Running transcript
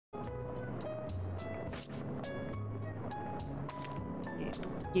Okay,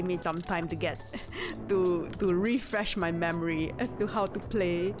 give me some time to get to refresh my memory as to how to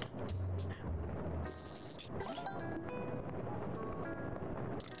play.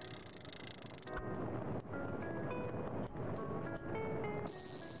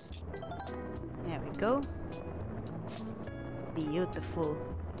 There we go. Beautiful.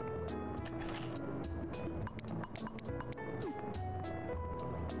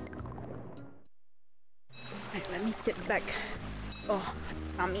 Right, let me sit back. Oh,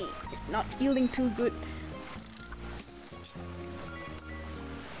 my tummy is not feeling too good.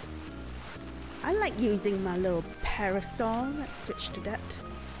 I like using my little parasol. Let's switch to that.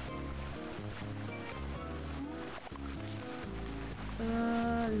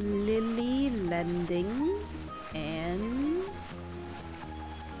 Lily Landing and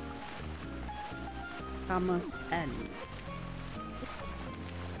Thomas N. Oops.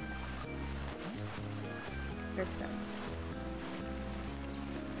 Where's that?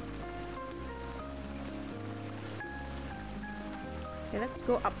 Okay, let's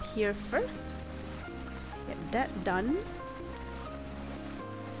go up here first. Get that done.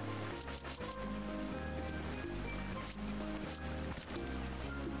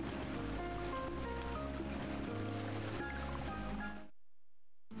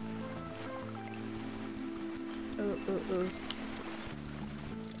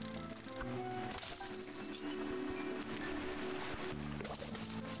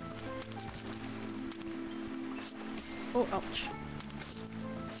 Oh, ouch.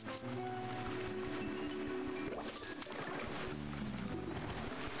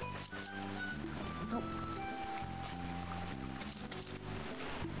 Nope.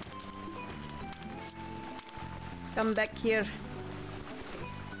 Come back here.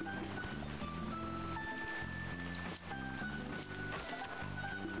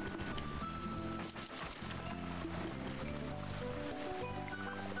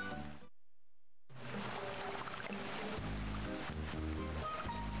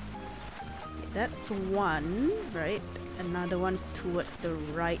 That's one, right? Another one's towards the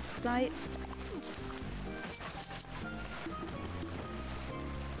right side.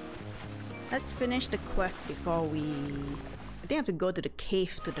 Let's finish the quest before we... I think I have to go to the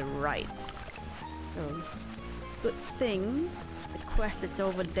cave to the right. So, good thing the quest is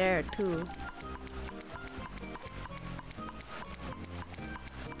over there too.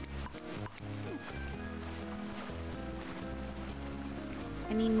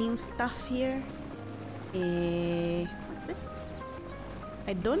 Any new stuff here? What's this?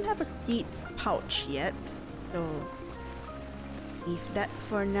 I don't have a seed pouch yet, so leave that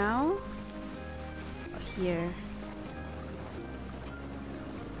for now. Here.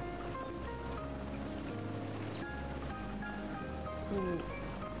 Ooh.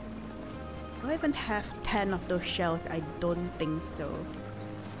 Do I even have 10 of those shells? I don't think so.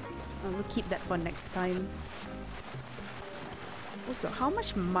 We'll keep that for next time. Also, how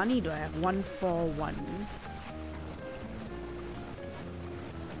much money do I have? 141.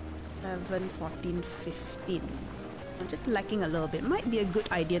 11, 14, 15. I'm just lacking a little bit. Might be a good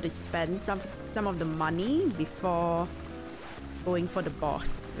idea to spend some of the money before going for the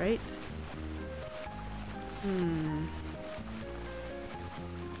boss, right? I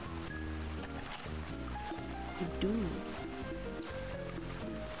do.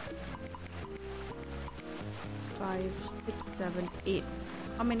 5, 6, 7, 8.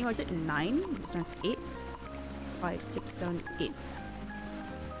 How many was it? 9? This one's 8. 5, 6, 7, 8.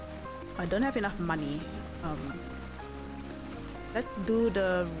 I don't have enough money. Let's do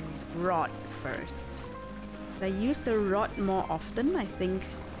the rod first. I use the rod more often, I think.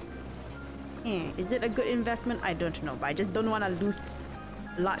 Is it a good investment? I don't know, but I just don't want to lose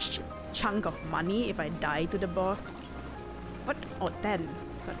a large chunk of money if I die to the boss. What? Oh, 10.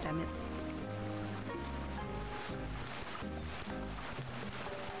 God damn it.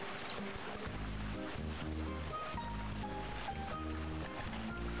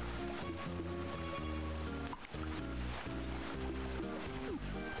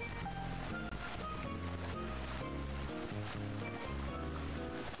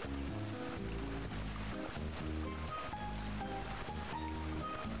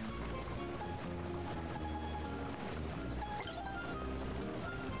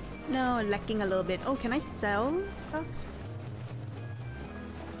 No, lacking a little bit. Oh, can I sell stuff?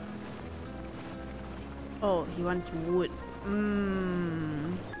 Oh, he wants wood.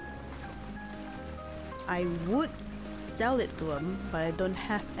 I would sell it to him, but I don't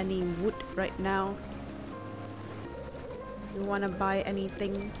have any wood right now. You wanna buy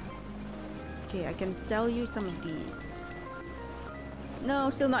anything? Okay, I can sell you some of these. No,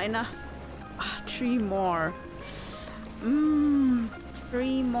 still not enough. Ah, 3 more.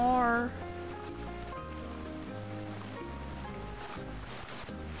 3 more.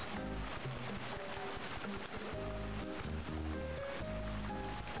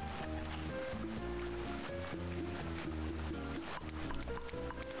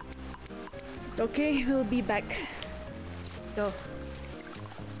 It's okay, we'll be back. Go.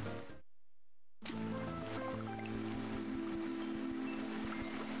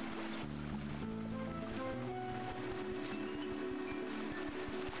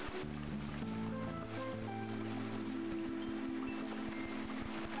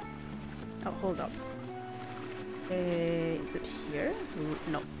 Oh, hold up. Is it here?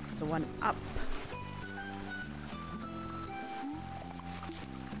 No, it's the one up.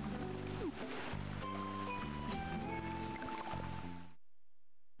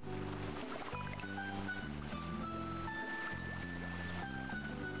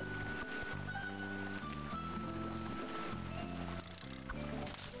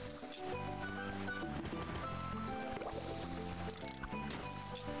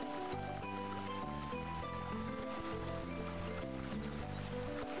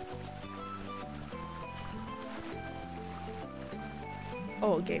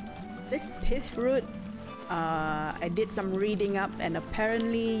 Oh, okay. This pith root, I did some reading up and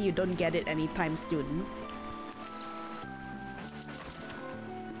apparently you don't get it anytime soon.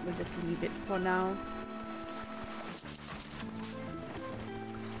 We'll just leave it for now.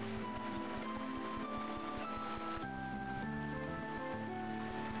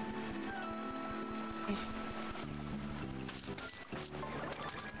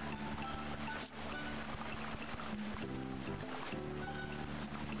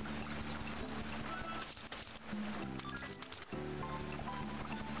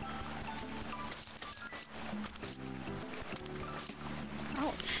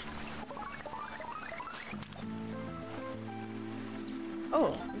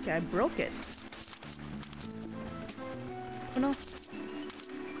 Oh, okay, I broke it. Oh no.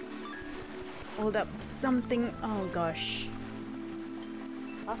 Hold up, something. Oh gosh.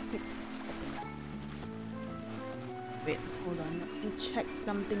 Wait, hold on. Let me check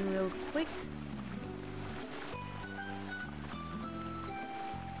something real quick.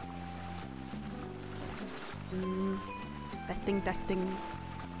 Testing.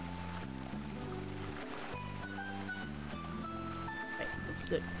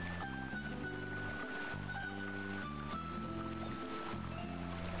 Good.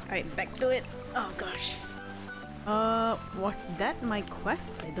 Alright, back to it. Oh gosh. Was that my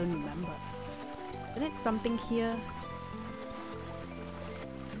quest? I don't remember. Isn't it something here?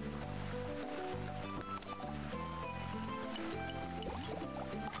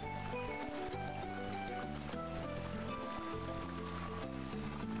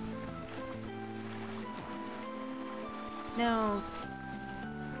 No.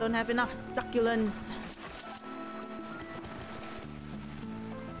 Don't have enough succulents.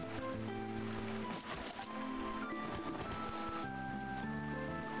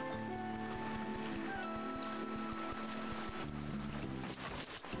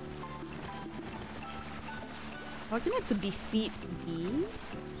 Wasn't it to defeat these?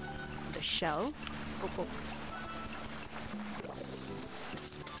 The shell? Oh.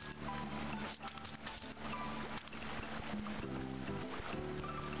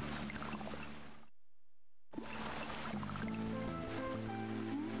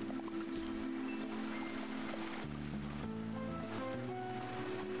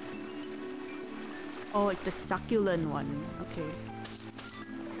 Oh, it's the succulent one. Okay.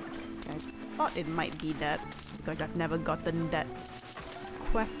 I thought it might be that because I've never gotten that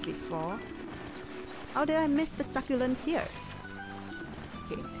quest before. How did I miss the succulents here?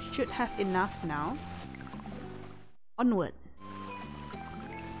 Okay, should have enough now. Onward.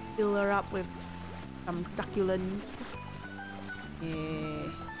 Fill her up with some succulents. Yeah.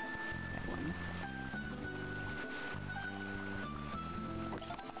 That one.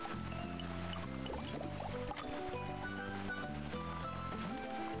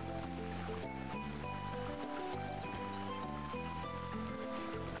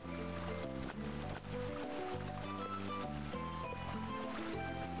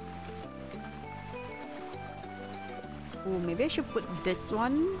 Oh, maybe I should put this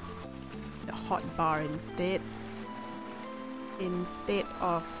one, the hot bar instead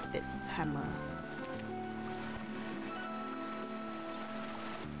of this hammer.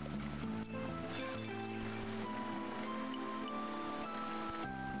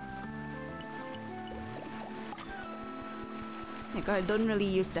 Like, I don't really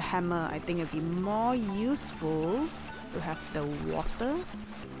use the hammer. I think it'd be more useful to have the water.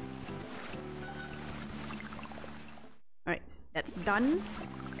 Alright, that's done.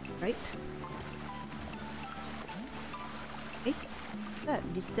 Right. Hey, that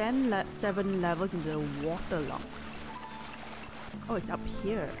descend 7 levels into the water lock. Oh, it's up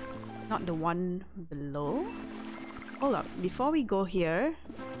here, not the one below. Hold up, before we go here,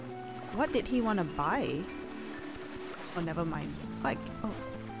 what did he want to buy? Oh, never mind. Like, oh,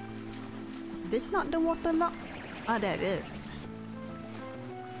 is this not the water lock? Ah, there it is.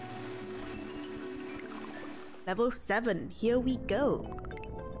 Level 7, here we go.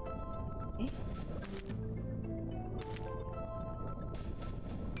 Okay.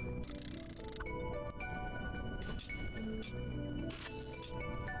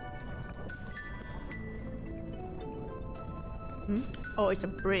 Oh, it's a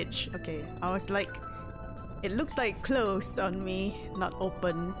bridge. Okay, I was like, it looks like closed on me, not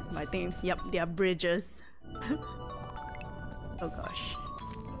open. But I think, yep, they are bridges. Oh gosh.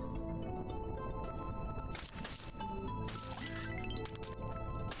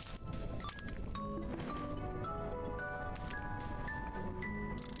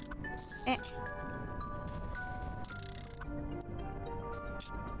 Eh.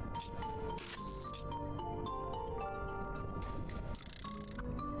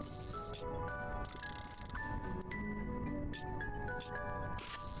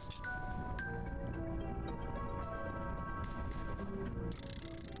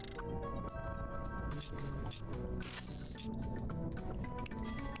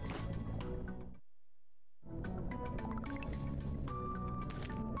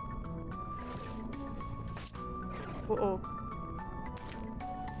 Uh-oh.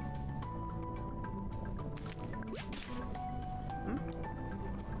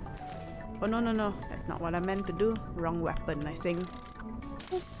 Oh, no, no, no. That's not what I meant to do. Wrong weapon, I think.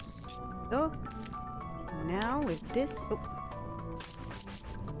 So, now with this... Oh.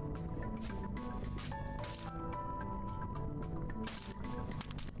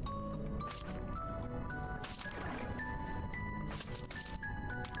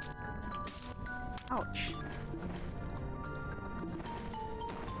 Ouch.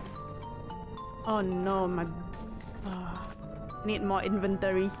 Oh no, my... need more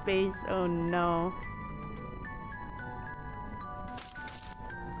inventory space. Oh no.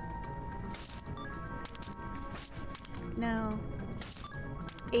 No.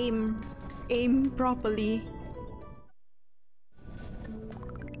 Aim properly.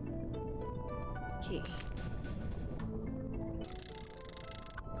 Okay.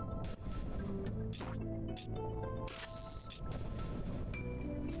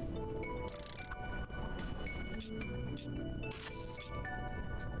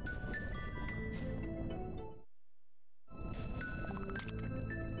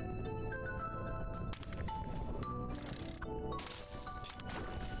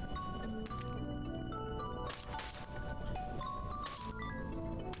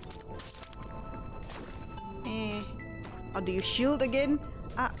 How do you shield again?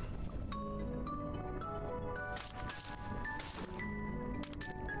 Ah.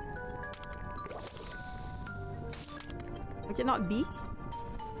 Is it not B?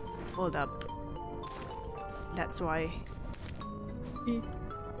 Hold up. That's why. B.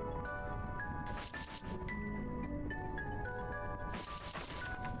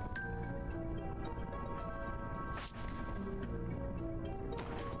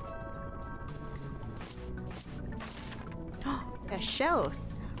 There's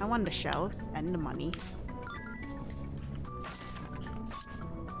shells. I want the shells and the money.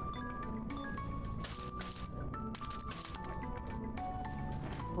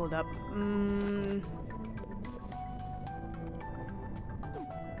 Hold up.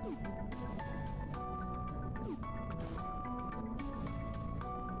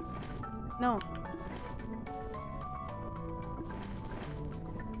 No.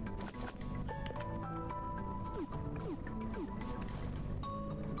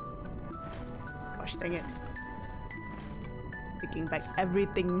 Gosh dang it. Picking back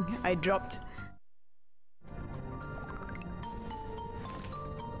everything I dropped.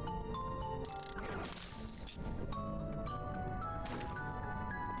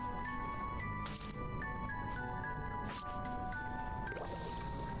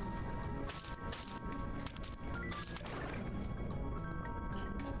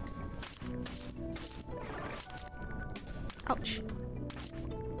 Ouch.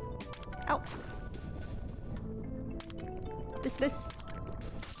 Ow. This.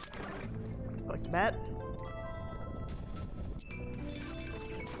 Oh, it's bad.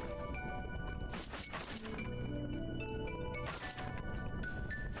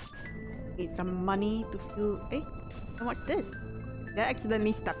 Need some money to fill. Eh? And what's this? Did I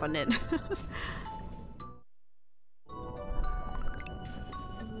accidentally step on it?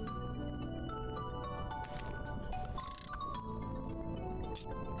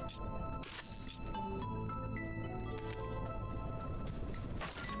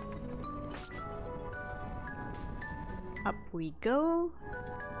 Up we go.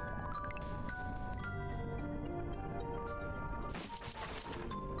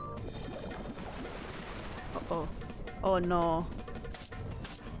 Uh-oh. Oh no.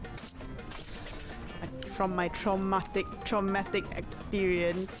 From my traumatic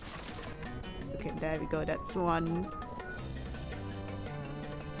experience. Okay, there we go. That's one.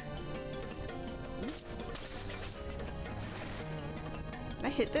 Can I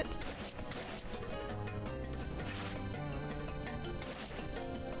hit it?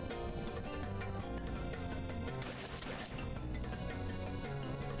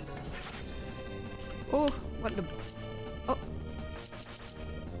 Oh, what the... Oh.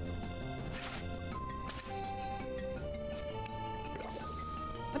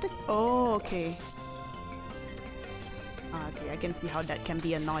 What is... Oh, okay. Ah, okay, I can see how that can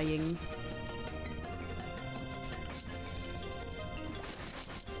be annoying.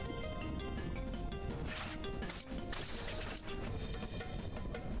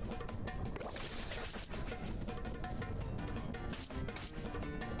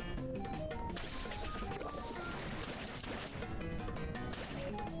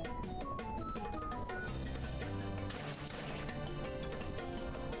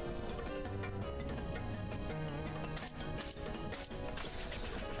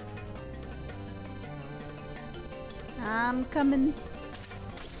 I'm coming.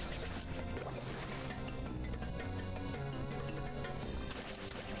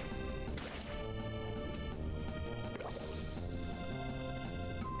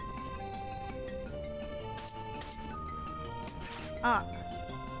 Ah.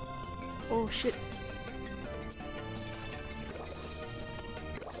 Oh shit.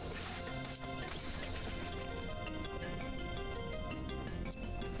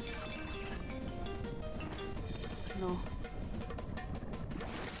 No.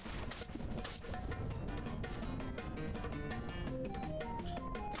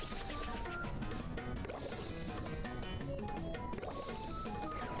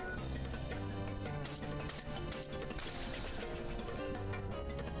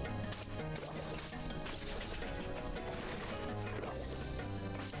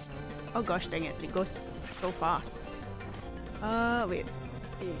 Oh gosh, dang it, it goes so fast. Wait.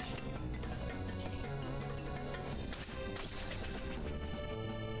 Eh.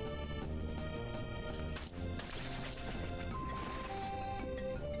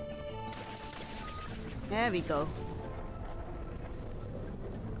 There we go.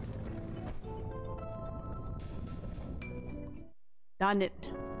 Done it.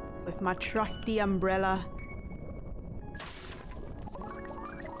 With my trusty umbrella.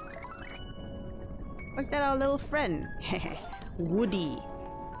 Was that our little friend? Woody.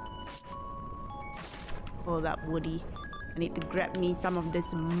 Hold up, Woody. I need to grab me some of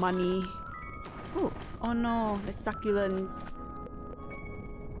this money. Ooh. Oh no, the succulents.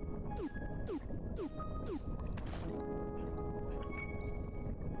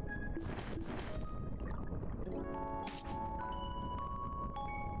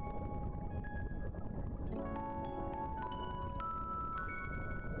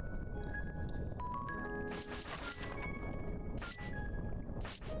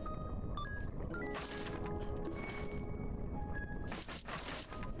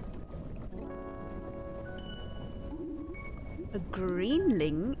 A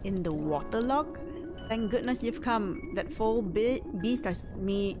greenling in the waterlock? Thank goodness you've come. That foul beast has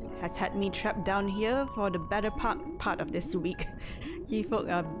had me trapped down here for the better part of this week. Sea folk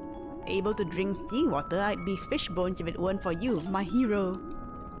are able to drink seawater. I'd be fish bones if it weren't for you, my hero.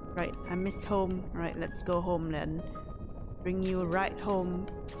 Right, I miss home. Right, let's go home then. Bring you right home.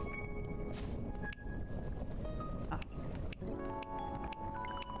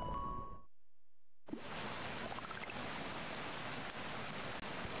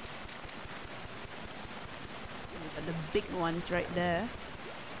 The big ones right there.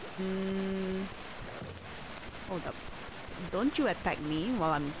 Hold up. Don't you attack me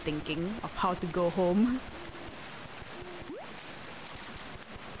while I'm thinking of how to go home.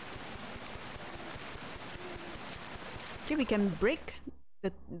 Okay, we can break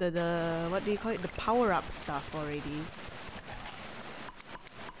the what do you call it? The power-up stuff already.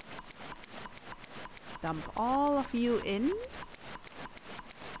 Dump all of you in.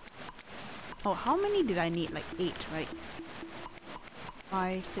 Oh, how many did I need? Like 8, right?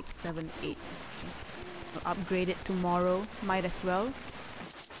 5, 6, 7, 8. Okay. I'll upgrade it tomorrow. Might as well.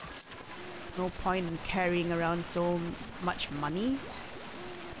 No point in carrying around so much money.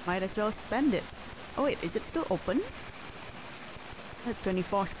 Might as well spend it. Oh wait, is it still open? A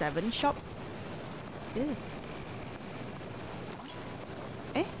 24/7 shop? It is.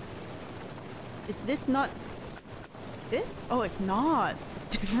 Eh? Is this not this? Oh, it's not. It's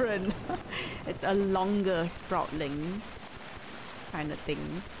different. It's a longer sproutling kind of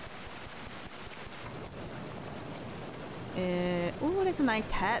thing. Oh, that's a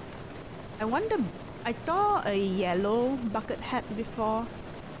nice hat. I wonder, I saw a yellow bucket hat before.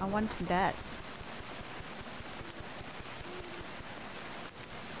 I want that.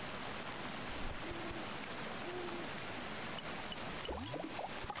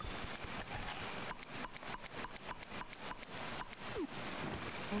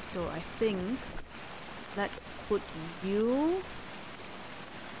 Also, I think let's put you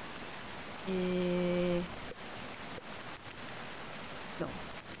no.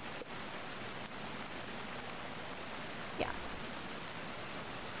 Yeah.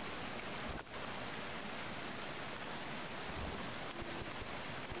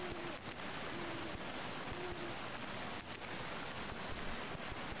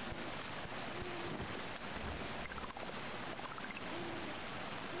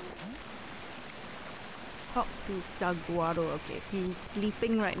 Talk to Saguaro. Okay, he's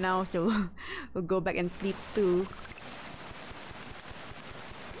sleeping right now, so we'll go back and sleep too.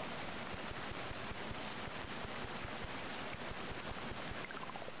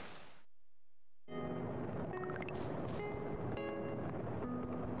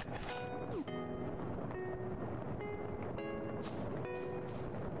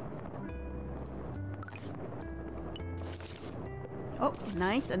 Oh,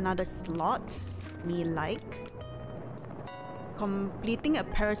 nice, another slot. Me like. Completing a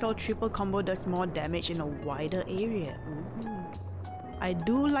parasol triple combo does more damage in a wider area. Ooh. I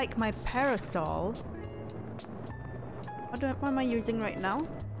do like my parasol. What am I using right now?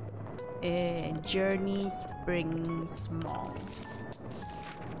 Journey Spring Small.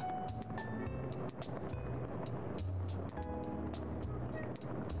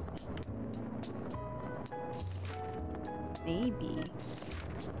 Maybe.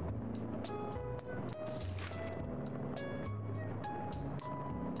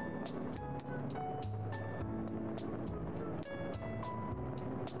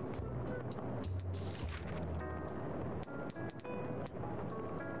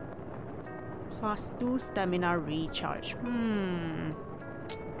 +2 stamina recharge.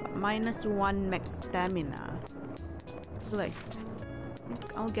 -1 max stamina. Let's.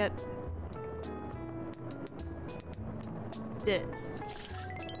 I'll get this.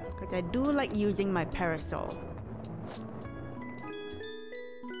 Because I do like using my parasol.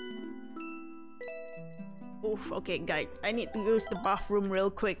 Oof, okay guys, I need to use the bathroom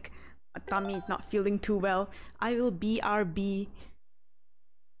real quick. My tummy is not feeling too well. I will BRB.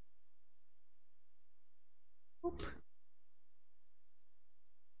 Oop.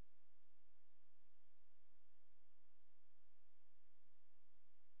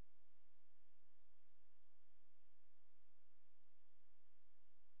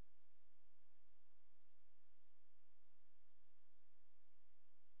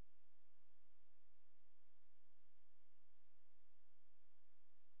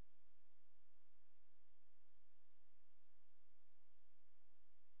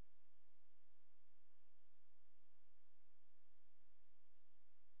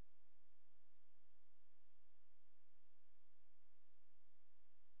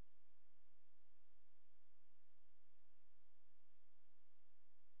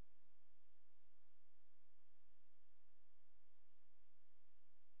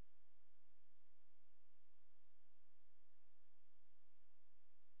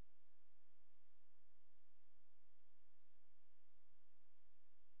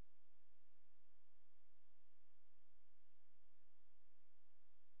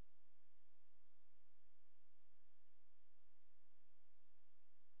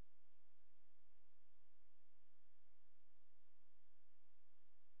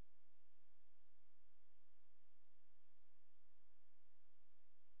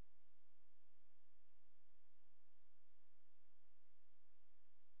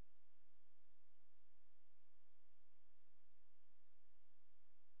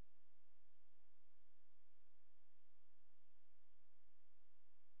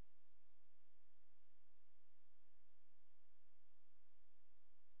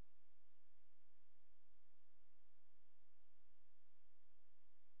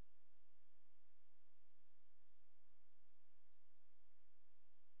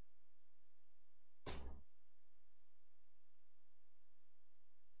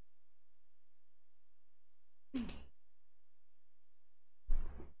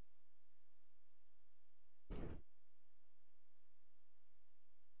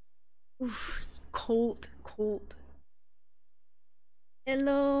 Oof, it's cold, cold.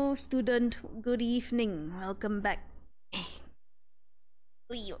 Hello, student. Good evening. Welcome back.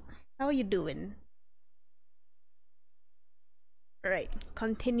 How are you doing? Alright,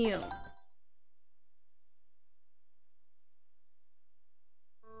 continue.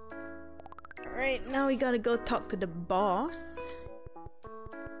 Alright, now we gotta go talk to the boss.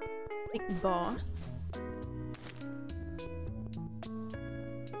 Big boss.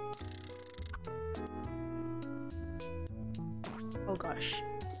 Oh gosh.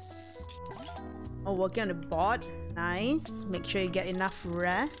 Oh, working on the bot. Nice. Make sure you get enough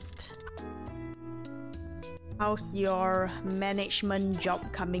rest. How's your management job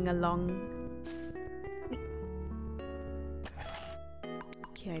coming along?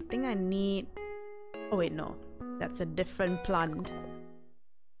 Okay, I think I need... Oh wait, no. That's a different plant.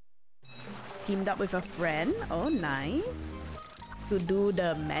 Teamed up with a friend. Oh, nice. To do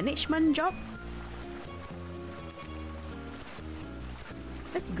the management job.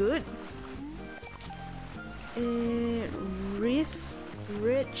 That's good. Reef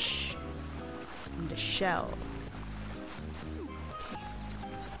rich in the shell.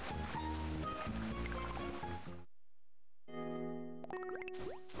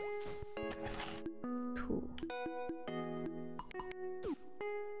 Cool.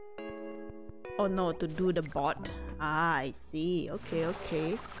 Oh no, to do the bot. Ah, I see. Okay,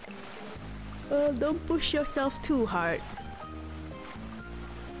 okay. Don't push yourself too hard.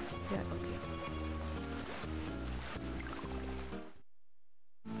 Yeah, okay.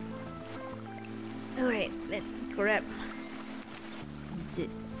 Alright, let's grab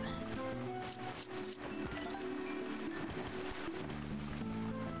this.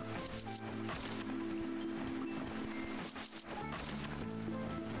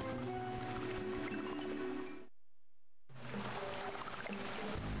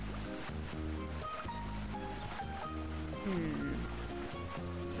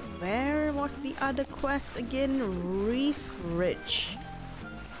 Where was the other quest again? Reef Ridge.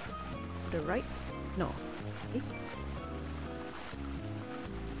 The right? No. Okay.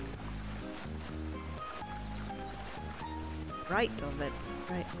 Right of it.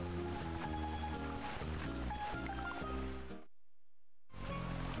 Right.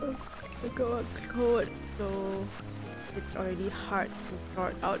 Oh, I got a code, so it's already hard to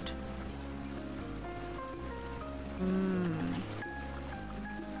sort out.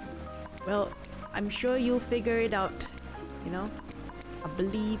 Well, I'm sure you'll figure it out. You know? I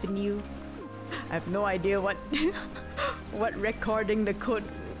believe in you. I have no idea what what recording the code.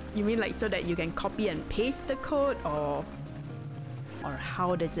 You mean like so that you can copy and paste the code, or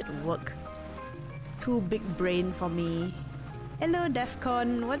how does it work? Too big brain for me. Hello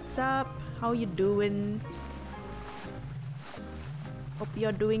Defcon, what's up? How you doing? Hope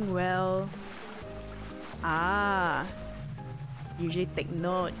you're doing well. Ah, usually take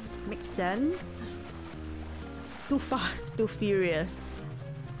notes. Makes sense. Too fast, too furious.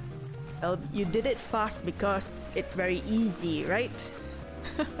 Well, you did it fast because it's very easy, right?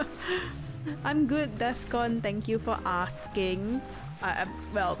 I'm good, Defcon. Thank you for asking.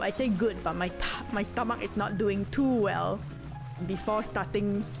 Well, I say good, but my stomach is not doing too well. Before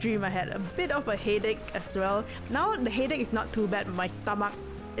starting stream, I had a bit of a headache as well. Now the headache is not too bad, but my stomach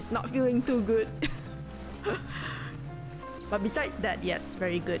is not feeling too good. But besides that, yes,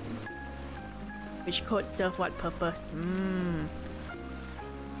 very good. Which code serve what purpose?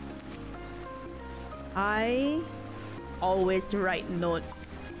 I always write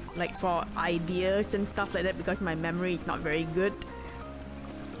notes, like for ideas and stuff like that, because my memory is not very good.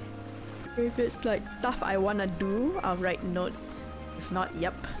 If it's like stuff I wanna do, I'll write notes. If not,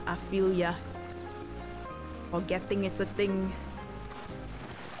 yep, I feel ya. Forgetting is a thing.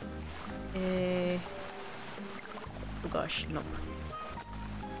 Oh gosh, nope.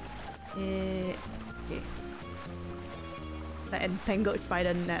 Okay. The entangled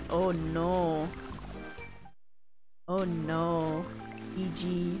spider net. Oh no. Oh no.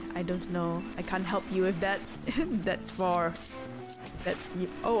 EG, I don't know. I can't help you with that. That's for...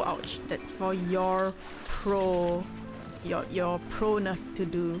 oh ouch. That's for your your proness to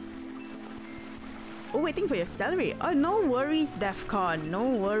do. Oh, waiting for your salary. Oh, no worries, Defcon. No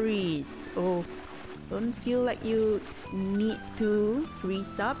worries. Oh, don't feel like you need to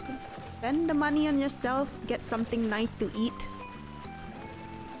resub. Spend the money on yourself. Get something nice to eat.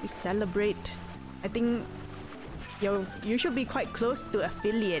 We celebrate. I think you should be quite close to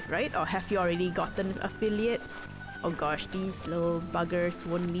affiliate, right? Or have you already gotten affiliate? Oh gosh, these little buggers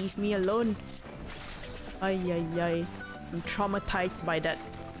won't leave me alone. Ay ay ay. I'm traumatized by that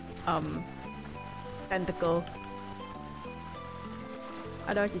tentacle.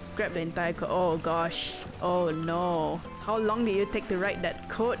 Otherwise, you scrap the entire code. Oh gosh. Oh no. How long did you take to write that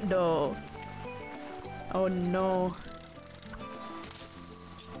code though? Oh no.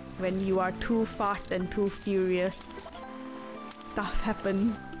 When you are too fast and too furious, stuff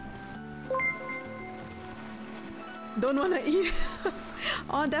happens. Don't wanna eat.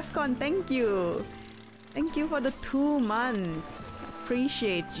 Oh, Defcon, thank you. Thank you for the 2 months.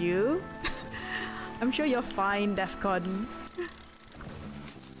 Appreciate you. I'm sure you're fine, Defcon.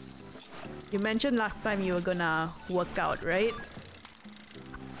 You mentioned last time you were gonna work out, right?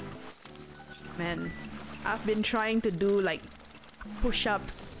 Man, I've been trying to do like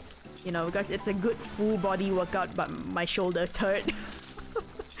push-ups, you know, because it's a good full body workout, but my shoulders hurt.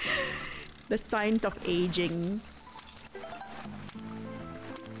 The signs of aging.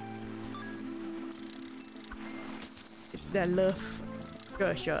 It's their love.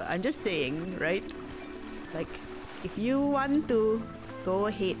 Sure. I'm just saying, right? Like, if you want to, go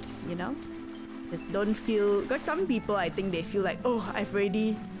ahead, you know? Just don't feel... Because some people, I think they feel like, oh, I've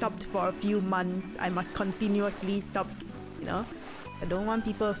already subbed for a few months. I must continuously sub, you know? I don't want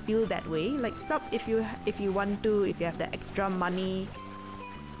people to feel that way. Like, sub if you want to, if you have the extra money.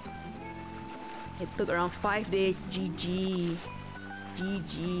 It took around 5 days. GG.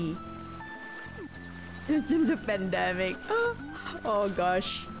 GG. Since the pandemic. Oh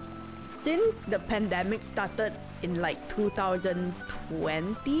gosh. Since the pandemic started in like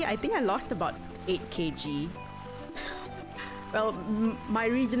 2020, I think I lost about 8 kg. Well, my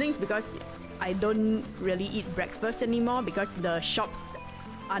reasoning is because I don't really eat breakfast anymore because the shops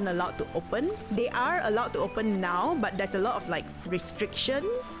aren't allowed to open. They are allowed to open now, but there's a lot of like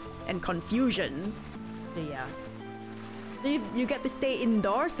restrictions and confusion. So yeah. You get to stay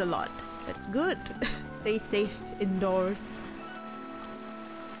indoors a lot. That's good. Stay safe indoors.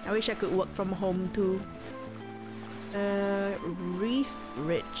 I wish I could work from home too. Reef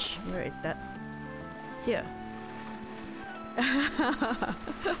Ridge. Where is that? It's here.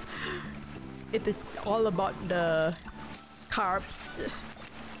 It is all about the carbs.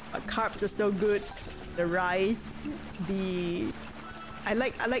 Carbs are so good. The rice, I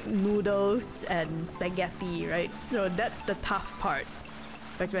like noodles and spaghetti, right? So that's the tough part.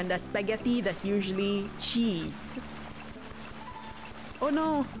 Because when there's spaghetti, there's usually cheese. Oh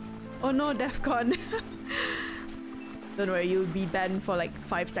no! Oh no, Defcon! Don't worry, you'll be banned for like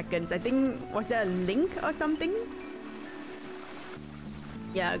 5 seconds. I think, was there a link or something?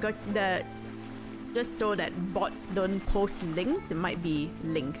 Yeah, because just so that bots don't post links, it might be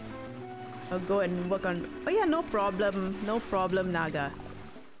link. I'll go and work on... Oh yeah, no problem. No problem, Naga.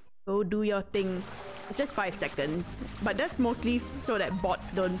 Go do your thing. It's just 5 seconds. But that's mostly so that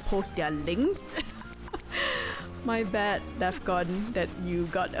bots don't post their links. My bad, Defcon, that you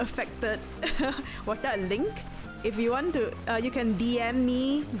got affected. Was that a link? If you want to, you can DM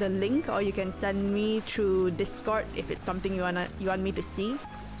me the link, or you can send me through Discord if it's something you want me to see.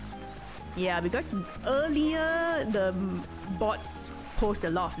 Yeah, because earlier the bots post a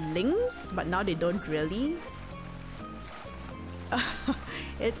lot of links, but now they don't really.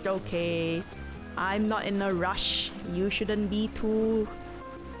 It's okay. I'm not in a rush. You shouldn't be too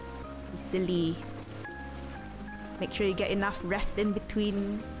silly. Make sure you get enough rest in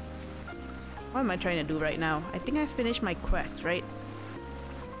between. What am I trying to do right now? I think I finished my quest, right?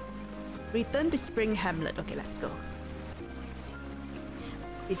 Return to Spring Hamlet. Okay, let's go.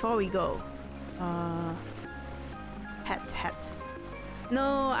 Before we go, hat.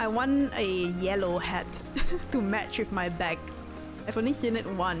 No, I want a yellow hat to match with my bag. I've only seen it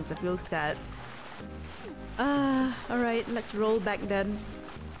once. I feel sad. Alright, let's roll back then.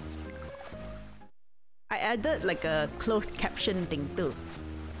 I added like a closed caption thing too.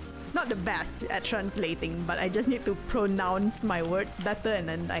 It's not the best at translating, but I just need to pronounce my words better, and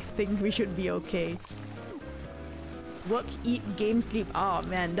then I think we should be okay. Work, eat, game, sleep. Oh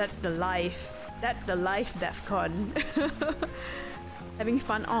man, that's the life. That's the life, Defcon. Having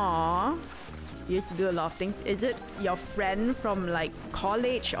fun. Aww. You used to do a lot of things. Is it your friend from like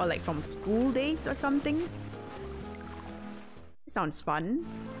college or like from school days or something? Sounds fun.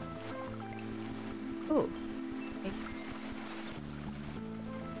 Oh. Okay.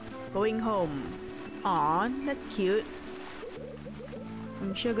 Going home. Aw, that's cute.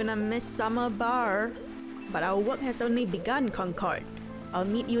 I'm sure gonna miss Summer Bar. But our work has only begun, Concord. I'll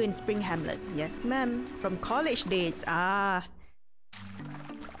meet you in Spring Hamlet. Yes, ma'am. From college days. Ah.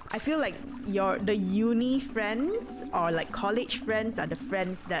 I feel like the uni friends or like college friends are the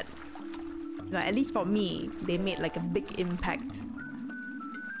friends that, you know, at least for me, they made like a big impact.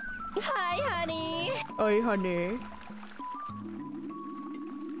 Hi, honey. Oi, honey.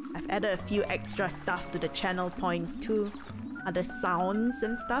 I've added a few extra stuff to the channel points too. other sounds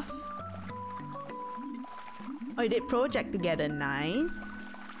and stuff. Oh, you did project together. Nice.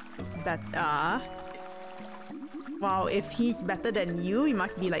 He's better. Wow, if he's better than you, you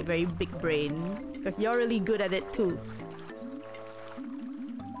must be like very big brain. Because you're really good at it too.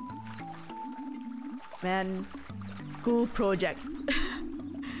 Man, cool projects.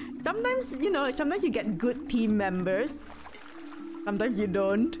 Sometimes, you know, sometimes you get good team members. Sometimes you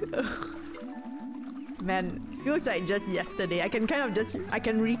don't. Man, feels like just yesterday. I can kind of just, I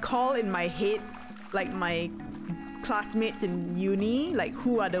can recall in my head, like my classmates in uni, like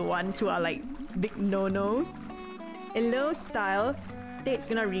who are the ones who are like big no-nos. Hello, Style. State's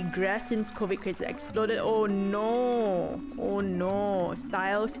gonna regress since COVID cases exploded. Oh no. Oh no.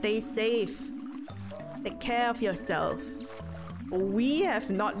 Style, stay safe. Take care of yourself. We have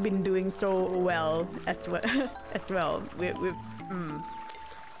not been doing so well as well. We've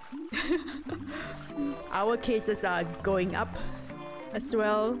our cases are going up as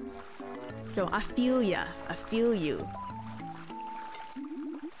well. So I feel ya. I feel you.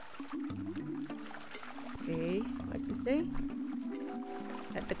 Okay, what's it say?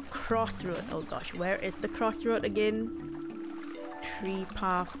 At the crossroad. Oh gosh, where is the crossroad again? Tree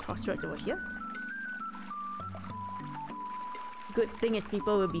path crossroads over here. Good thing is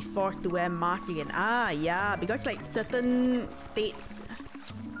people will be forced to wear masks again. Ah, yeah, because like certain states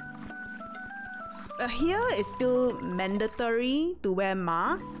here is still mandatory to wear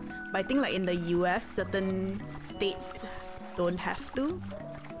masks, but I think like in the US, certain states don't have to.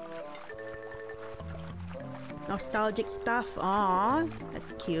 Nostalgic stuff. Aw,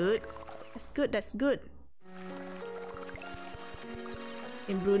 that's cute. That's good, that's good.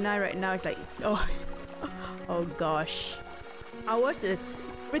 In Brunei right now, it's like, oh, oh gosh. Ours is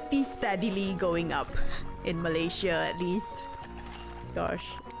pretty steadily going up. In Malaysia, at least. Gosh.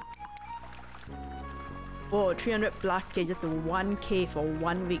 Oh, 300 plus K just to 1K for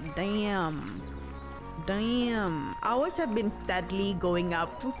 1 week. Damn. Damn. Ours have been steadily going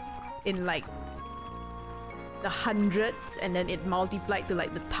up in like the hundreds, and then it multiplied to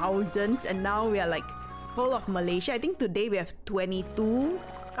like the thousands, and now we are like whole of Malaysia. I think today we have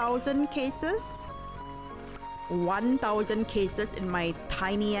 22,000 cases. 1,000 cases in my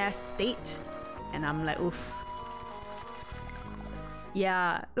tiny ass state, and I'm like, oof.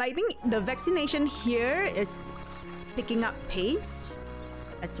 Yeah, like I think the vaccination here is picking up pace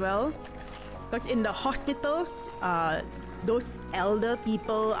as well, because in the hospitals, those elder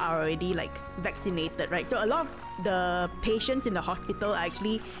people are already like vaccinated, right? So a lot of the patients in the hospital are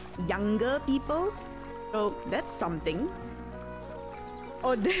actually younger people, so that's something.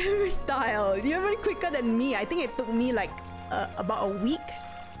 Oh, damn, Style, you're even quicker than me. I think it took me like about a week.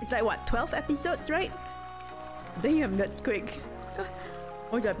 It's like what, 12 episodes, right? Damn, that's quick.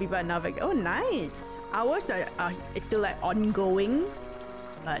 Most of the people are now like, oh, nice. Ours are still like ongoing,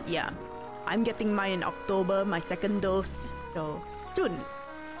 but yeah, I'm getting mine in October, my second dose, so soon.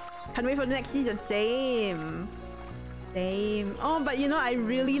 Can't wait for the next season. Same. Same. Oh, but you know, I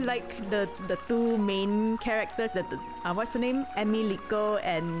really like the two main characters, what's her name? Emilico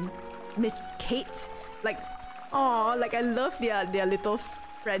and Miss Kate. Like, oh, like I love their little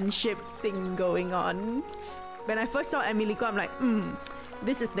friendship thing going on. When I first saw Emilico, I'm like,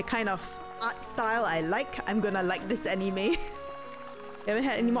 this is the kind of art style I like. I'm gonna like this anime. Haven't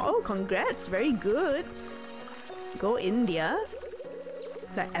had any more. Oh, congrats. Very good. Go India.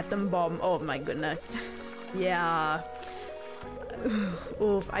 The atom bomb. Oh my goodness. Yeah.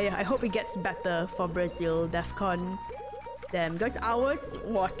 Oof. I hope it gets better for Brazil, DEFCON. Damn, because ours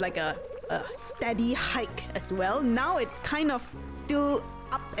was like a steady hike as well. Now it's kind of still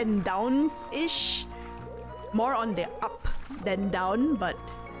up and downs-ish. More on the up than down, but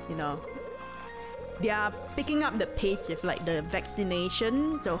you know, they are picking up the pace with like the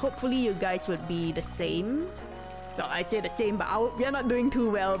vaccination. So hopefully you guys would be the same. Well, I say the same, but we are not doing too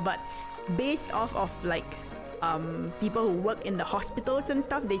well. But based off of like people who work in the hospitals and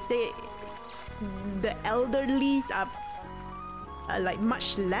stuff, they say the elderlies are like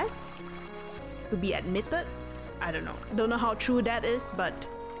much less to be admitted. I don't know how true that is, but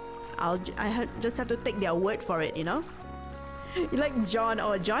just have to take their word for it, you know. You like John?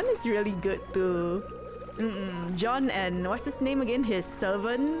 Oh, John is really good too. John and what's his name again? His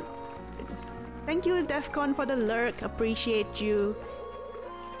servant. Thank you, DEFCON, for the lurk. Appreciate you.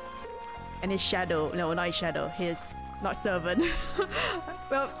 And his shadow. No, not his shadow. His not servant.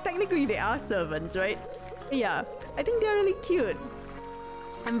 Well, technically they are servants, right? Yeah, I think they're really cute.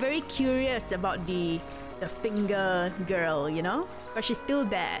 I'm very curious about the finger girl, you know? But she's still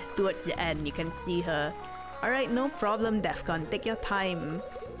there towards the end. You can see her. Alright, no problem, DEFCON. Take your time.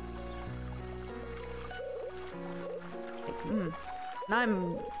 Now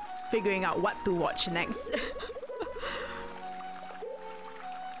I'm figuring out what to watch next.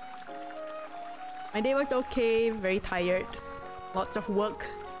 My day was okay, very tired. Lots of work.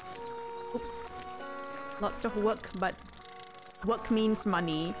 Oops. Lots of work, but work means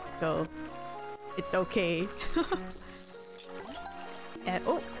money, so it's okay. And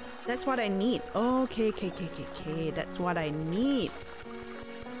oh, that's what I need. Okay, that's what I need.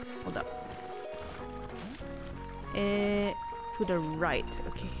 Hold up. To the right.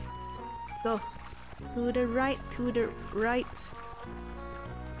 Okay. Go. To the right, to the right.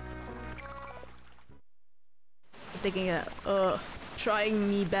 Taking a trying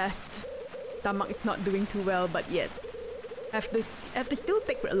me best. Stomach is not doing too well, but yes. Have to still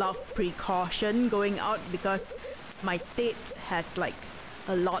take a lot of precaution going out because my state has like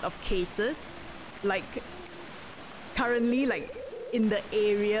a lot of cases. Like currently, like in the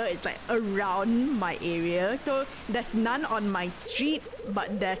area, it's like around my area. So there's none on my street,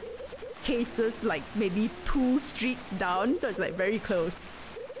 but there's cases like maybe 2 streets down. So it's like very close.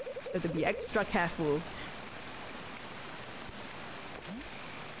 So to be extra careful.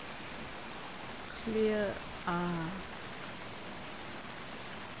 Clear.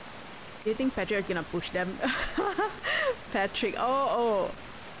 Do you think Patrick is gonna push them? Patrick,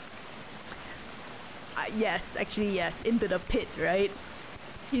 yes, actually yes, into the pit, right?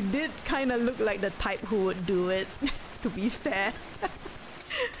 He did kind of look like the type who would do it, to be fair.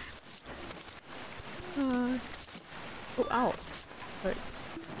 Oh, ow. Hurts.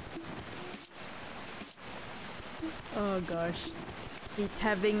 Oh gosh. He's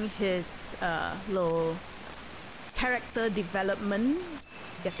having his little character development,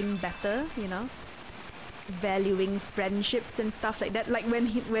 getting better, you know, valuing friendships and stuff like that. Like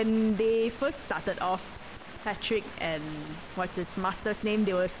when they first started off, Patrick and what's his master's name,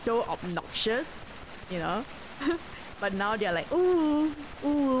 they were so obnoxious, you know. But now they're like, ooh,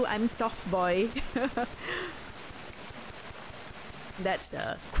 I'm soft boy. That's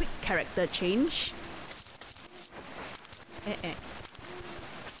a quick character change.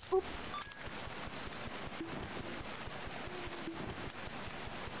 Oop.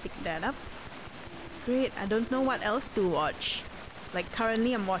 Pick that up. It's great. I don't know what else to watch. Like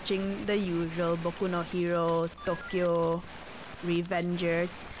currently I'm watching the usual Boku no Hero, Tokyo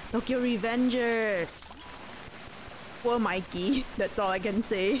Revengers. Tokyo Revengers! Poor Mikey. That's all I can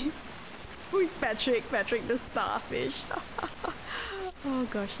say. Who's Patrick? Patrick the Starfish. Oh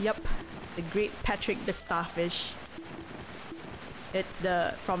gosh, yep. The great Patrick the Starfish. It's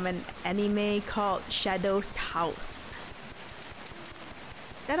from an anime called Shadow's House.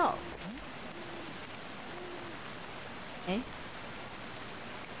 That all? Eh?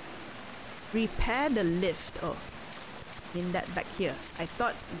 Repair the lift. Oh, in that back here. I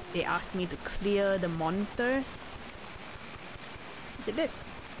thought they asked me to clear the monsters. Is it this?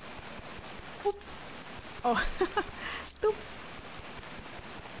 Oop. Oh, Doop.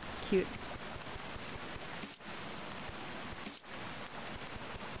 It's cute.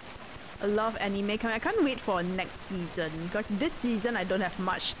 I love anime coming. I can't wait for next season because this season I don't have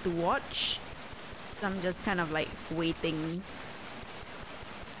much to watch. So I'm just kind of like waiting.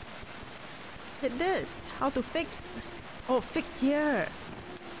 Hit this. How to fix? Oh, fix here.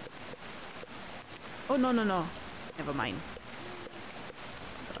 Oh no. Never mind.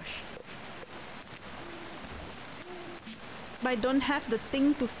 Gosh. But I don't have the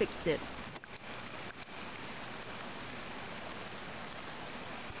thing to fix it.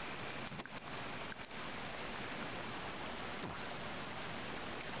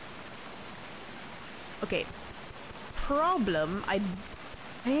 Okay, problem.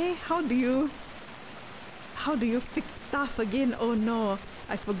 How do you fix stuff again? Oh no,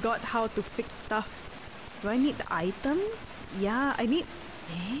 I forgot how to fix stuff. Do I need the items? Yeah, I need.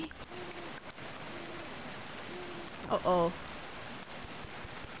 Oh.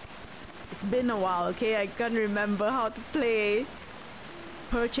 It's been a while. Okay, I can't remember how to play.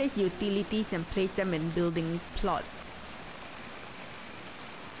 Purchase utilities and place them in building plots.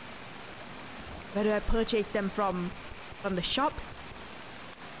 Where do I purchase them from? From the shops?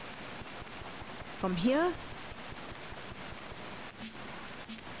 From here?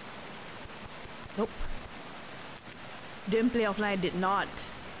 Nope. Didn't play offline. I did not.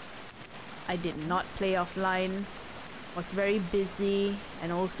 I did not play offline. Was very busy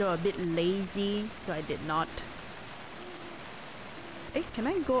and also a bit lazy, so I did not. Hey, can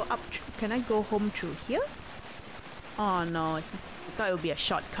I go up? Can I go home through here? Oh no, I thought it would be a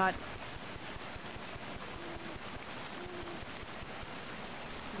shortcut.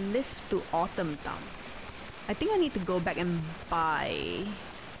 Lift to Autumn Town. I think I need to go back and buy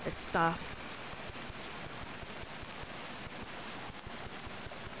the stuff.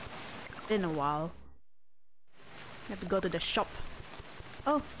 Been a while. Have to go to the shop.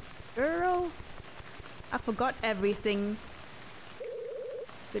 Oh, girl. I forgot everything.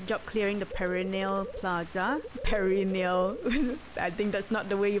 Good job clearing the Perennial Plaza. Perennial. I think that's not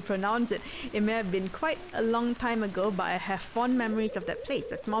the way you pronounce it. It may have been quite a long time ago, but I have fond memories of that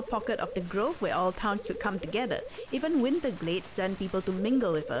place. A small pocket of the grove where all towns could come together. Even Winterglade sent people to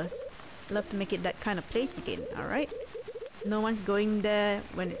mingle with us. Love to make it that kind of place again, alright? No one's going there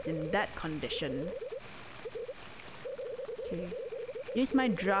when it's in that condition. Okay. Use my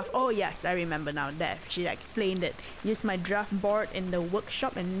draft. Oh yes, I remember now. There, she explained it. Use my draft board in the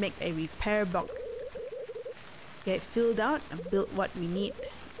workshop and make a repair box. Get it filled out and build what we need.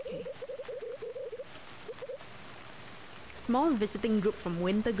 Okay. Small visiting group from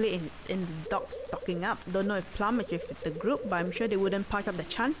Winterglade is in the docks stocking up. Don't know if Plum is with the group, but I'm sure they wouldn't pass up the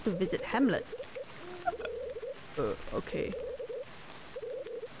chance to visit Hamlet. Okay.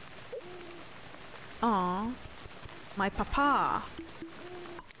 Aww. My papa.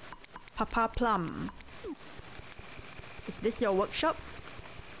 Papa Plum. Is this your workshop?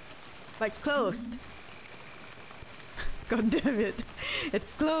 But it's closed. God damn it.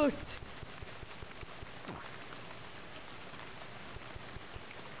 It's closed.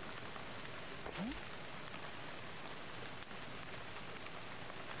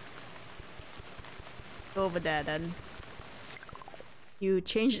 Go over there then. You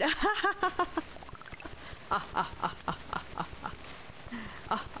changed.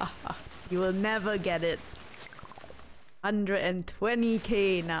 You will never get it.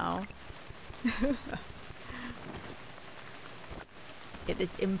 120k now. It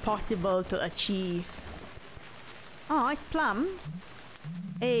is impossible to achieve. Oh, it's Plum.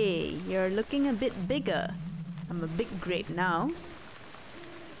 Hey, you're looking a bit bigger. I'm a big grape now.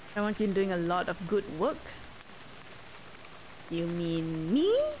 Someone's been doing a lot of good work. You mean me?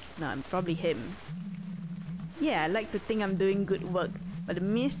 No, I'm probably him. Yeah, I like to think I'm doing good work, but the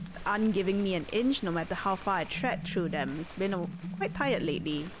mists aren't giving me an inch no matter how far I tread through them. It's been quite tired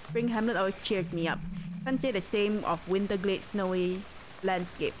lately. Spring Hamlet always cheers me up. Can't say the same of Winterglade snowy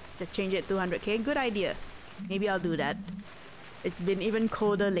landscape. Just change it to 200k. Good idea. Maybe I'll do that. It's been even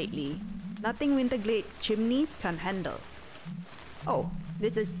colder lately. Nothing Winterglade's chimneys can handle. Oh,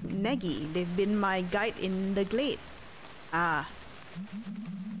 this is Neggy. They've been my guide in the glade. Ah.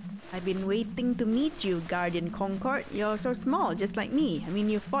 I've been waiting to meet you, Guardian Concord. You're so small, just like me. I mean,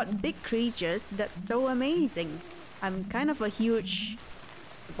 you fought big creatures. That's so amazing. I'm kind of a huge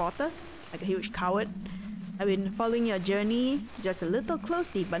supporter, like a huge coward. I've been following your journey just a little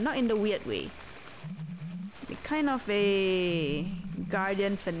closely, but not in the weird way. You're kind of a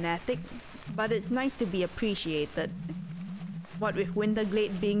Guardian fanatic, but it's nice to be appreciated. What with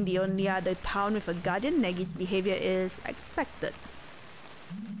Winterglade being the only other town with a Guardian, Neggy's behavior is expected.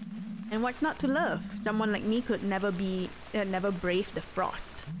 And what's not to love? Someone like me could never brave the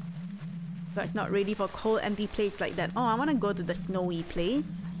frost. But it's not ready for a cold, empty place like that. Oh, I want to go to the snowy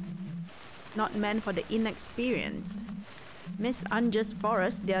place. Not meant for the inexperienced. Mist aren't just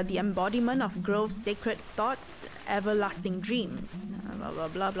forests, they are the embodiment of Grove's sacred thoughts, everlasting dreams. Blah blah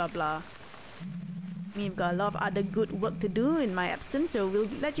blah blah blah. We've got a lot of other good work to do in my absence, so we'll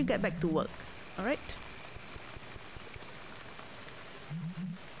let you get back to work. Alright?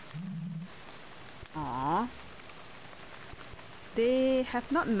 Aww. They have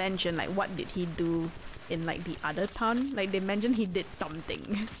not mentioned like what did he do in like the other town. Like they mentioned he did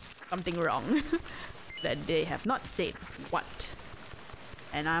something. Something wrong. That they have not said what.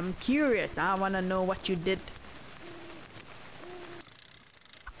 And I'm curious. I wanna know what you did.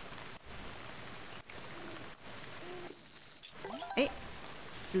 Hey,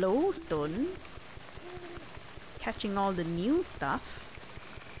 Flowstone. Catching all the new stuff.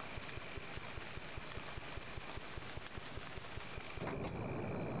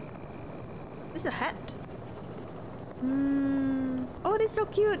 There's a hat. Oh, this is so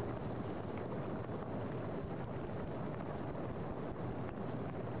cute.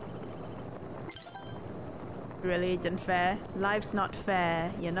 Really isn't fair. Life's not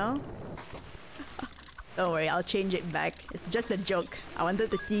fair, you know? Don't worry, I'll change it back. It's just a joke. I wanted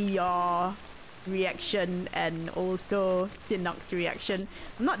to see your reaction and also Sinnock's reaction.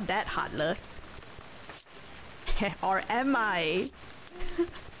 I'm not that heartless. Or am I?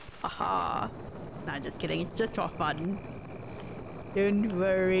 Haha. Nah, just kidding. It's just for fun. Don't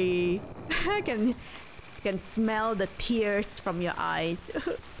worry. I can smell the tears from your eyes.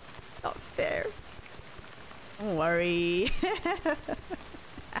 Not fair. Don't worry.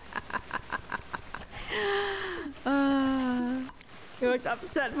 He was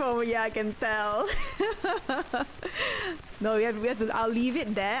upset for me, I can tell. No, we have to. I'll leave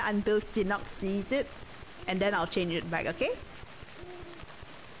it there until Sinox sees it, and then I'll change it back. Okay?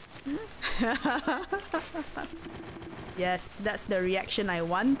 Yes, that's the reaction I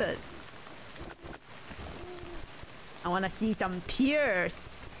wanted. I want to see some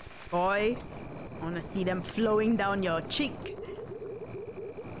tears, boy. I want to see them flowing down your cheek.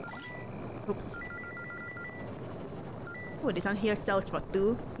 Oops. Oh, this one here sells for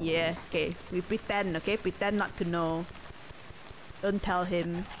 2. Yeah, okay. We pretend, okay? Pretend not to know. Don't tell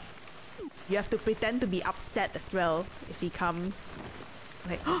him. You have to pretend to be upset as well if he comes.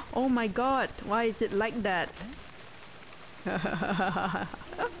 Like, oh my god, why is it like that?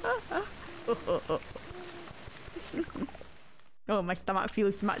 Oh, my stomach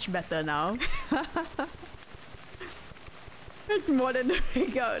feels much better now. It's more than a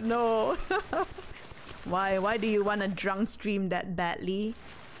breakout. No. Why do you want a drunk stream that badly?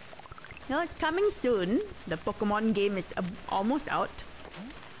 No, it's coming soon. The Pokemon game is almost out.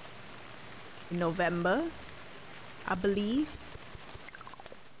 In November, I believe.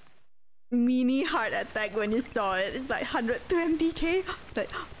 Mini heart attack when you saw it. It's like 120k. Like,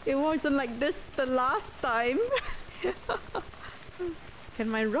 it wasn't like this the last time. Can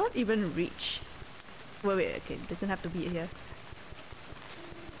my rod even reach? Wait, okay, it doesn't have to be here.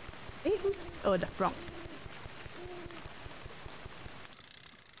 Hey, who's... Oh, the frog.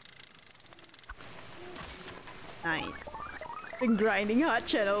 Nice. The grinding hard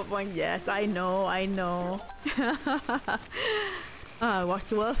channel point. Yes, I know. It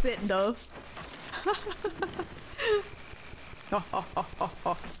was worth it though.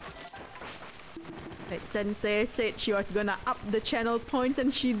 Like Sensei said she was gonna up the channel points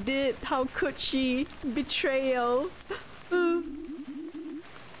and she did. How could she? Betrayal. Hope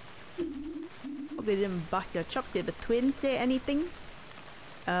they didn't bust your chops. Did the twins say anything?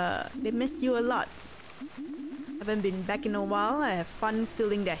 They miss you a lot. Haven't been back in a while. I have fun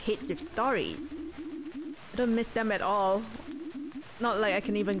filling their heads with stories. I don't miss them at all. Not like I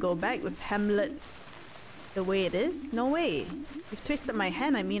can even go back with Hamlet the way it is. No way. You've twisted my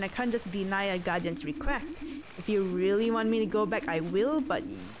hand. I mean, I can't just deny a guardian's request. If you really want me to go back, I will, but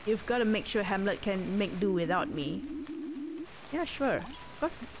you've got to make sure Hamlet can make do without me. Yeah, sure.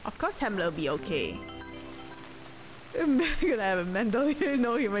 Of course Hamlet will be okay. I'm gonna have a mental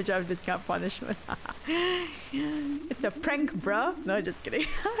no humor drive discount punishment. It's a prank, bruh. No, just kidding.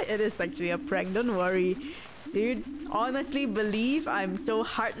 It is actually a prank. Don't worry. Dude, honestly believe I'm so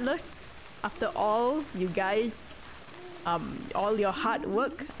heartless. After all, you guys, all your hard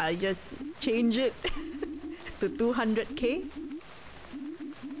work, I'll just change it to 200k.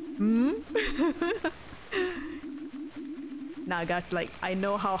 Nah, guys, like, I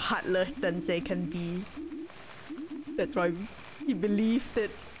know how heartless Sensei can be. That's why he believed it.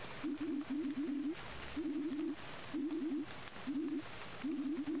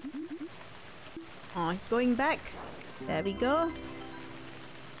 Oh, he's going back. There we go.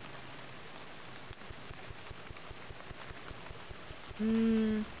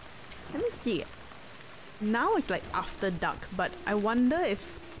 Let me see. Now it's like after dark, but I wonder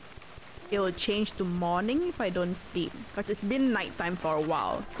if it will change to morning if I don't sleep. Because it's been nighttime for a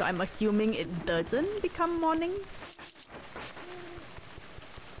while, so I'm assuming it doesn't become morning.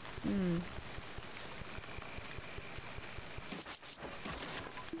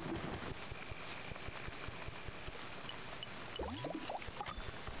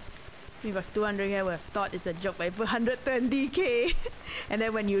 If it was 200k, I would have thought it's a joke, but I put 120k. And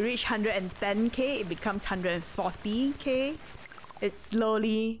then when you reach 110k, it becomes 140k. It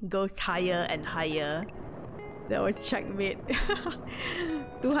slowly goes higher and higher. That was checkmate.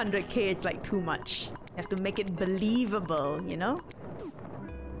 200k is like too much. You have to make it believable, you know?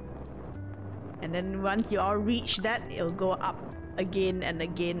 And then once you all reach that, it'll go up again and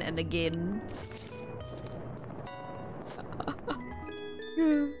again and again.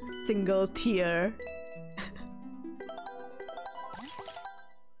 Single tear.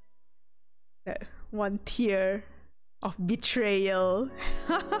 One tear of betrayal.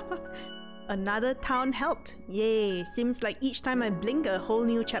 Another town helped. Yay! Seems like each time I blink, a whole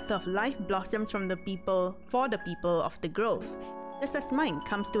new chapter of life blossoms from the people, for the people of the Grove. Just as mine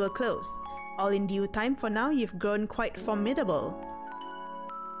comes to a close. All in due time. For now, you've grown quite formidable.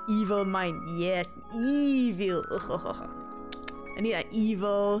 Evil mind. Yes, evil. I need an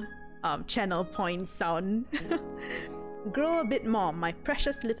evil channel point sound. Grow a bit more, my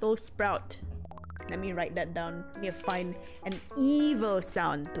precious little sprout. Let me write that down. Let me find an evil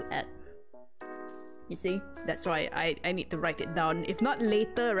sound to add. You see? That's why I need to write it down. If not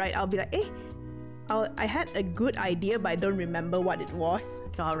later, right, I'll be like, eh, I had a good idea but I don't remember what it was.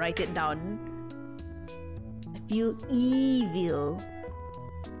 So I'll write it down. feel evil.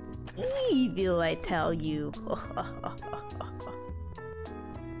 Evil, I tell you.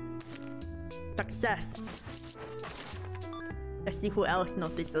 Success. Let's see who else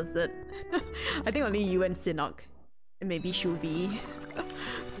notices it. I think only you and Sinnock. And maybe Shuvi.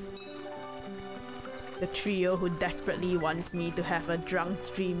 The trio who desperately wants me to have a drunk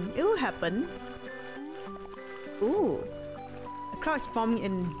stream. It'll happen. Ooh. A crowd is forming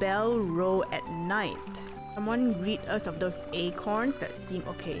in Bell Row at night. Someone read us of those acorns that seem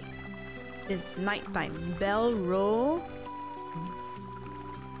okay. It's nighttime. Bell Row.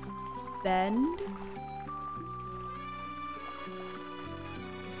 Bend.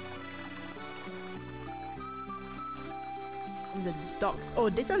 The docks. Oh,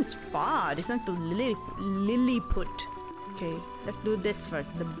 this one's far. This one's to Lilliput. Okay, let's do this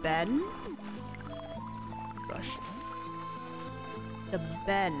first. The bend. Gosh. The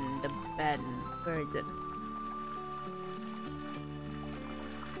bend. The bend. Where is it?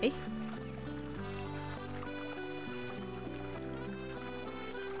 Eh?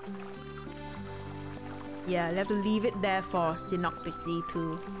 Yeah, I'll have to leave it there for Sinnock to see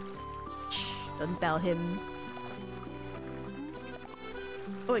too. Shh, don't tell him.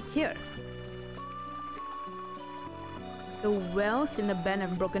 Oh, it's here. The wells in the bend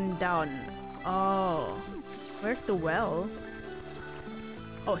have broken down. Oh, where's the well?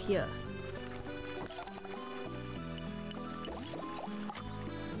 Oh, here.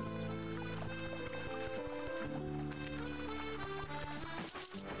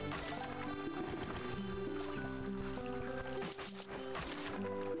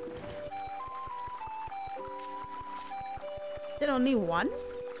 Is it only one?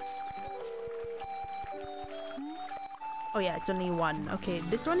 Oh yeah, it's only one. Okay,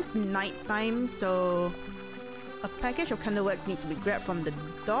 this one is nighttime, so a package of candlewax needs to be grabbed from the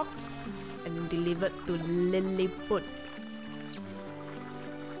docks and delivered to Lilliput.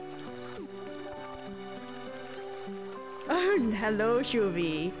 Oh, hello,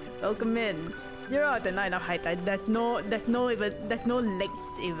 Shuvi. Welcome in. 0 out of 9 of high tide. There's no legs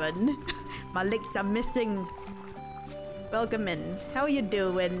even. My legs are missing. Welcome in. How you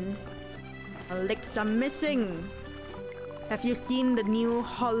doing? My legs are missing. Have you seen the new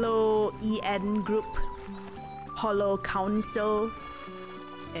Hollow EN group? Hollow Council?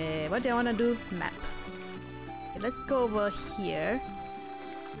 What do I want to do? Map. Okay, let's go over here.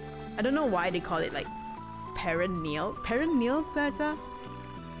 I don't know why they call it like Perennial. Perennial Plaza?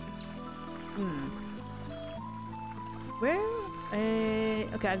 Where?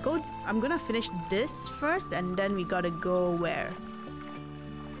 Okay, I'm gonna finish this first and then we gotta go where?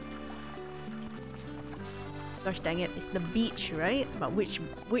 Gosh dang it, it's the beach, right? But which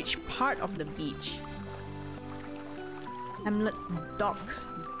part of the beach? Hamlet's dock.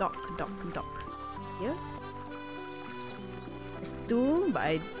 Dock. Here? There's two,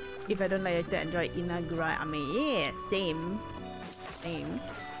 but if I don't like, I still enjoy Inagura. I mean, yeah, same.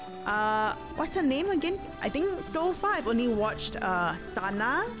 What's her name again? I think so far I've only watched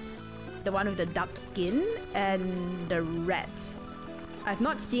Sana, the one with the dark skin, and the rat. I've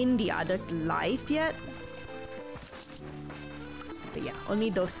not seen the others live yet. But yeah, only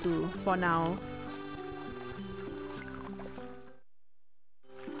those two for now.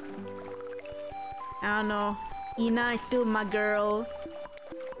 I don't know. Ina is still my girl.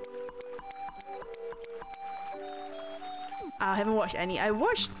 I haven't watched any. I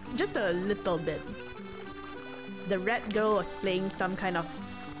watched just a little bit. The rat girl was playing some kind of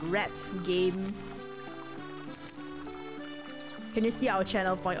rat game. Can you see our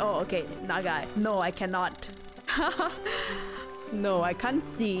channel point? Oh, okay. Naga. No, I cannot. No, I can't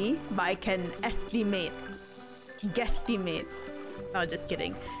see, but I can estimate. Guesstimate. No, just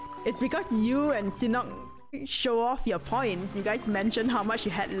kidding. It's because you and Sinnock show off your points. You guys mentioned how much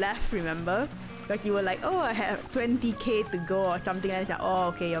you had left, remember? Because you were like, oh, I have 20k to go or something. And I said, oh,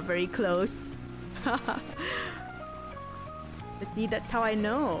 okay, you're very close. But see, that's how I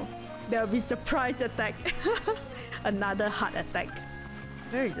know. There'll be surprise attack. Another heart attack.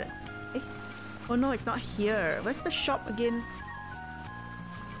 Where is it? Eh? Oh no, it's not here. Where's the shop again?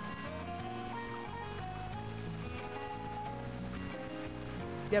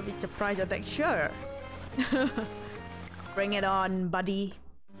 There'll be surprise attack, sure. Bring it on, buddy.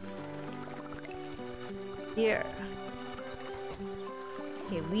 Here.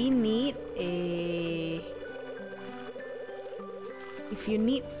 Okay, we need a... If you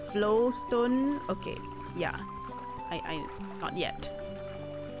need flowstone... Okay, yeah. I not yet.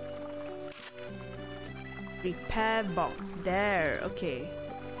 Repair box. There, okay.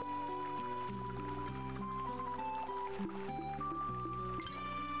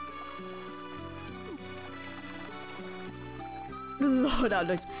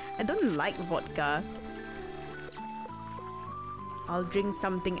 soda. I don't like vodka. I'll drink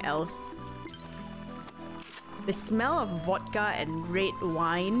something else. The smell of vodka and red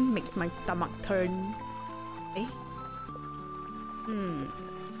wine makes my stomach turn. Eh?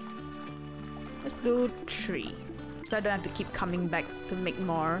 Let's do 3. So I don't have to keep coming back to make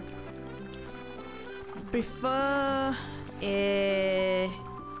more. Prefer a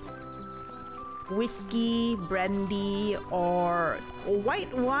whiskey, brandy, or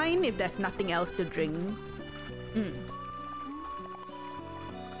white wine if there's nothing else to drink.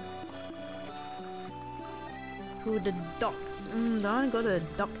 To the docks. Do I want to go to the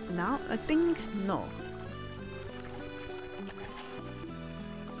docks now? I think no.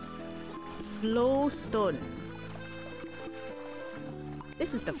 Flowstone.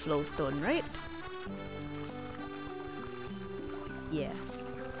 This is the Flowstone, right? Yeah.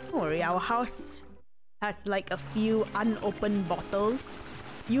 Don't worry, our house has like a few unopened bottles.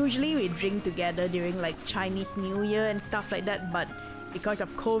 Usually we drink together during like Chinese New Year and stuff like that, but because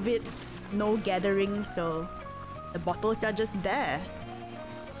of COVID, no gathering, so the bottles are just there.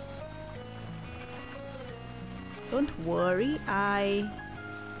 Don't worry, I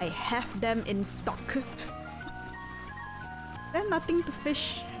have them in stock. There's nothing to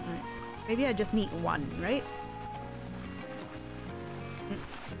fish. Maybe I just need one, right?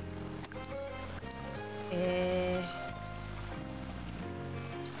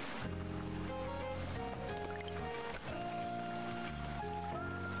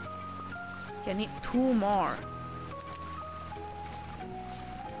 I need 2 more.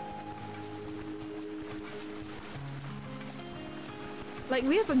 Like,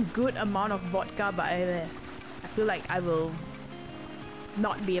 we have a good amount of vodka, but I feel like I will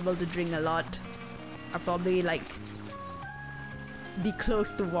not be able to drink a lot. I'll probably like be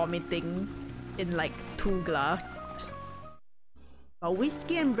close to vomiting in like 2 glass. But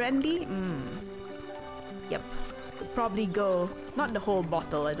whiskey and brandy? Yep. Could probably go, not the whole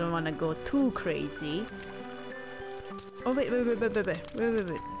bottle, I don't want to go too crazy. Oh wait.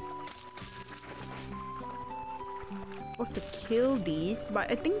 Supposed to kill these,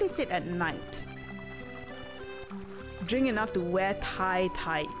 but I think they said at night. Drink enough to wear thigh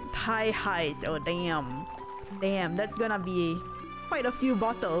highs. Oh damn. Damn, that's gonna be quite a few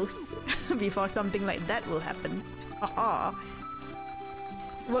bottles before something like that will happen. Haha.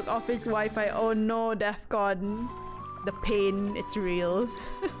 Work office Wi-Fi. Oh no, DEFCON. The pain is real.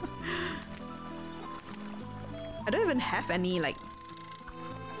 I don't even have any like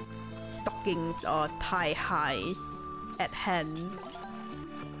stockings or thigh highs at hand.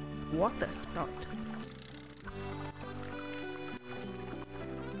 Water sprout.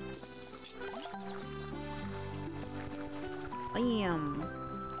 Bam.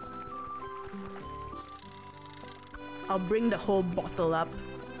 I'll bring the whole bottle up.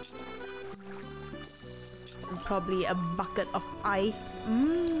 And probably a bucket of ice.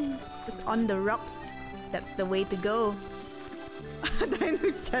 Just on the rocks. That's the way to go. Trying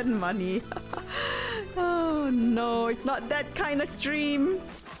to send money. Oh no, it's not that kind of stream.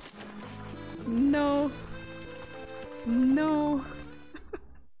 No. No.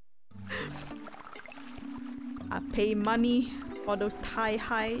 I pay money for those thigh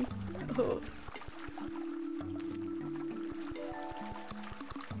highs. Oh.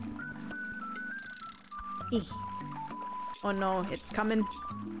 Oh no, it's coming.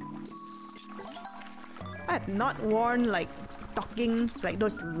 I have not worn like stockings, like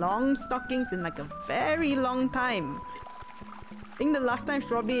those long stockings in like a very long time. I think the last time is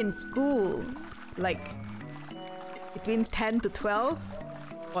probably in school, like between 10 to 12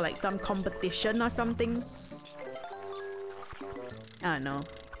 or like some competition or something. I don't know.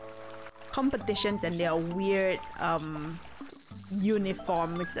 Competitions and their weird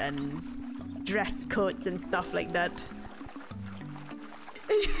uniforms and dress codes and stuff like that.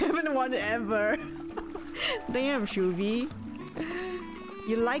 I haven't won ever. Damn, Shuvi.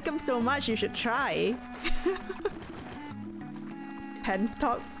 You like them so much, you should try. Pen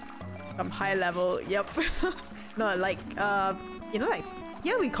stock from high level, yep. No, like, you know, like,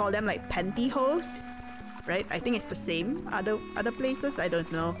 yeah, we call them like pantyhose, right? I think it's the same. Other places, I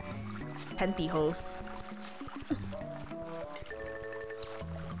don't know. Pantyhose.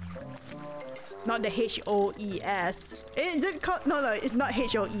 Not the H-O-E-S. Is it called? No, it's not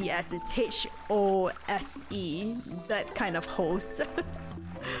H-O-E-S. It's H-O-S-E. That kind of hose.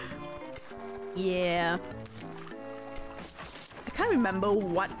 Yeah. I can't remember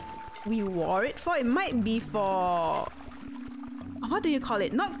what we wore it for. It might be for... What do you call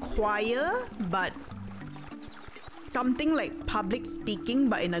it? Not choir, but something like public speaking,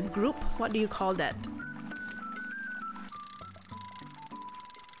 but in a group. What do you call that?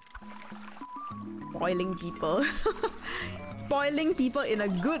 spoiling people? Spoiling people in a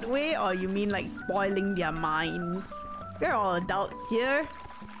good way, or you mean like spoiling their minds? We're all adults here.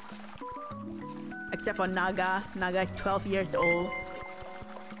 Except for Naga. Naga is 12 years old.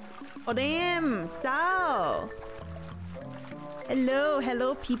 Oh damn! Sal! Hello,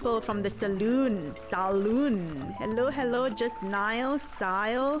 hello people from the saloon. Saloon. Hello, hello, just Nile,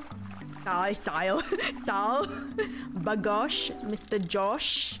 Sile. Sile. Sal. Bagosh. Mr.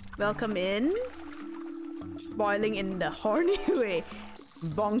 Josh. Welcome in. Spoiling in the horny way.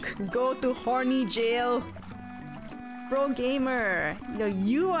 Bonk. Go to horny jail. Pro gamer.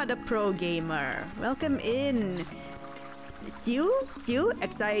 You are the pro gamer. Welcome in. Siu? Siu?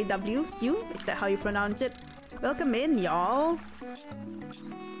 X-I-W? Siu? Is that how you pronounce it? Welcome in, y'all.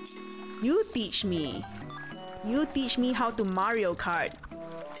 You teach me. You teach me how to Mario Kart.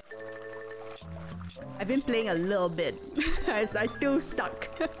 I've been playing a little bit. I still suck.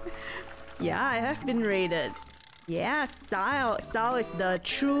 Yeah, I have been raided. Yeah, Sal is the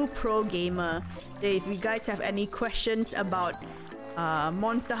true pro gamer. If you guys have any questions about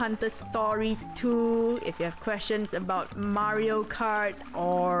Monster Hunter Stories 2, if you have questions about Mario Kart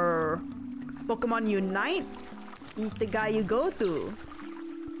or Pokemon Unite, he's the guy you go to.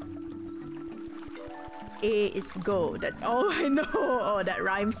 A is go. That's all I know. Oh, that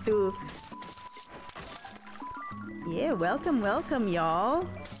rhymes too. Yeah, welcome, welcome, y'all.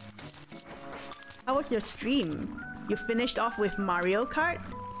 How was your stream? You finished off with Mario Kart?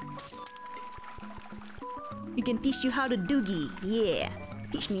 You can teach you how to doogie. Yeah,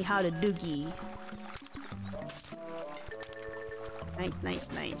 teach me how to doogie. Nice, nice,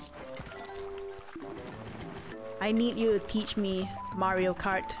 nice. I need you to teach me Mario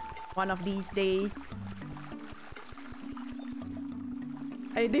Kart one of these days.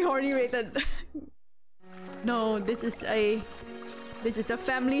 I horny rated. No, this is a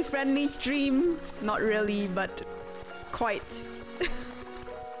family-friendly stream. Not really, but quite.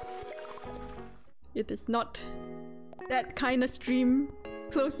 It is not that kind of stream.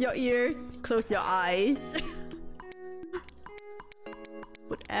 Close your ears, close your eyes.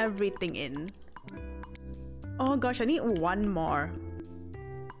 Put everything in. Oh gosh, I need one more.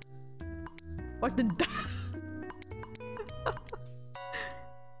 What's the...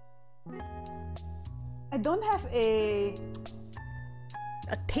 I don't have a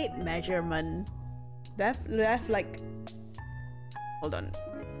tape measurement. Left like... Hold on.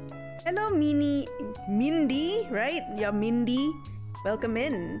 Hello, Mindy, right? Yeah, Mindy. Welcome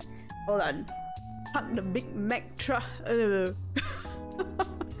in. Hold on. Hunt the Big Mac truck.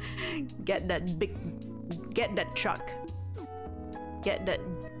 Get that truck. Get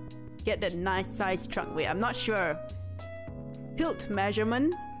that nice size truck. Wait, I'm not sure. Tilt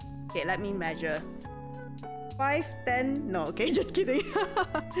measurement. Okay, let me measure. 5, 10. No, okay, just kidding.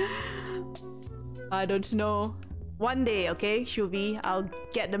 I don't know. One day, okay, Shuvi, I'll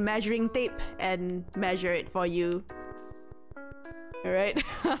get the measuring tape and measure it for you. Alright?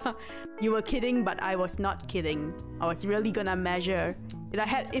 You were kidding, but I was not kidding. I was really gonna measure.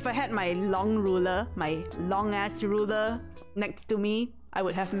 If I had my long ruler, my long ass ruler next to me, I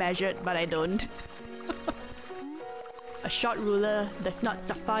would have measured, but I don't. A short ruler does not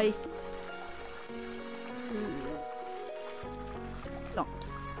suffice.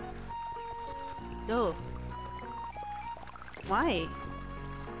 Lumps. Go. Why?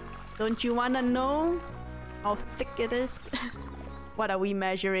 Don't you wanna know how thick it is? What are we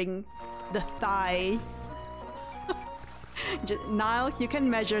measuring? The thighs. Niles, you can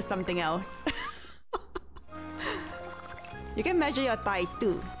measure something else. You can measure your thighs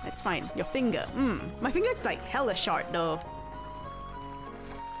too. That's fine. Your finger. My finger is like hella short though.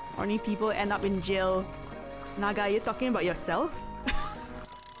 Horny people end up in jail. Naga, you talking about yourself?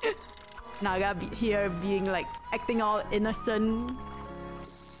 Naga here being like acting all innocent.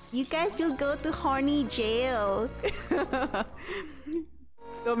 You guys will go to horny jail.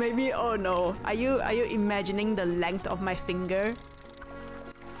 So maybe, oh no, are you imagining the length of my finger?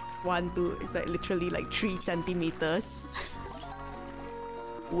 1, 2, it's like literally like 3 centimeters.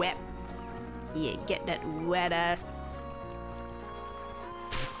 Wet. Yeah, get that wet ass.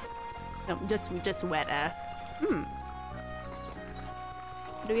 No, just wet ass.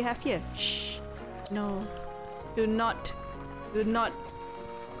 What do we have here? Shh. No. Do not.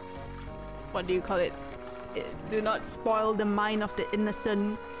 What do you call it? Do not spoil the mind of the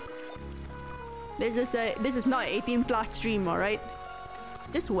innocent. This is not 18 plus stream, alright?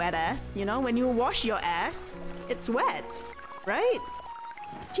 Just wet ass, you know? When you wash your ass, it's wet, right?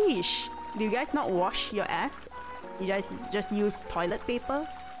 Sheesh. Do you guys not wash your ass? You guys just use toilet paper?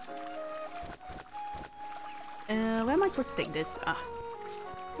 Where am I supposed to take this?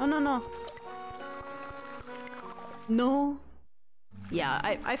 No. No. Yeah,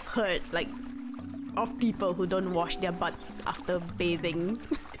 I've heard like of people who don't wash their butts after bathing.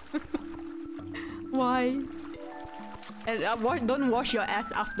 Why? And don't wash your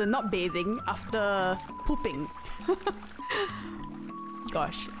ass after not bathing, after pooping.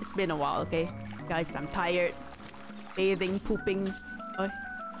 Gosh, it's been a while, okay? Guys, I'm tired. Bathing, pooping. Oh.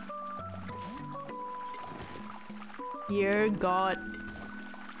 Dear God.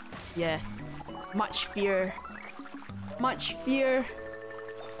 Yes. Much fear. Much fear.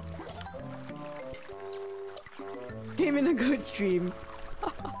 Came in a good stream.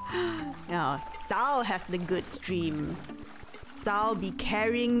 Now, Sal has the good stream. Sal be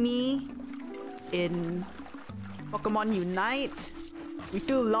carrying me in Pokemon Unite. We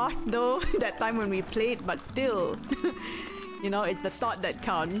still lost though that time when we played, but still. You know, it's the thought that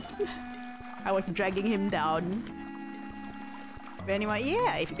counts. I was dragging him down. If anyone,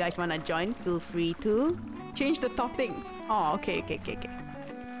 yeah, if you guys wanna join, feel free to. Change the topic. Oh, okay.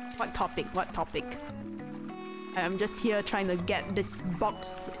 What topic? What topic? I'm just here trying to get this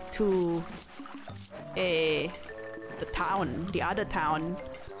box to the town, the other town.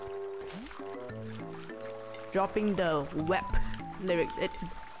 Dropping the WEP lyrics. It's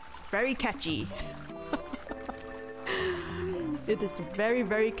very catchy. It is very,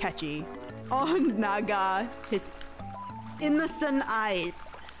 very catchy. Oh, Naga, his innocent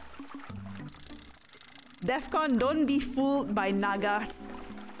eyes. Defcon, don't be fooled by Naga's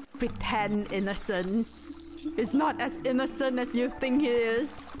pretend innocence. He's not as innocent as you think he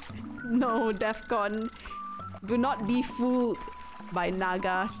is. No, Defcon, do not be fooled by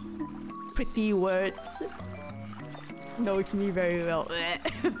Naga's pretty words. Knows me very well.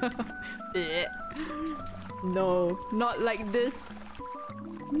 No, not like this.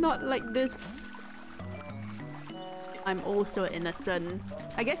 Not like this. I'm also innocent.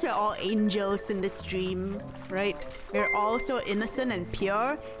 I guess we're all angels in this stream, right? We're all so innocent and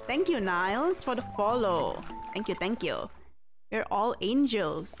pure. Thank you, Niles, for the follow. Thank you. We're all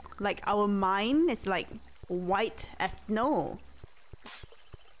angels. Like, our mind is like white as snow.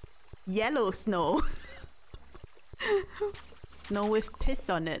 Yellow snow. Snow with piss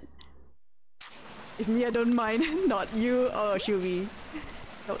on it. If me, I don't mind. Not you. Oh, should we?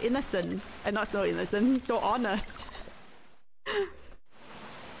 So innocent. And not so innocent. He's so honest.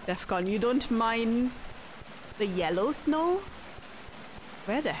 Defcon, you don't mind the yellow snow?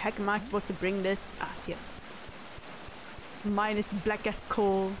 Where the heck am I supposed to bring this? Ah, here. Mine is black as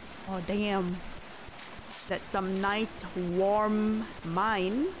coal. Oh, damn. That's some nice warm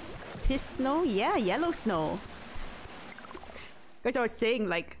mine. Piss snow? Yeah, yellow snow. Because I was saying,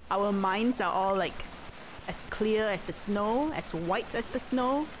 like, our minds are all like as clear as the snow, as white as the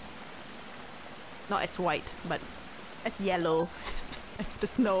snow. Not as white, but as yellow as the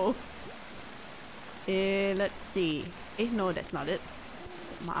snow. Let's see. No, that's not it.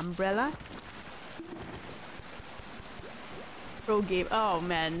 My umbrella. Pro game. Oh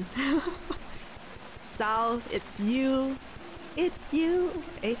man. Sal, it's you. It's you.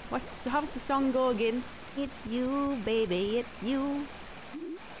 How's the song go again? It's you, baby. It's you.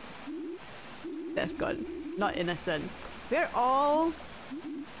 That's gone. Not innocent. We're all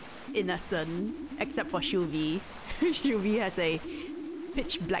innocent except for Shuvi. Shuvi has a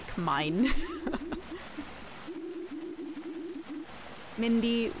pitch black mind.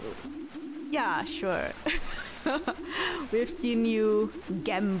 Mindy, yeah, sure. We've seen you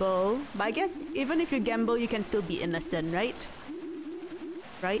gamble, but I guess even if you gamble, you can still be innocent, right?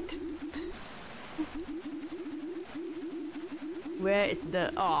 Right? Where is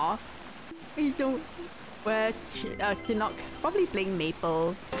the... Aw. So, where's Sinnoh? Probably playing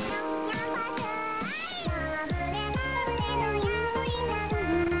Maple.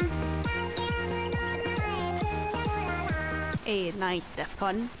 Hey, nice,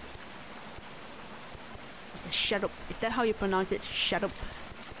 Defcon. Shut up. Is that how you pronounce it? Shut up.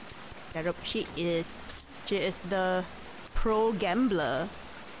 Shut up. She is the pro gambler.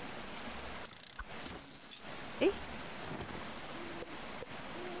 Eh?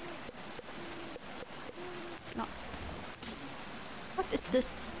 No. What is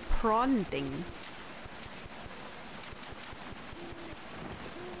this prawn thing?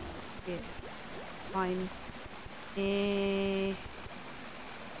 Okay. Fine.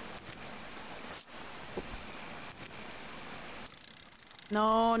 Oops.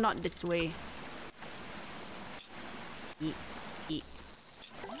 No, not this way. Eat.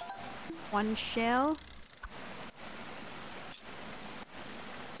 One shell.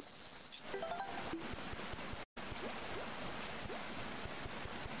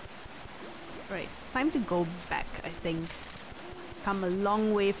 Right, time to go back, I think. Come a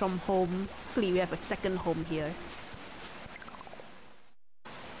long way from home. Hopefully we have a second home here.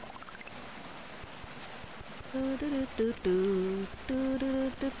 Jarup,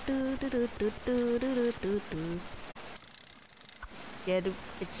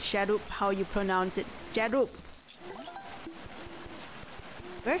 it's Jarup how you pronounce it. Jarup.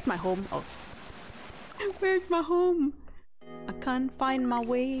 Where's my home? Oh. Where's my home? I can't find my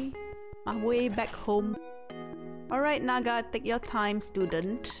way back home. Alright, Naga, take your time,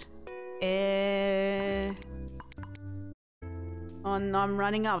 student. Oh no, I'm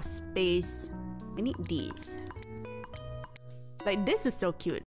running out of space. I need these. Like, this is so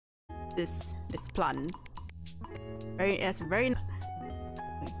cute. This plant. It's very.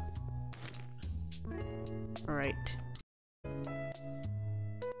 Alright.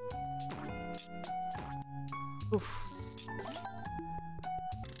 Oof.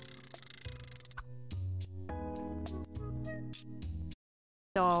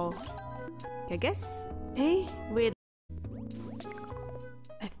 So, I guess. Hey, wait.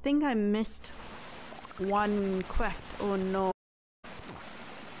 I think I missed one quest. Oh no.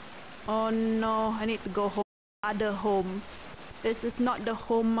 Oh no, I need to go home. Other home. This is not the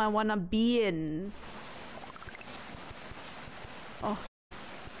home I wanna be in. Oh.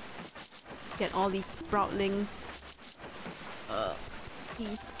 Get all these sproutlings.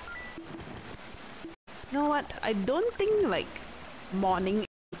 Please. You know what? I don't think like morning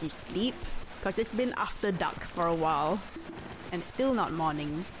is you sleep, because it's been after dark for a while and it's still not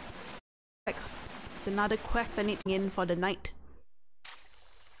morning. Like, it's another quest I need in for the night.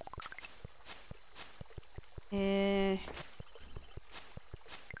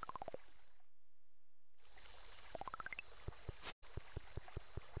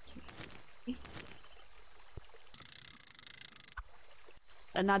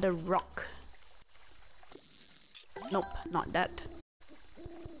 Another rock. Nope, not that.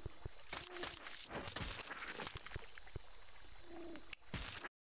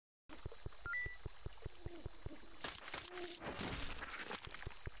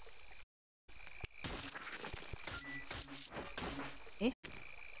 Eh?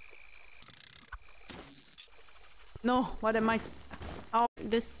 No, what am I? Oh,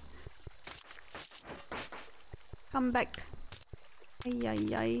 this. Come back. Ay,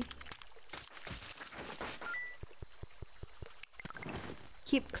 ay, ay.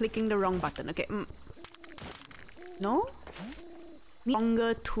 Keep clicking the wrong button. Okay. No?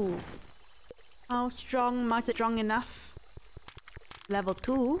 Stronger 2. How strong? Was it strong enough? Level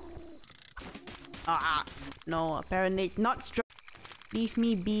 2? Ah, no. Apparently it's not strong. Leave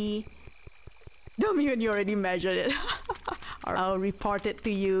me be. Damn, you already measured it. I'll report it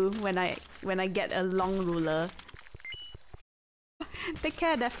to you when I get a long ruler. Take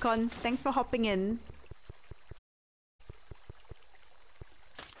care, Defcon. Thanks for hopping in.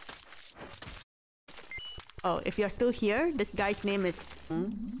 Oh, if you're still here, this guy's name is...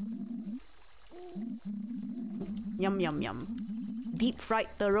 Yum yum yum. Deep fried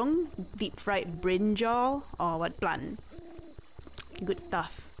terung, deep fried brinjal, or what plan? Good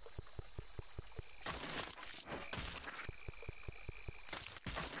stuff.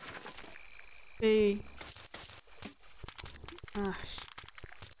 Hey.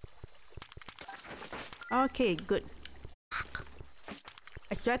 Okay, good.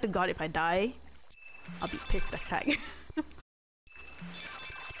 I swear to God, if I die, I'll be pissed as heck.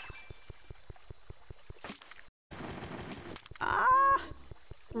 Ah!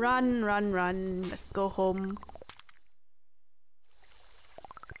 Run, run, run. Let's go home.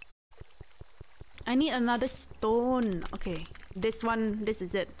 I need another stone. Okay, this one, this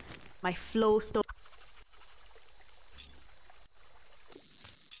is it. My flow stone.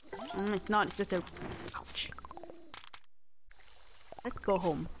 It's not, it's just a... Ouch. Let's go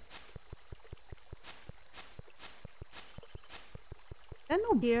home. Then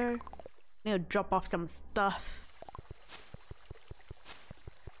over here, I need to drop off some stuff.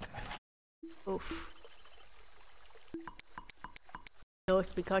 Oof.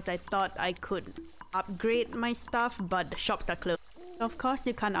 Those because I thought I could upgrade my stuff, but the shops are closed. Of course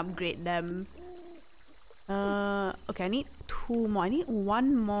you can't upgrade them. Okay, I need 2 more. I need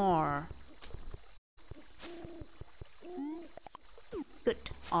 1 more. Good.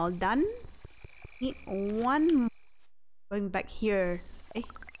 All done. Need 1 more. Going back here. Eh?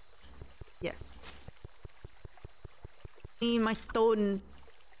 Yes. Give me my stone.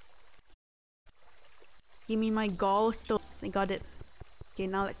 Give me my gallstone. I got it. Okay,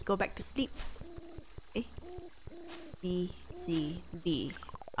 now let's go back to sleep. Eh? B, C, D.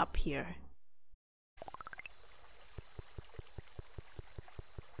 Up here.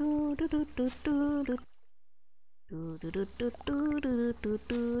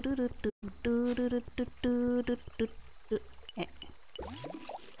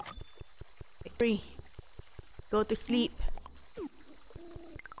 Victory. Go to sleep.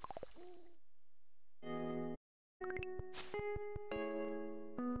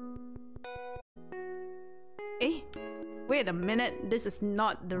 Eh? Wait a minute. This is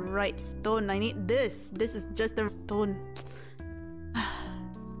not the right stone. I need this. This is just the stone.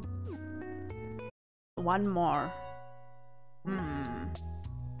 One more.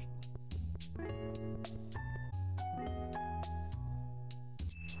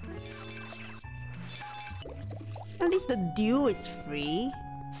 At least the dew is free.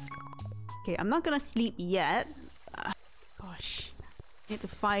 Okay, I'm not gonna sleep yet. Gosh. Need to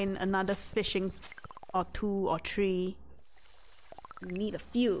find another fishing spot or 2 or 3. Need a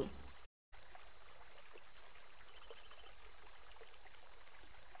few.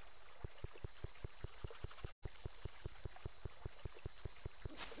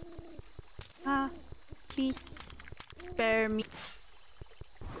 Please spare me.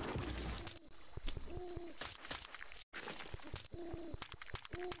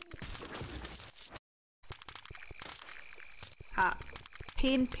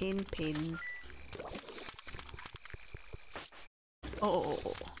 Pain. Oh.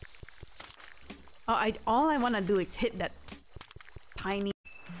 All I want to do is hit that tiny.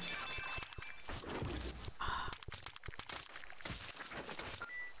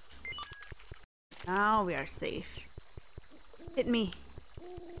 Now we are safe. Hit me.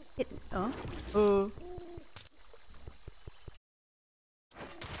 Oh.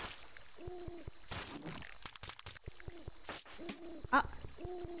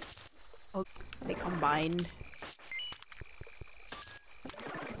 Oh, they combined.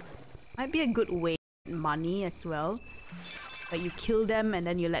 Might be a good way to get money as well. Like you kill them and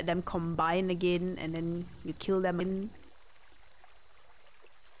then you let them combine again and then you kill them in.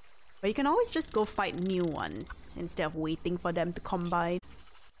 But you can always just go fight new ones instead of waiting for them to combine.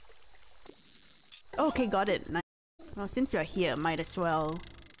 Okay, got it. Nice. Well, since you're here, might as well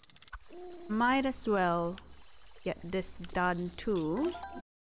get this done too.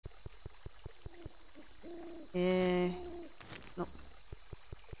 Nope.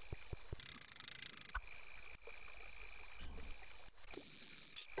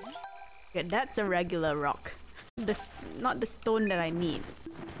 Yeah, that's a regular rock. Not the stone that I need.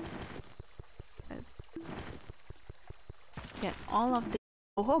 Get all of this.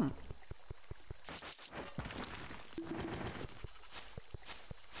 Go home.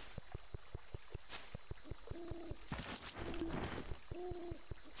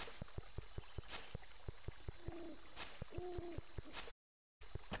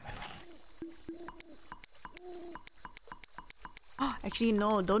 Actually,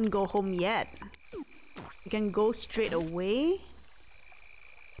 no, don't go home yet. You can go straight away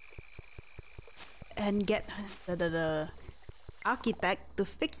and get the architect to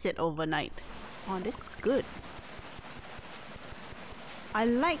fix it overnight. Oh, this is good. I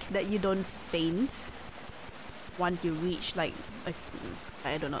like that you don't faint once you reach like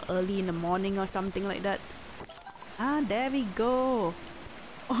I don't know, early in the morning or something like that. There we go.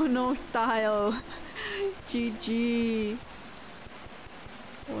 Oh no, Style. GG.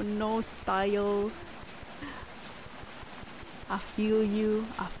 Oh no, Style. I feel you.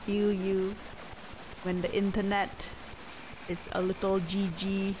 When the internet is a little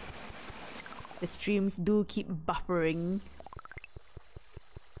GG, the streams do keep buffering.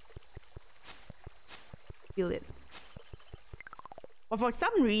 Feel it. But for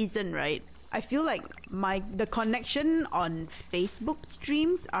some reason, right, I feel like the connection on Facebook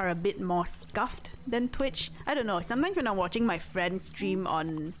streams are a bit more scuffed than Twitch. I don't know, sometimes when I'm watching my friend stream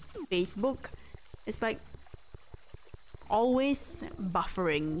on Facebook, it's like always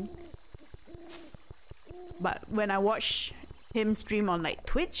buffering. But when I watch him stream on like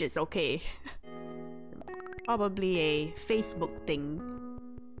Twitch, it's okay. Probably a Facebook thing.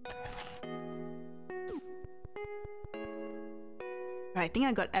 Right, I think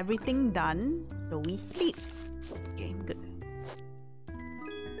I got everything done, so we sleep. Okay, good.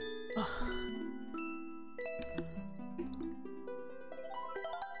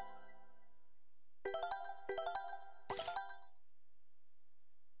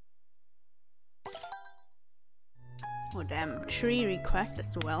 Oh damn, 3 requests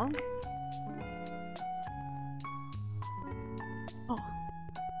as well. Oh.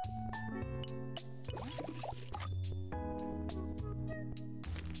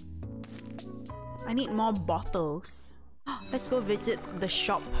 I need more bottles. Let's go visit the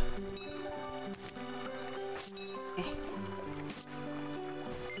shop.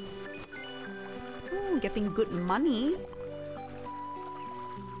 Ooh, getting good money.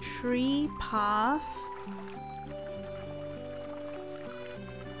 Tree path.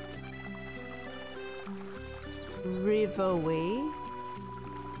 Riverway.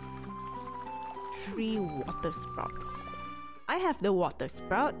 3 water sprouts. I have the water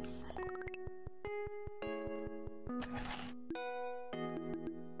sprouts.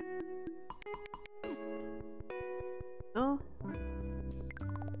 Oh.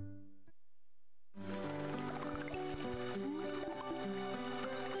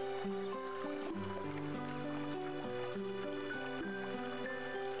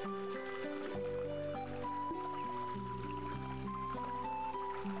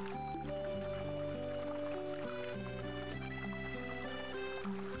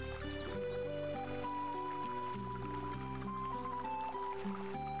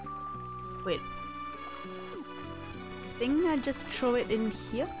 Wait. Think I just throw it in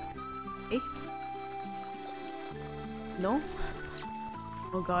here? Eh? No?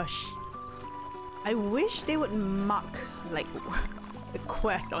 Oh gosh. I wish they would mark like the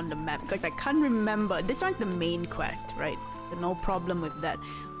quest on the map because I can't remember. This one's the main quest, right? So no problem with that.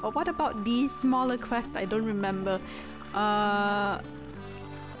 But what about these smaller quests? I don't remember.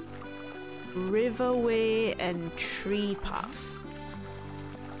 Riverway and Tree Path.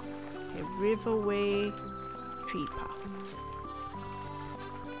 Okay, Riverway, Tree Path.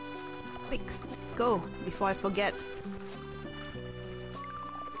 Quick, go before I forget.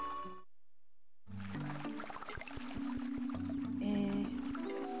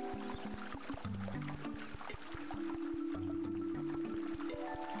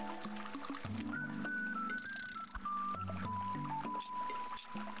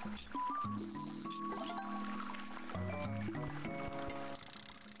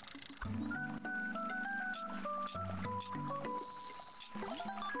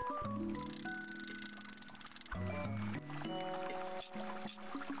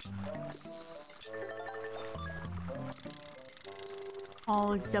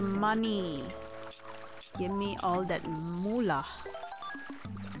 All the money. Give me all that moolah.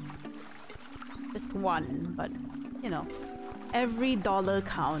 Just one, but you know, every dollar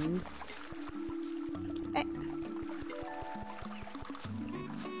counts. Eh.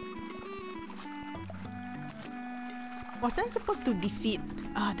 Was I supposed to defeat?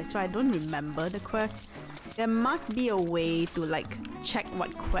 That's why I don't remember the quest. There must be a way to like check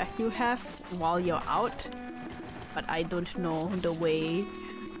what quests you have while you're out. But I don't know the way.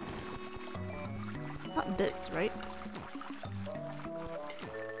 Not this, right?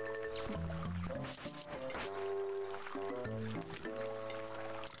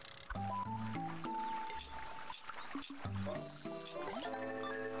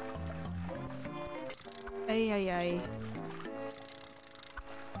 Ay, ay, ay.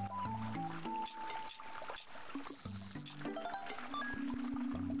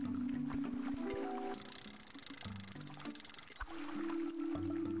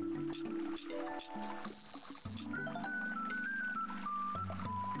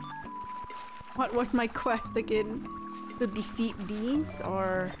 What was my quest again? To defeat these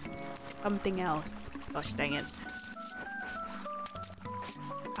or something else? Gosh dang it.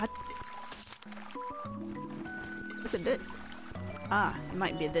 What? Look at this. It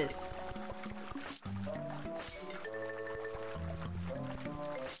might be this.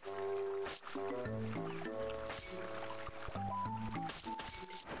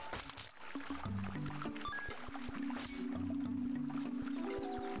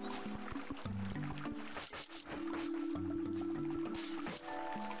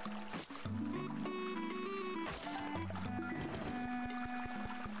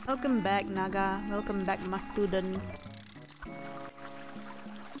 Welcome back, Naga. Welcome back, my student.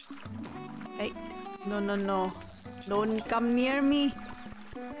 Hey, no, no, no. Don't come near me.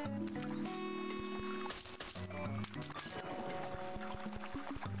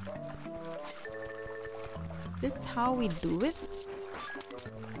 This how we do it?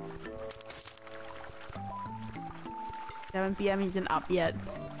 7 PM isn't up yet.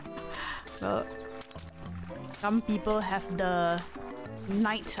 Well, some people have the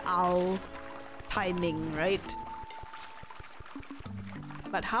night owl timing, right?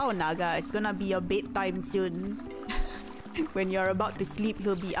 But how, Naga? It's gonna be your bedtime soon. When you're about to sleep,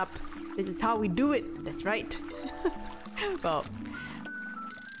 he'll be up. This is how we do it. That's right. Well,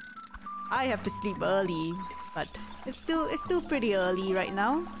 I have to sleep early, but it's still pretty early right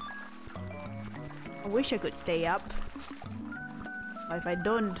now. I wish I could stay up. But if I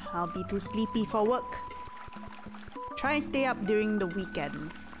don't, I'll be too sleepy for work. Try and stay up during the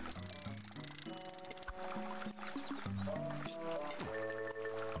weekends.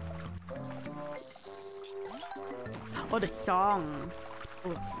 Oh, the song.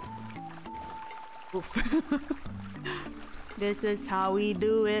 Oof. Oof. This is how we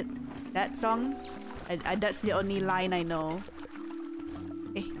do it. That song, That's the only line I know.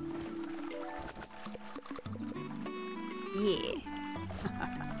 Eh. Yeah.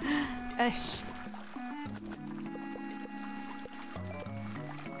 Esh.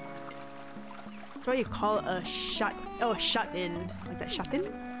 What you call a shut in. Was that shut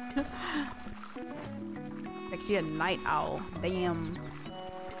in? Actually a night owl. Damn.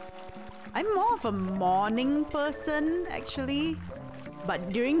 I'm more of a morning person actually. But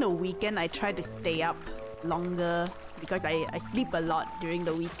during the weekend I try to stay up longer because I sleep a lot during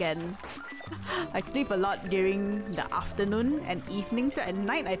the weekend. I sleep a lot during the afternoon and evening, so at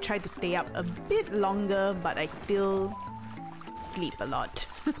night I try to stay up a bit longer, but I still sleep a lot.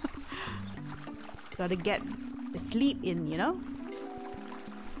 Gotta get the sleep in, you know?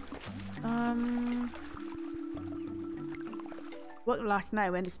 Worked last night,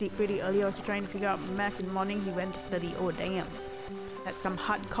 went to sleep pretty early. I was trying to figure out maths in the morning. He went to study. Oh, damn. That's some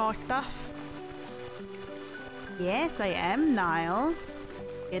hardcore stuff. Yes, I am, Niles.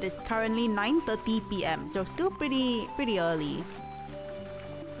 It is currently 9:30 p.m, so still pretty early.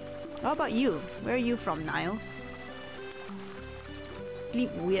 How about you? Where are you from, Niles?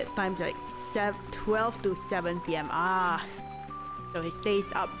 Sleep weird times like 12 to 7 p.m. Ah, so he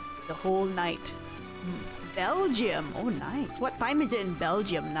stays up the whole night. Belgium. Oh, nice. What time is it in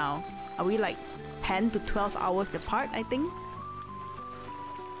Belgium now? Are we like 10 to 12 hours apart, I think?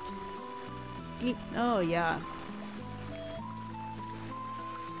 Sleep. Oh, yeah.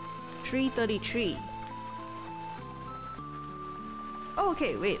 3:33. Oh,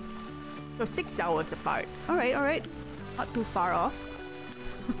 okay, wait. So 6 hours apart. Alright. Not too far off.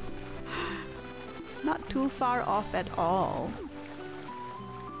 Not too far off at all.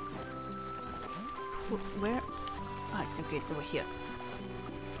 Where? Ah, it's okay, it's over here.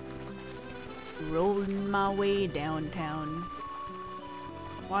 Rolling my way downtown.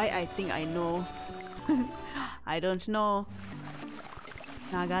 Why I think I know. I don't know.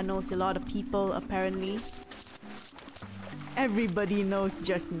 Naga knows a lot of people apparently. Everybody knows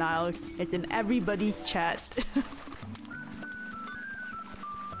Just Niles. It's in everybody's chat.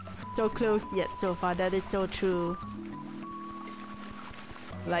 So close yet so far, that is so true.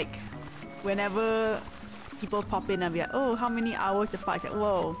 Like, whenever people pop in and be like, oh, how many hours apart? It's like,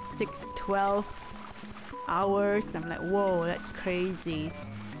 whoa, 6, 12 hours. I'm like, whoa, that's crazy.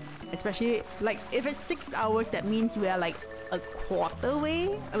 Especially, like, if it's 6 hours, that means we are like a quarter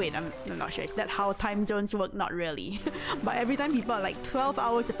way. Oh, wait, I'm not sure. Is that how time zones work? Not really. But every time people are like 12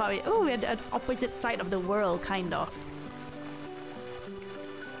 hours apart, oh, we're at the opposite side of the world, kind of.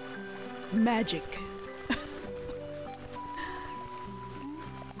 Magic.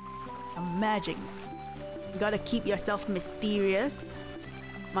 Magic. You gotta keep yourself mysterious.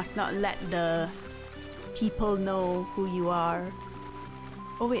 Must not let the people know who you are.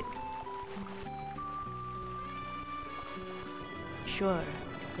 Oh wait. Sure.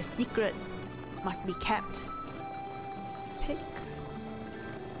 The secret must be kept. Pick.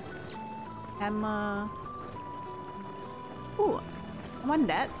 Hammer. Ooh, I want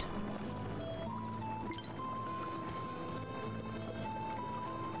that.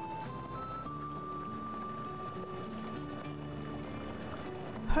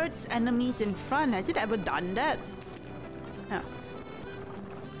 Hurts enemies in front. Has it ever done that? No.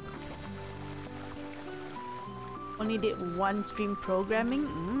 Only did one stream programming?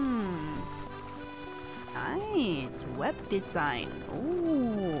 Nice. Web design.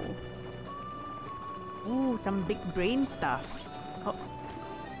 Ooh. Ooh, some big brain stuff. Oh.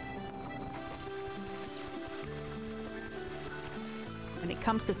 When it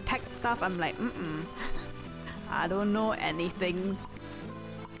comes to tech stuff, I'm like, I don't know anything.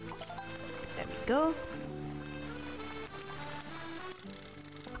 There we go.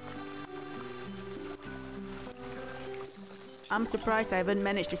 I'm surprised I haven't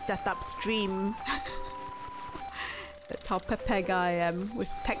managed to set up stream. That's how pepeg I am with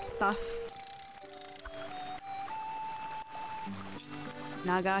tech stuff.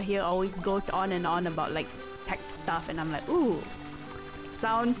 Naga here always goes on and on about like tech stuff and I'm like, ooh,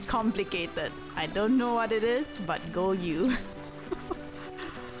 sounds complicated. I don't know what it is, but go you.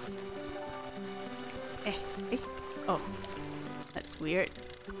 Oh, that's weird.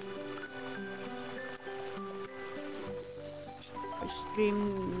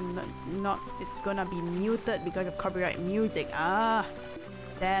 Stream not it's gonna be muted because of copyright music. Ah,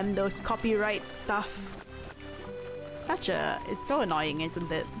 damn those copyright stuff. It's so annoying,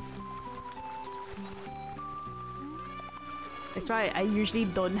 isn't it? That's why I usually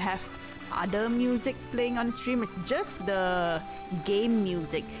don't have other music playing on stream. It's just the game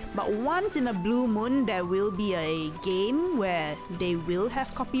music. But once in a blue moon there will be a game where they will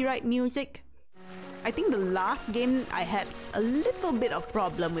have copyright music. I think the last game I had a little bit of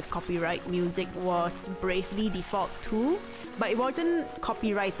problem with copyright music was Bravely Default 2, but it wasn't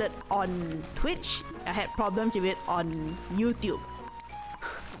copyrighted on Twitch. I had problems with it on YouTube,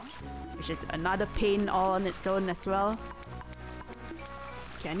 which is another pain all on its own as well.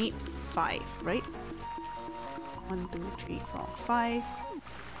 Okay, I need 5, right? 1, 2, 3, 4, 5.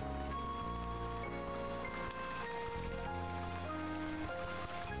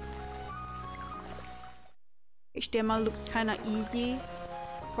 HTML looks kinda easy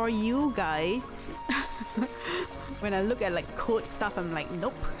for you guys. When I look at like code stuff, I'm like,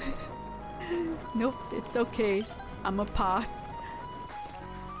 nope. Nope, it's okay. I'm a pass.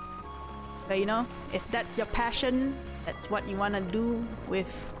 But you know, if that's your passion, that's what you wanna do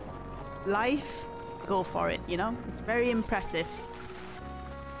with life, go for it, you know? It's very impressive.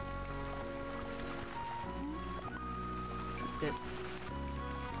 What's this?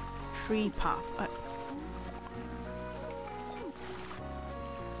 Tree path.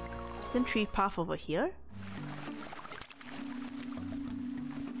 Isn't tree path over here?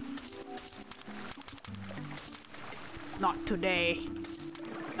 Not today.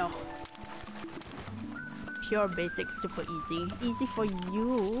 No. Pure basic, super easy. Easy for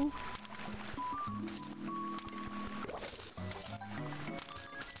you.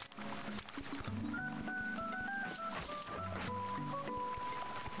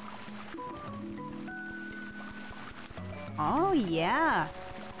 Oh yeah.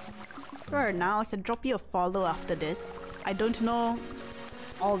 Sure, now I should drop you a follow after this. I don't know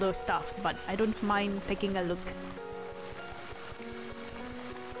all those stuff, but I don't mind taking a look.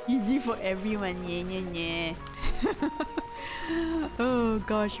 Easy for everyone, yeah, yeah, yeah. Oh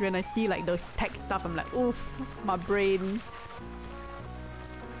gosh, when I see like those tech stuff, I'm like, oof, my brain.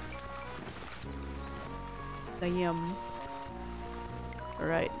 Damn.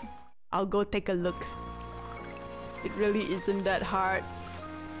 Alright, I'll go take a look. It really isn't that hard.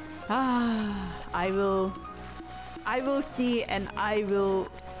 I will see, and I will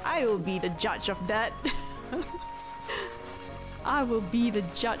be the judge of that. I will be the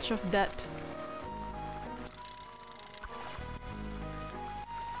judge of that.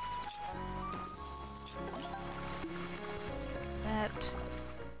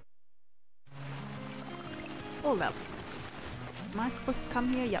 Hold up. Am I supposed to come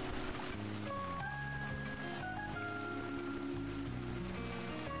here? Yep.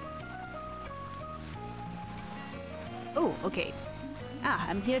 Oh, okay.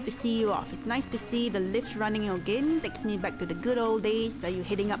 I'm here to see you off. It's nice to see the lift running again. Takes me back to the good old days. Are you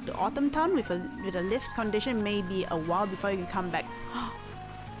heading up to Autumn Town? With a lift's condition, maybe a while before you can come back.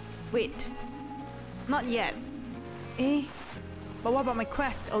 Wait. Not yet. Eh? But what about my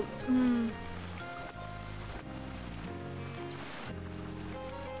quest? Oh,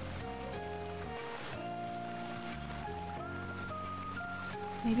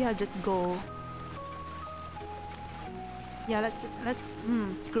 Maybe I'll just go. Yeah, let's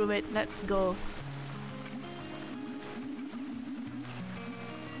screw it. Let's go.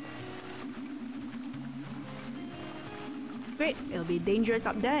 Great, it'll be dangerous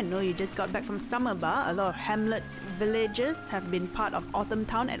up there. I know you just got back from Summer Bar. A lot of Hamlet's villagers have been part of Autumn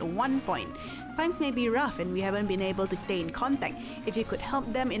Town at one point. Times may be rough and we haven't been able to stay in contact. If you could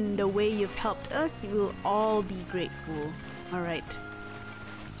help them in the way you've helped us, we'll all be grateful. Alright.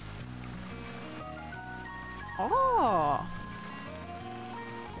 Oh!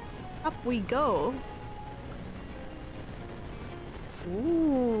 Up we go.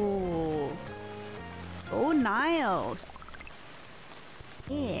 Ooh. Oh, Niles.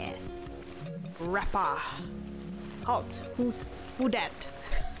 Yeah. Rapper. Halt. Who dat?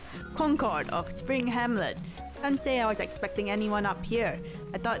 Concord of Spring Hamlet. Can't say I was expecting anyone up here.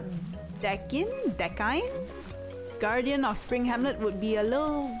 I thought Dekine? Guardian of Spring Hamlet would be a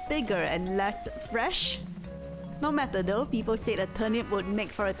little bigger and less fresh. No matter though, people said a turnip would make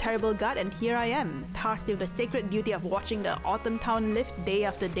for a terrible guard, and here I am, tasked with the sacred duty of watching the Autumn Town lift day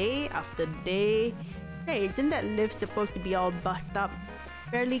after day after day. Hey, isn't that lift supposed to be all bust up?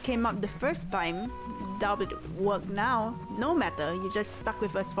 Barely came up the first time. Doubt it work now. No matter, you just stuck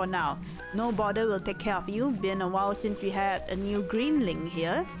with us for now. No bother, we'll take care of you. Been a while since we had a new greenling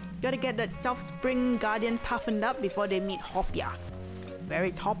here. Gotta get that South Spring Guardian toughened up before they meet Hopia. Where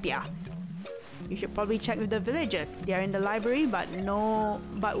is Hopia? You should probably check with the villagers. They are in the library, but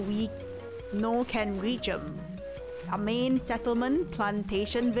we can reach them. Our main settlement,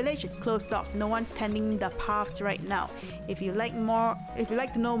 Plantation Village, is closed off. No one's tending the paths right now. If you'd like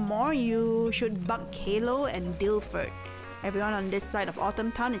to know more, you should bug Kalo and Dilford. Everyone on this side of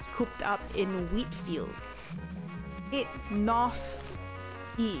Autumn Town is cooped up in Wheatfield. Head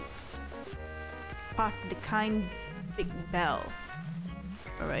northeast. past the kind big bell.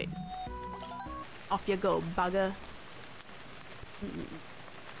 Alright. Off you go, bugger.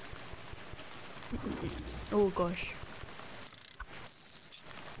 Oh gosh.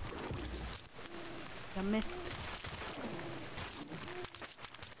 I missed.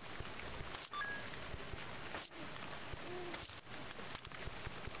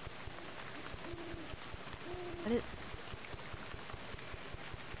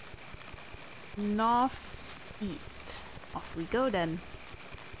 Northeast. Off we go then.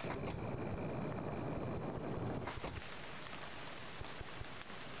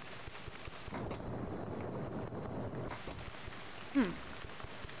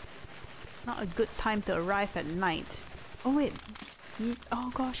 Not a good time to arrive at night. Oh wait, these.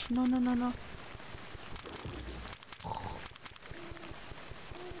 Oh gosh, no.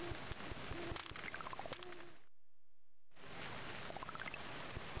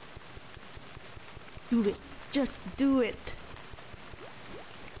 Do it. Just do it.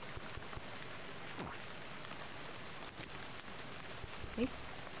 Okay.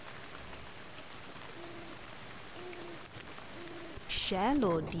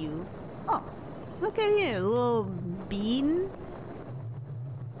 Shallow dew. Oh, look at here. Little bean.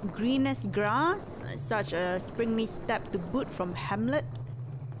 Green as grass. Such a springy step to boot from Hamlet.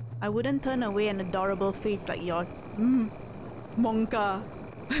 I wouldn't turn away an adorable face like yours. Monka.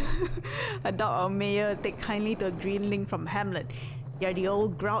 I doubt our mayor take kindly to a greenling from Hamlet. You're the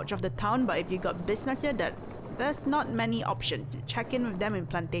old grouch of the town, but if you got business here, there's not many options. Check in with them in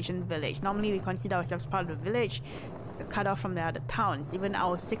Plantation Village. Normally we consider ourselves part of the village. We're cut off from the other towns. Even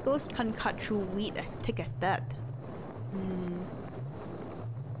our sickles can't cut through wheat as thick as that.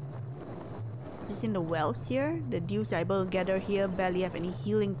 Have you seen the wells here? The dews I able to gather here barely have any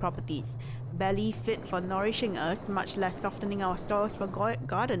healing properties. Barely fit for nourishing us, much less softening our soils for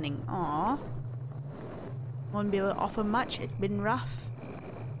gardening. Aww. Won't be able to offer much, it's been rough.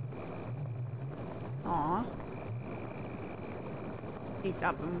 Aww. He's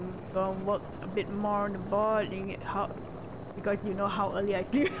up and gonna work a bit more on the board because you know how early I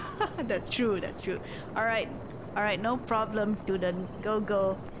sleep. That's true. Alright, no problem, student.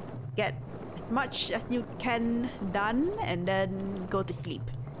 Go. Get as much as you can done and then go to sleep.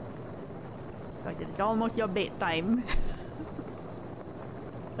 Because it's almost your bedtime.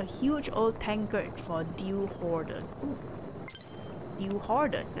 A huge old tankard for dew hoarders. Ooh. Dew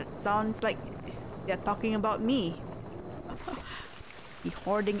hoarders, that sounds like they're talking about me. Be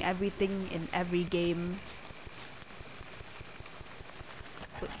hoarding everything in every game.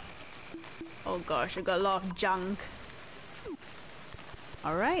 Oh gosh, I got a lot of junk.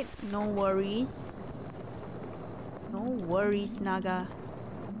 Alright, no worries. No worries, Naga.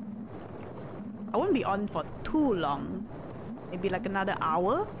 I won't be on for too long. Maybe like another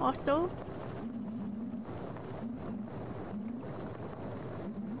hour or so.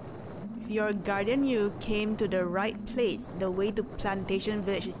 If you're a guardian, you came to the right place. The way to Plantation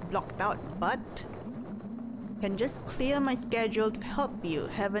Village is blocked out, but can just clear my schedule to help you.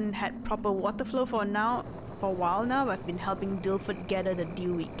 Haven't had proper water flow for a while now. I've been helping Dilford gather the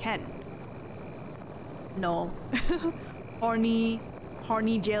dew we can. No. Horny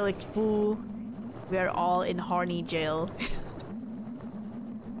jail is full. We're all in horny jail.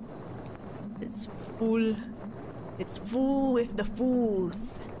 It's full with the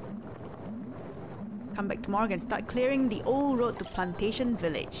fools. Come back tomorrow and start clearing the old road to Plantation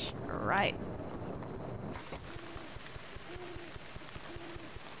Village. Alright.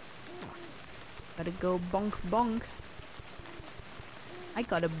 Gotta go bonk bonk. I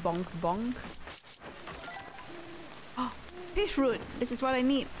gotta bonk bonk. Oh, pith root. This is what I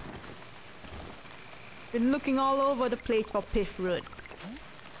need. Been looking all over the place for pith root.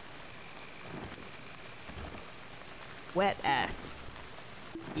 Wet ass.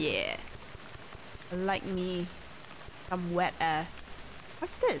 Yeah. I like me some wet ass.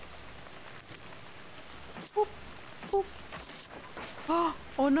 What's this? Boop, boop.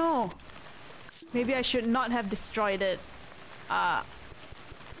 Oh no! Maybe I should not have destroyed it. Oh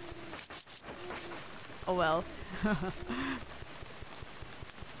well.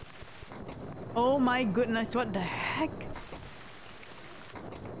 Oh my goodness, what the heck?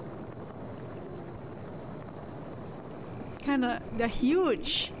 It's kinda... they're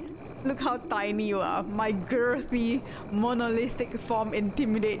huge! Look how tiny you are. My girthy, monolithic form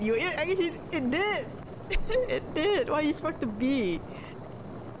intimidate you. It did! It did! What are you supposed to be?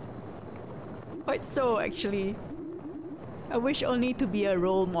 Quite so, actually. I wish only to be a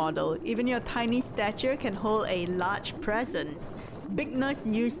role model. Even your tiny stature can hold a large presence. Bigness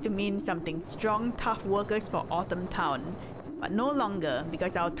used to mean something. Strong, tough workers for Autumn Town. But no longer,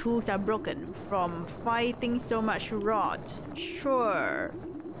 because our tools are broken from fighting so much rot. Sure.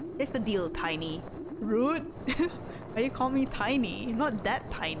 Here's the deal, Tiny. Rude? Why you call me tiny? Not that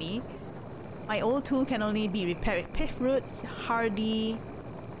tiny. My old tool can only be repaired with pith roots, hardy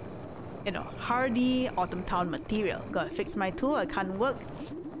Autumn Town material. Gotta fix my tool, I can't work.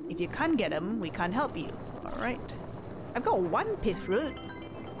 If you can't get them, we can't help you. Alright. I've got one pith root.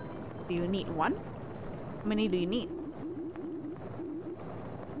 Do you need one? How many do you need?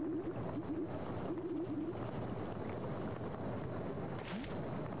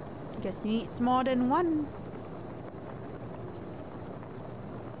 Guess he needs more than one.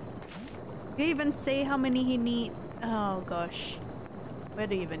 Did he even say how many he need? Oh gosh. Where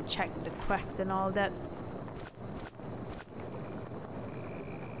do you even check the quest and all that?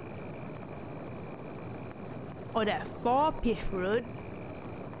 Oh, there are 4 pith root.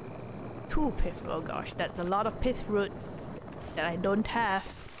 2 pith. Oh gosh, that's a lot of pith root that I don't have.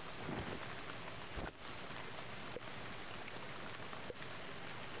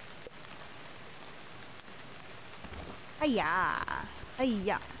 Hiya!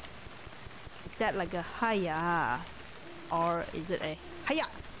 Hiya! Is that like a hiya? Or is it a hiya?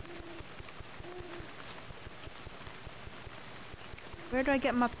 Where do I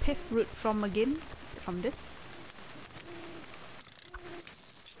get my pith root from again? From this?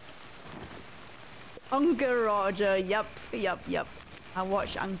 Uncle Roger, yup. I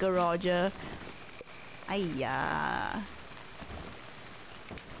watched Uncle Roger. Hiya!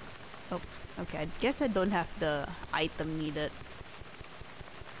 Oops. Okay, I guess I don't have the item needed.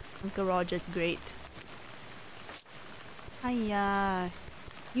 Uncle Roger's great. Hiya!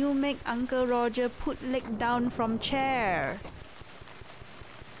 You make Uncle Roger put leg down from chair.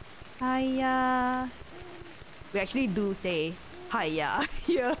 Hiya! We actually do say hiya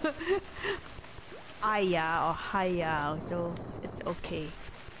here. Aya or hiya, so it's okay.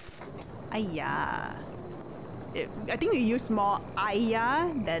 Hiya. I think we use more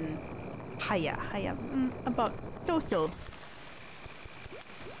aya than hiya. Hiya. About so.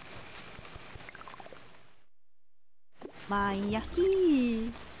 Maya. The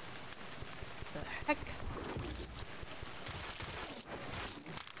heck?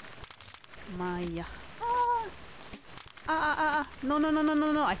 Maya.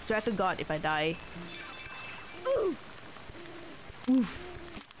 No. I swear to God if I die. Ooh. Oof.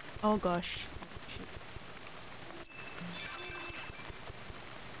 Oh gosh.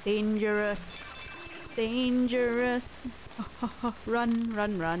 Dangerous.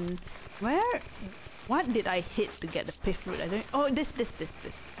 Run. Where? What did I hit to get the pith root? I don't. Oh, this.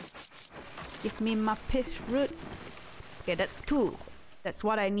 Give me my pith root. Okay, that's 2. That's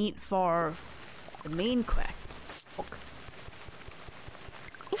what I need for the main quest. Okay.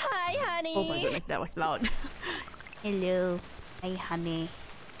 Hi, honey. Oh my goodness, that was loud. Hello. Hi, honey.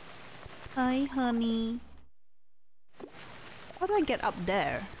 Hi, honey. How do I get up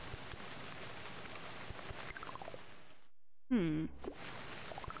there?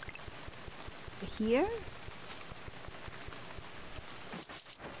 Here?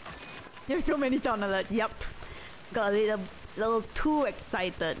 There's so many sound alerts. Yup. Got a little too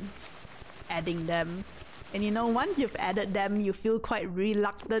excited adding them. And you know, once you've added them, you feel quite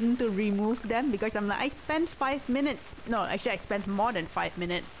reluctant to remove them because I'm like, I spent 5 minutes. No, actually I spent more than 5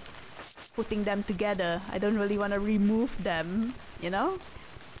 minutes putting them together. I don't really want to remove them, you know?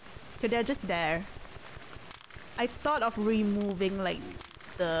 So they're just there. I thought of removing like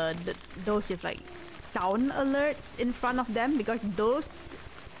those with like sound alerts in front of them because those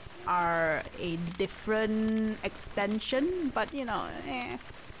are a different extension, but you know,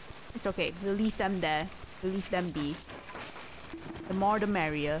 it's okay. We'll leave them there. We'll leave them be. The more the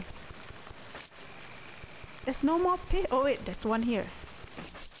merrier. There's no more pit. Oh wait, there's one here.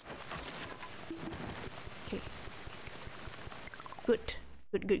 Okay. Good.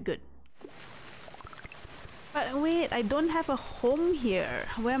 But wait, I don't have a home here.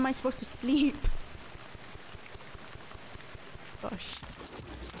 Where am I supposed to sleep? Gosh.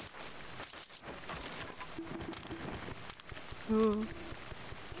 Ooh.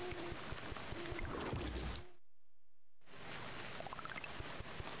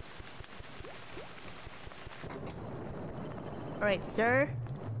 Alright, sir.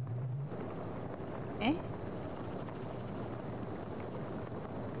 Eh?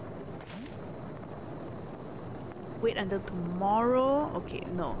 Wait until tomorrow. Okay,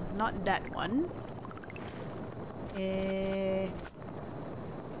 no, not that one.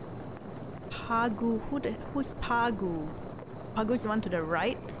 Pagu. Who's Pagu? Pagu is the one to the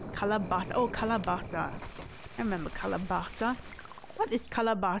right. Kalabasa. Oh, Kalabasa. I remember Kalabasa. What is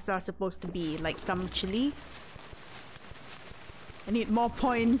Kalabasa supposed to be? Like some chili? I need more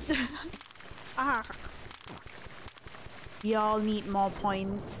points. Ah. We all need more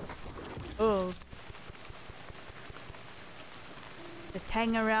points. Oh. Just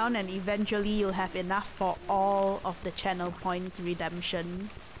hang around and eventually you'll have enough for all of the channel points redemption.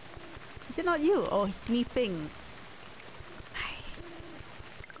 Is it not you? Oh, he's sleeping.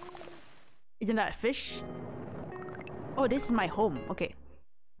 Isn't that a fish? Oh, this is my home. Okay.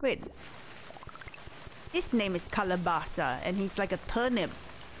 Wait. His name is Kalabasa and he's like a turnip.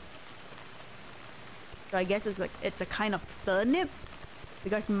 So I guess it's a kind of turnip.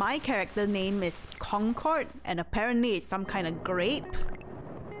 Because my character name is Concord and apparently it's some kind of grape.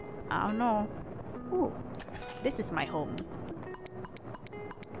 I don't know. Ooh, this is my home.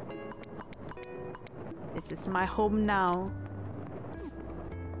 This is my home now.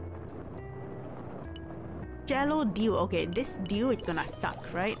 Jello dew. Okay, this dew is gonna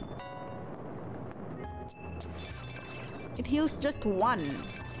suck, right? It heals just one.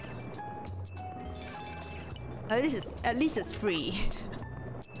 At least it's free.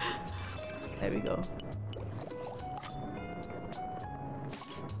 There we go.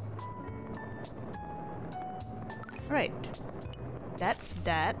 Right. That's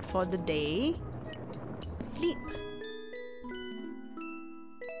that for the day. Sleep.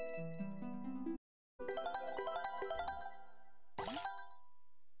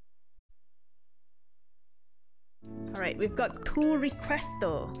 Alright, we've got 2 requests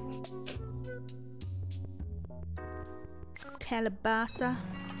though. Kalabasa.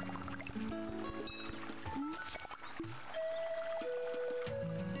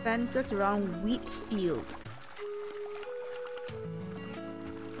 Fences around wheat field.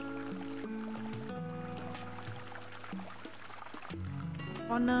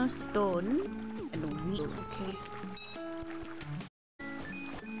 Cornerstone and wheel. Okay.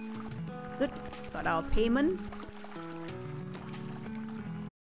 Good. Got our payment.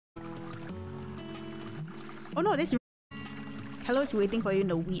 Oh no, this Hello's waiting for you in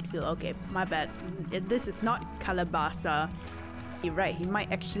the wheat field. Okay, my bad. This is not Kalabasa. You're right, he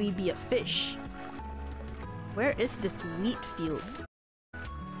might actually be a fish. Where is this wheat field?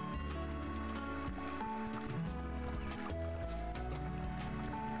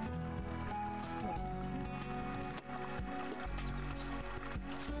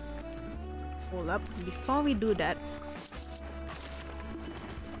 Hold up, before we do that,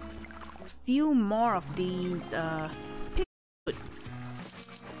 a few more of these pig food.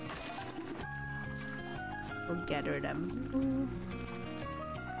 We'll gather them.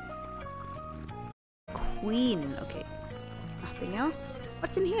 Queen, okay. Nothing else?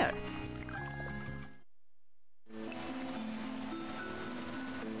 What's in here?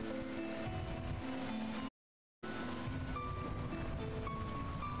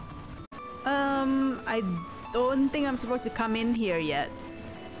 I don't think I'm supposed to come in here yet.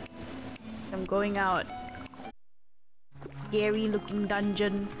 I'm going out. Scary looking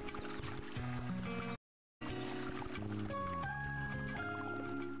dungeon.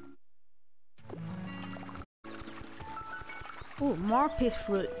 Oh, more pith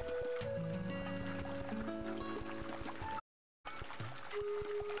fruit.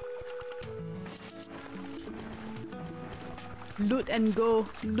 Loot and go,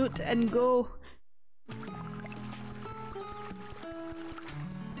 loot and go.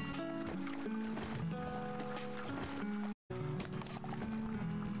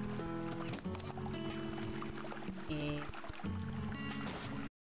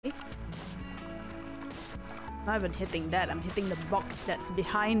 I'm not even hitting that, I'm hitting the box that's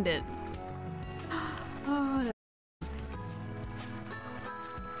behind it. Oh,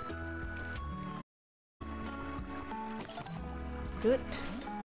 good.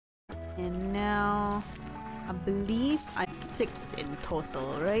 And now I believe I'm 6 in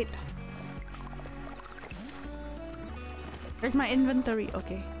total, right? Where's my inventory?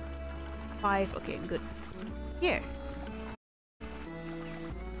 Okay. 5, okay, good. Here.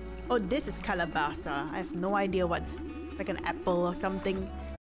 Oh, this is Kalabasa. I have no idea what. Like an apple or something.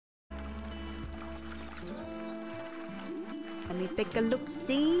 Let me take a look.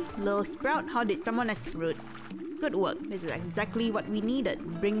 See? Little sprout. How did someone a sprout? Good work. This is exactly what we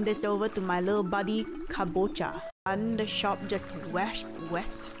needed. Bring this over to my little buddy Kabocha. Run the shop just west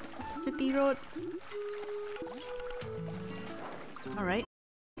of City Road. Alright.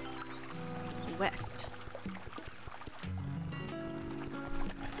 West.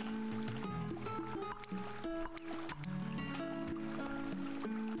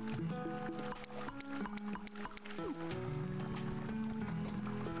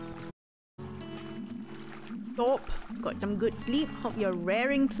 Got some good sleep. Hope you're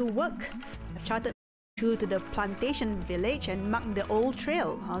raring to work. I've charted to the plantation village and mark the old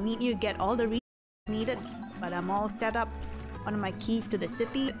trail. I'll need you to get all the resources needed, but I'm all set up. One of my keys to the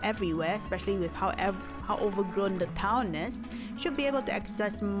city everywhere, especially with how overgrown the town is. Should be able to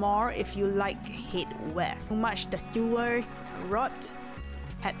access more if you like head west. Too much the sewers rot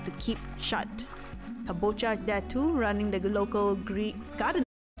had to keep shut. Kabocha is there too, running the local garden.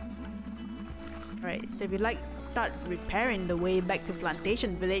 Alright, so if you like start repairing the way back to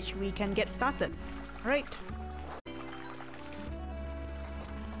Plantation Village, we can get started. Alright.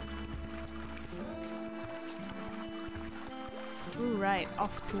 Alright,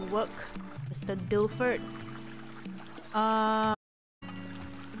 off to work, Mr. Dilford.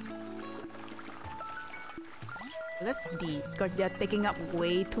 Let's these, because they're taking up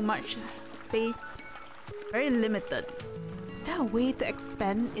way too much space. Very limited. Is there a way to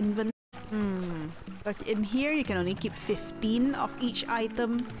expand inventory? Because in here you can only keep 15 of each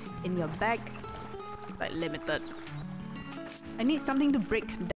item in your bag. But limited. I need something to break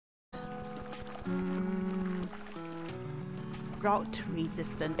that. Drought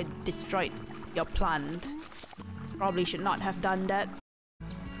resistant. It destroyed your plant. Probably should not have done that.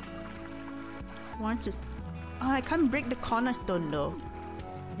 Once just... Oh, I can't break the cornerstone though.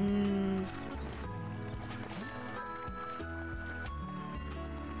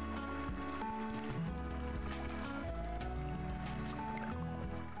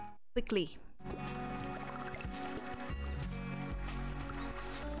 Quickly.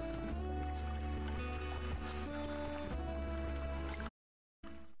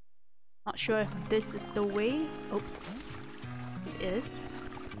 Not sure if this is the way. Oops. It is.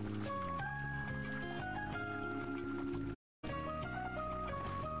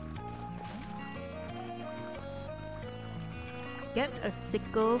 Get a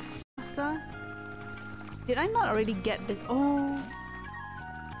sickle, Fasa. Did I not already get the... Oh.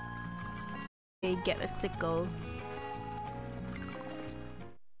 Okay, get a sickle.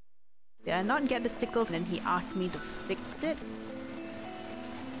 Did I not get the sickle? And then he asked me to fix it.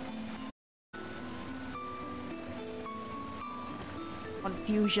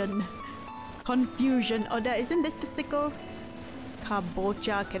 Confusion. Confusion. Oh, isn't this the sickle?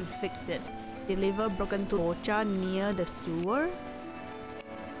 Kabocha can fix it. Deliver broken to Kabocha near the sewer.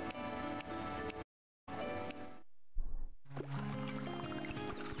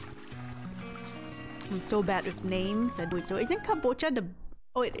 I'm so bad with names. So isn't Kabocha the...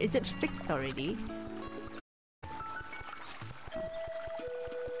 Oh, is it fixed already?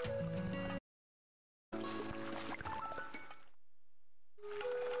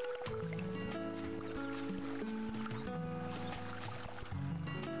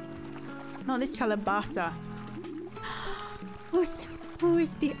 No, this Calabasa. Who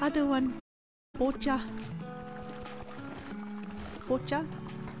is the other one? Bocha. Bocha?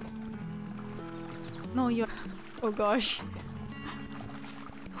 No, you're... Oh gosh.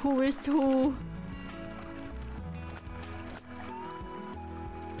 Who is who?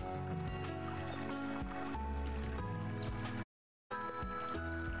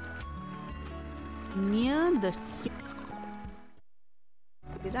 Near the...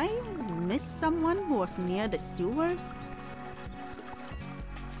 Did I miss someone who was near the sewers?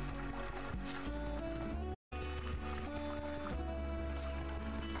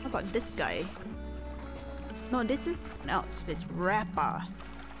 How about this guy? No, this is... No, it's this Rappa.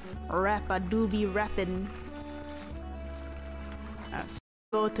 Rappa do be rapping.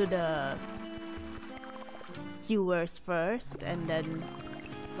 Go to the sewers first and then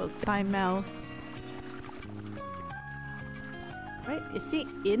we'll time mouse. Right, is he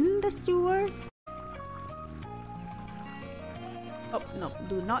in the sewers? Oh, no,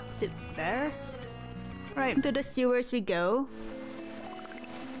 do not sit there. Right, into the sewers we go.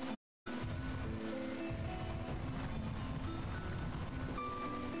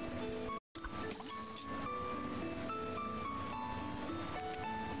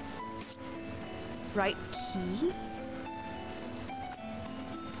 Right key.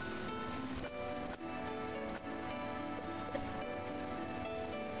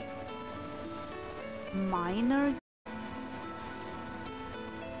 Minor.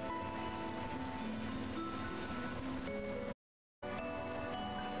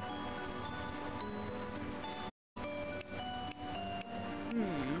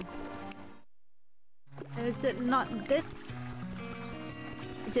 Is it not this?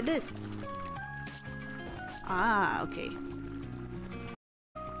 Is it this? Ah, okay.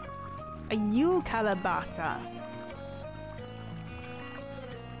 Are you Calabasa?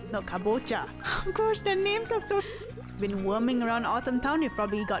 No, Kabocha. Oh gosh, the names are so... been worming around Autumn Town, you've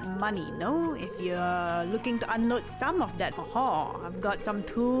probably got money, no? If you're looking to unload some of that. Oh, I've got some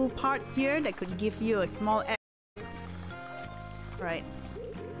tool parts here that could give you a small X. Right.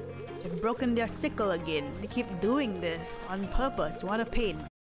 They've broken their sickle again. They keep doing this on purpose. What a pain.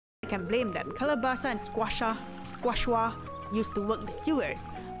 I can blame them. Kalabasa and Squashwa used to work the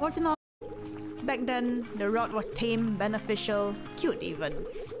sewers. Wasn't all back then. The rot was tame, beneficial, cute even.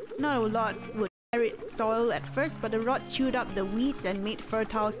 Not a lot would arid soil at first, but the rot chewed up the weeds and made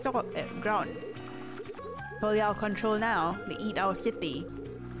fertile soil ground. Totally out of control now. They eat our city.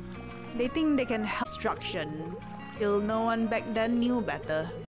 They think they can help destruction. Till no one back then knew better.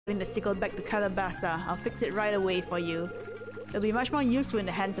 Bring the sickle back to Kalabasa. I'll fix it right away for you. It'll be much more useful in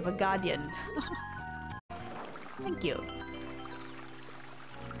the hands of a guardian. Thank you.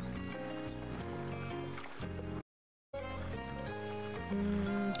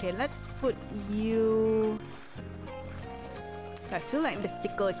 Okay, let's put you... I feel like the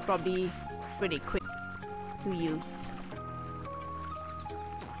sickle is probably pretty quick to use.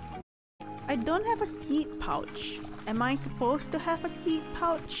 I don't have a seed pouch. Am I supposed to have a seed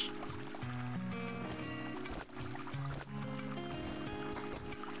pouch?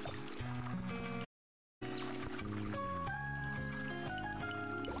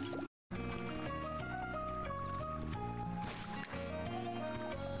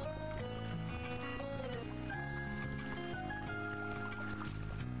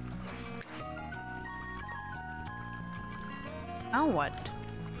 Now what?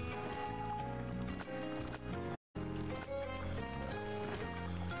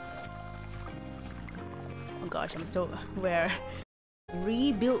 Oh gosh, I'm so aware.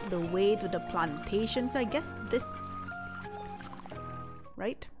 Rebuild the way to the plantations. I guess this...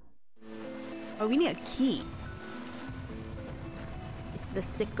 Right? Oh, we need a key. Is the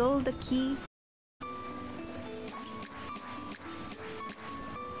sickle the key?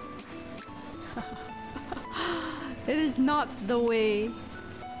 It is not the way.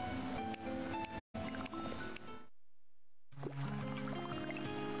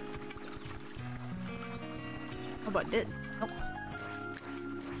 How about this? Nope.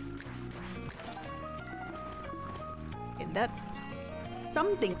 Okay, that's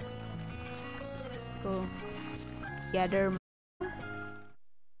something. Go gather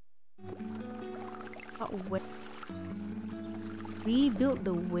more. Rebuild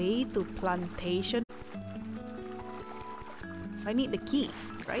the way to plantation. I need the key,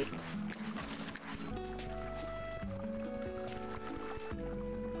 right?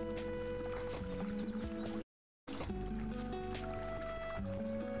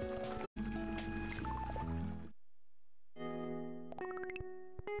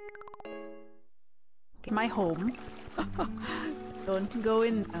 Okay, my home. Don't go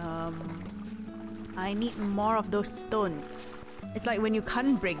in. I need more of those stones. It's like when you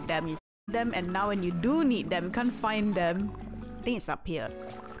can't break them, you see them, and now when you do need them, you can't find them. I think it's up here.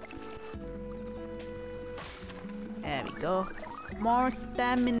 There we go. More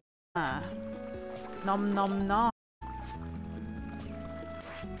stamina. Nom nom nom.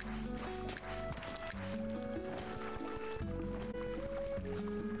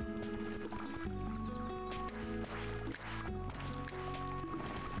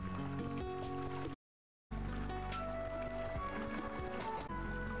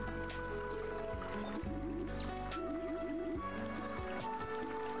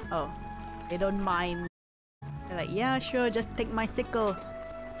 Oh, they don't mind. They're like, yeah, sure, just take my sickle.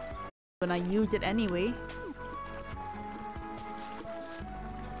 Gonna use it anyway.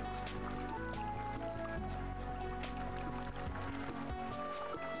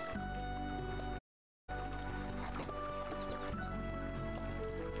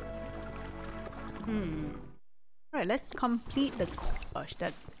 Alright, let's complete the... Gosh,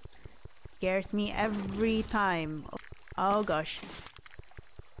 that scares me every time. Oh gosh.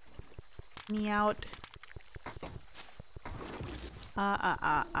 Me out.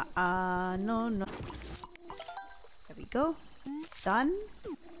 No, no. There we go. Done.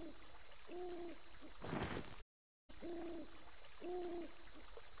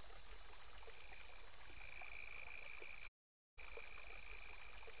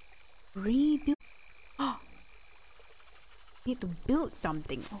 Rebuild. Oh, need to build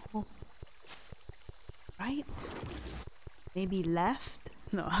something. Oh, right. Maybe left.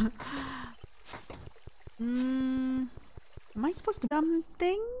 No. Am I supposed to do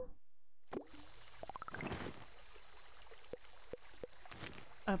something?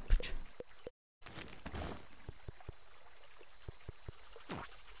 Up.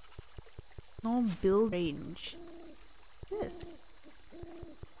 No build range. Yes.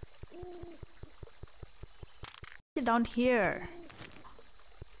 down here?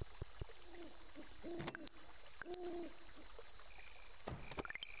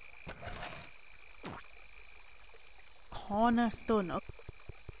 Cornerstone. Okay.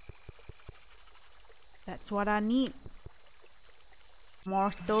 That's what I need.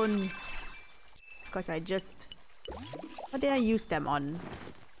 More stones. Because I just... What did I use them on?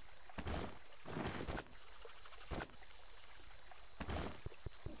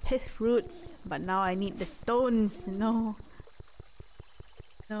 Pith roots. But now I need the stones. No.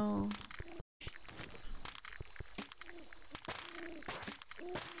 No.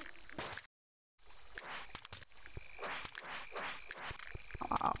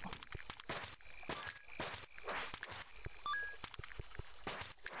 Wow.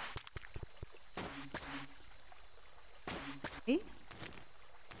 Okay.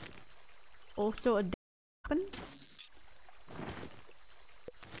 Also a weapon.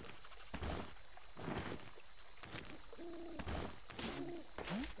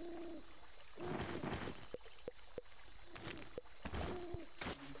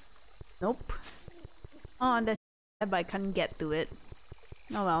 Nope. Oh, that's but I can't get to it.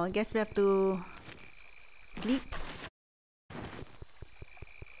 Oh well, I guess we have to sleep.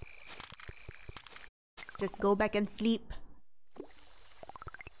 Just go back and sleep.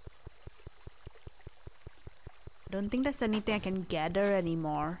 Don't think there's anything I can gather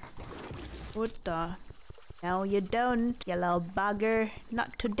anymore. What the? No, you don't, you little bugger.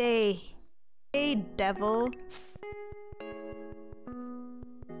 Not today. Hey, devil.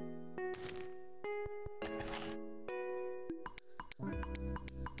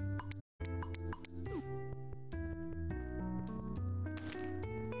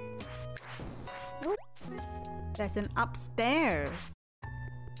 There's an upstairs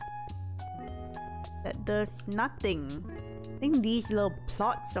that does nothing. I think these little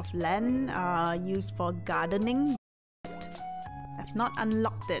plots of land are used for gardening. I've not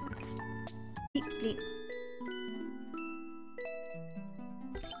unlocked it. Sleep, sleep.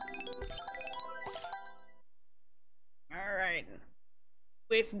 Alright.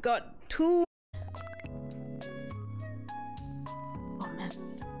 We've got 2. Oh man.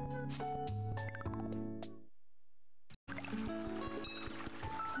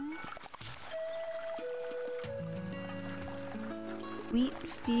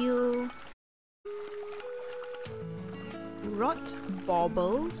 Wheatfield, rot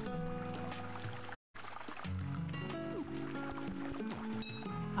baubles.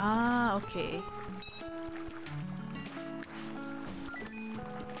 Ah, okay.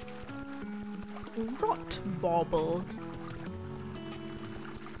 Rot baubles.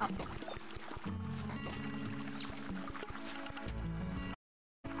 Oh.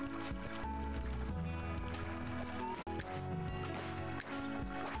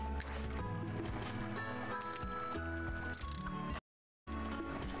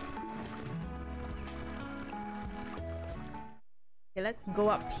 Okay, let's go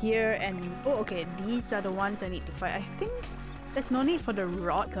up here and... Oh, okay, these are the ones I need to fight. I think there's no need for the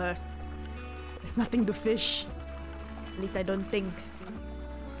rod because there's nothing to fish. At least I don't think.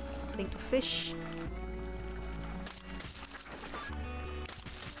 Nothing to fish.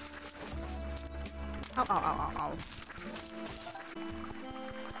 Ow, ow, ow, ow, ow.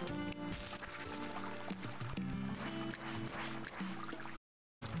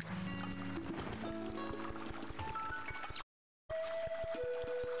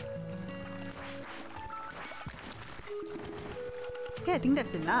 Okay, I think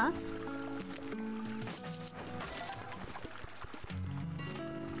that's enough.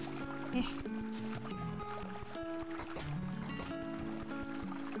 Eh.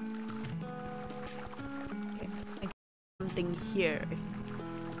 Okay, I got something here.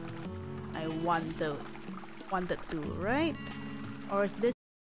 I wanted to, right? Or is this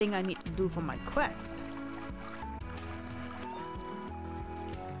thing I need to do for my quest?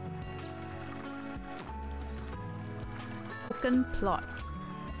 Plots.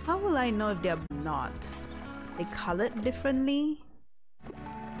 How will I know if they're not? They colored differently?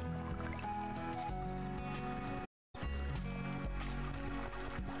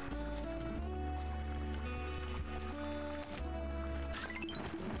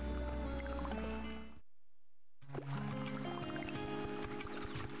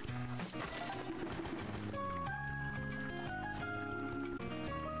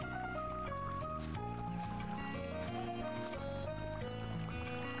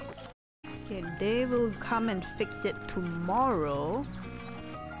 Okay, they will come and fix it tomorrow.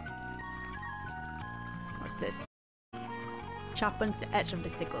 What's this? Sharpens the edge of the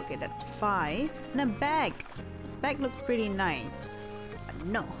sickle. Okay, that's 5. And a bag. This bag looks pretty nice. But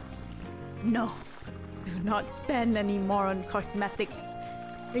no. No. Do not spend any more on cosmetics.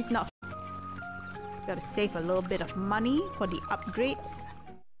 It's not. Gotta save a little bit of money for the upgrades.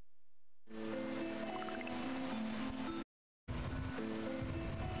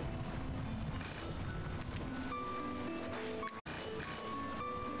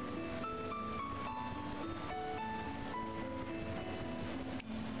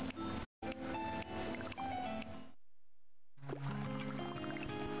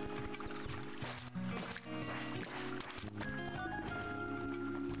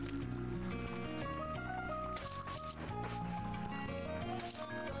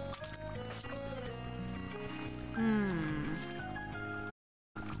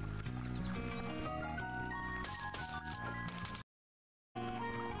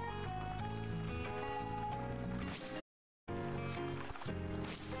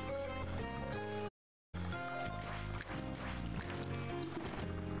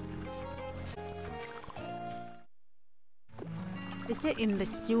 Is it in the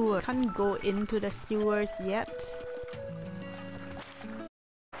sewer? Can't go into the sewers yet.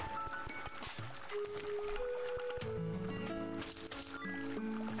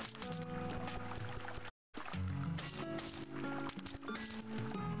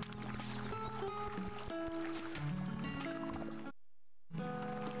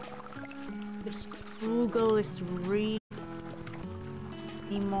 The struggle is really.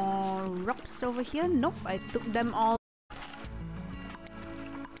 Any more rocks over here? Nope, I took them all.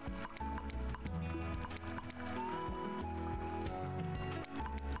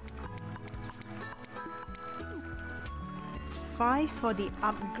 It's 5 for the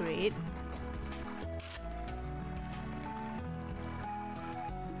upgrade.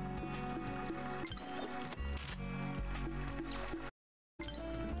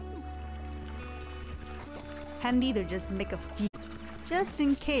 Handy to just make a few, just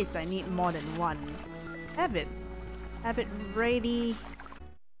in case I need more than one. Have it ready.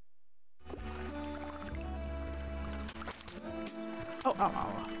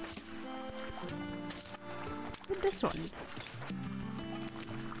 Oh. With this one.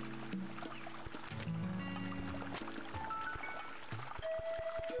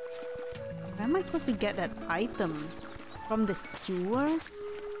 Where am I supposed to get that item? From the sewers?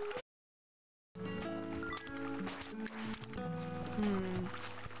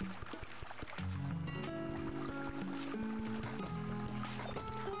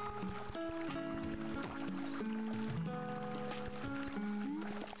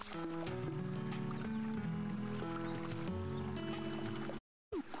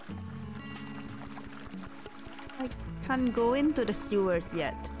 I can't go into the sewers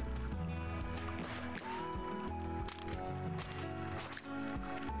yet.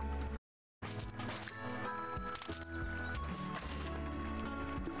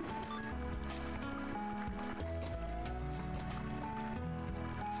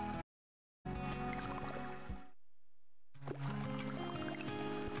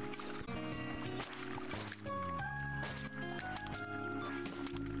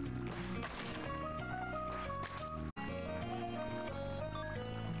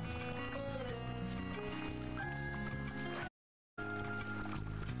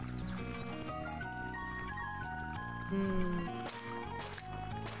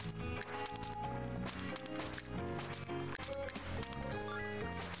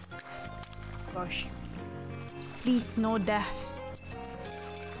 Gosh. Please, no death.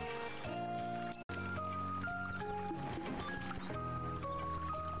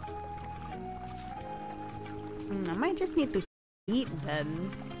 I might just need to eat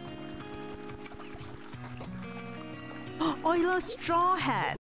then. Oh, you little straw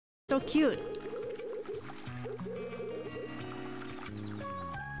hat. So cute.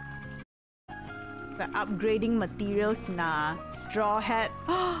 The upgrading materials, nah. Straw hat.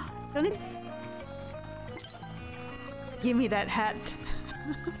 Something. Give me that hat.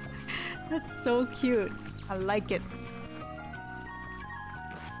 That's so cute. I like it.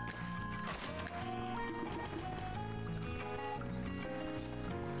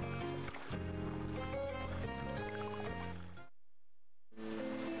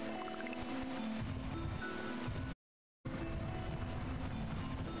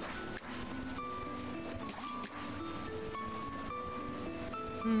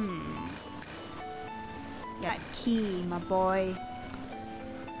 That key, my boy.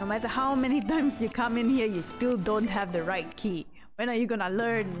 No matter how many times you come in here, you still don't have the right key. When are you gonna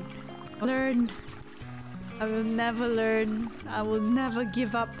learn? Learn. I will never learn. I will never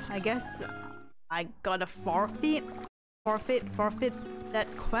give up. I guess I gotta forfeit that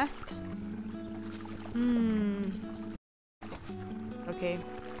quest. Okay.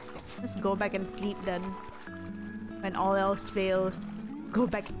 Just go back and sleep then. When all else fails, go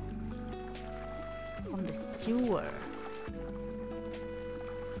back on the sewer.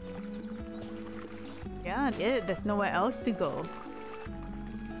 Yeah, there's nowhere else to go.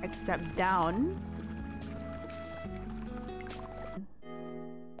 Except down.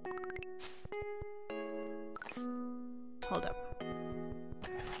 Hold up.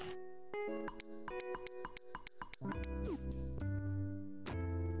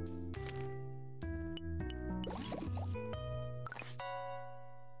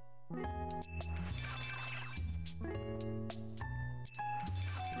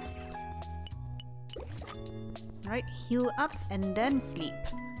 Right, heal up and then sleep.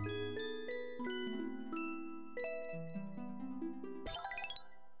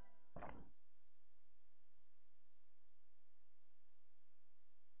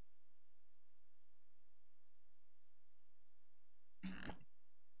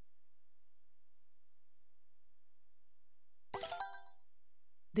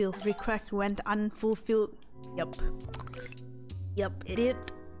 The request went unfulfilled. Yup. Yup, it did.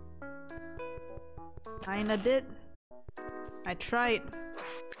 Kinda did. I tried.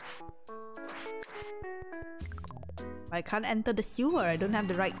 I can't enter the sewer. I don't have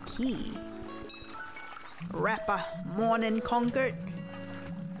the right key. Rappa, mourn and conquered.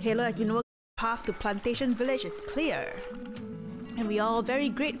 Taylor has been working. Path to Plantation Village is clear. And we are all very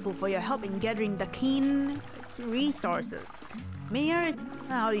grateful for your help in gathering the keen resources. Mayor is,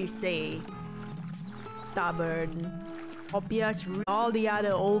 how do you say, stubborn. Hopias, all the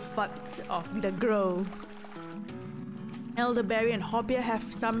other old fucks of the grove. Elderberry and Hopia have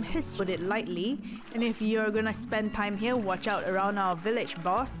some history, put it lightly, and if you're gonna spend time here, watch out around our village,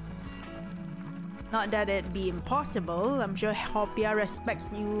 boss. Not that it'd be impossible, I'm sure Hopia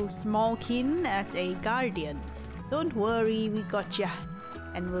respects you, Smallkin, as a guardian. Don't worry, we gotcha,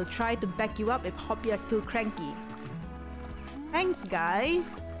 and we'll try to back you up if Hopia's too cranky. Thanks,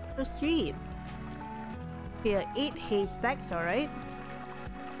 guys. So sweet. Here, 8 haystacks, alright.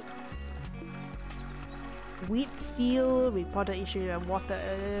 Wheat field, reported issue of water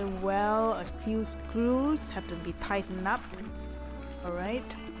well, a few screws have to be tightened up. Alright,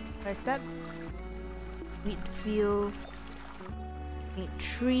 where's that? Wheat field. Need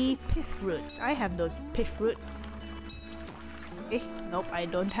 3 pith roots. I have those pith roots. Okay, nope, I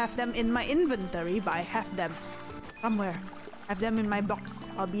don't have them in my inventory, but I have them somewhere. I have them in my box.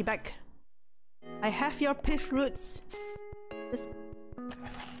 I'll be back. I have your pith roots. Just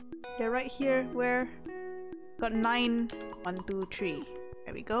they're right here. Where? Got 9. 1, 2, 3.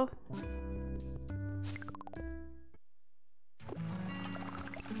 There we go.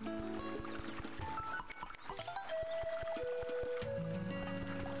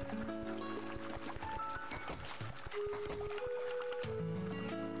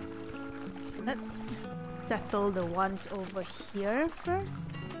 Let's settle the ones over here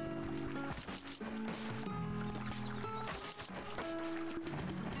first.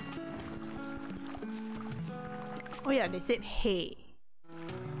 Oh yeah, they said hey.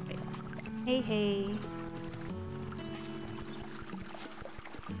 Wait. Hey, hey.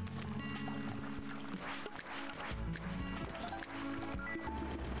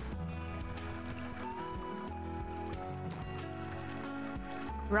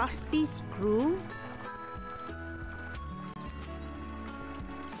 Rusty screw?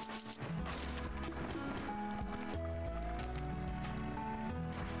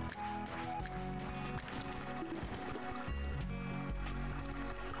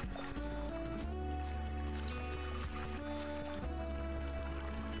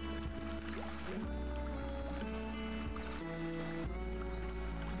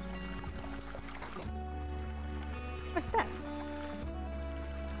 What's that?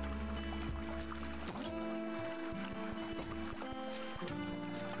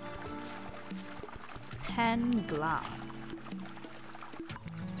 Pan glass.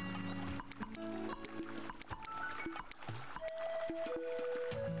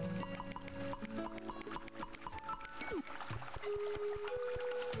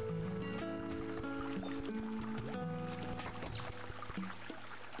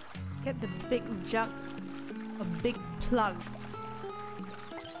 Get the big jug. A big plug.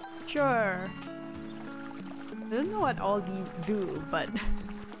 Sure. I don't know what all these do, but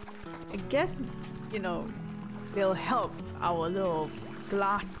I guess, you know, they'll help our little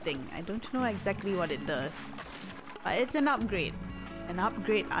glass thing. I don't know exactly what it does, but it's an upgrade. An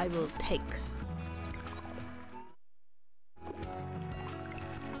upgrade I will take.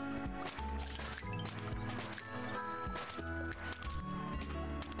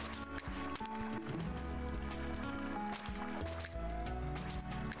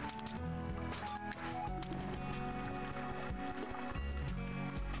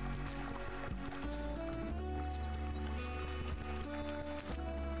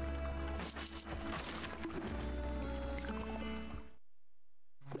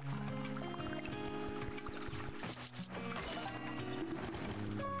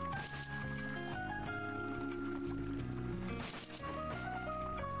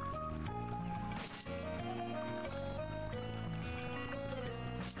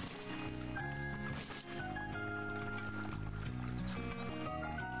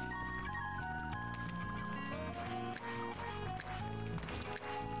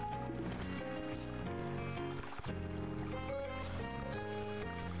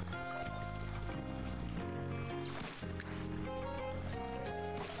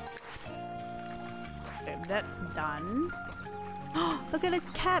 that's done. Look at this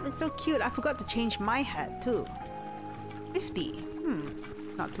cap, it's so cute. I forgot to change my hat too. 50.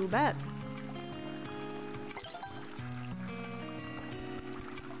 Not too bad.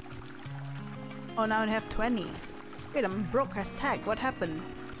 Oh, now I have 20. Wait, I'm broke as heck. What happened?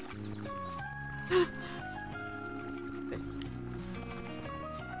 This.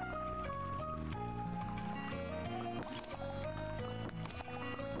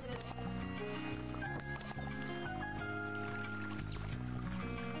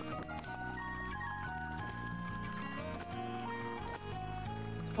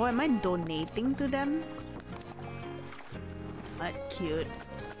 Oh, am I donating to them? That's cute.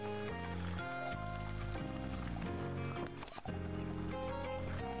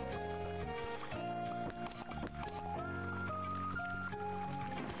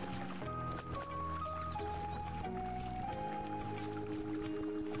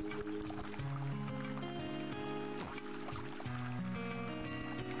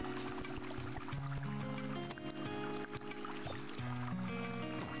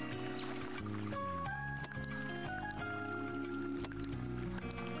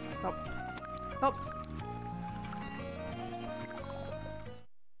 Oh.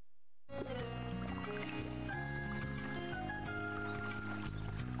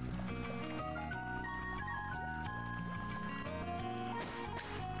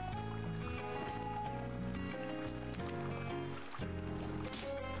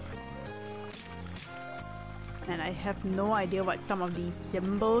 And I have no idea what some of these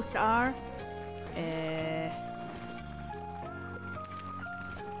symbols are.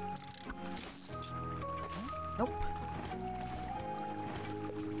 Nope.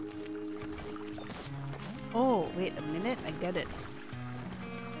 Oh, wait a minute, I get it.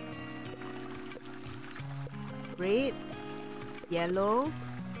 Red, yellow,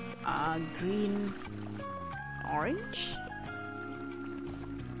 green, orange.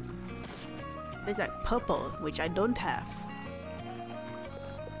 There's like purple, which I don't have.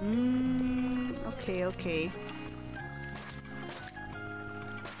 Okay.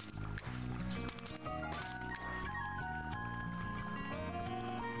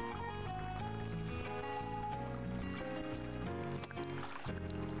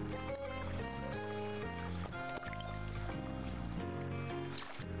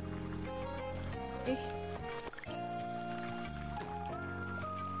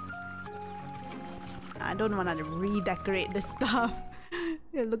 I don't want to redecorate the stuff.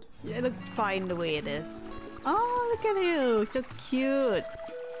 It looks fine the way it is. Oh, look at you, so cute.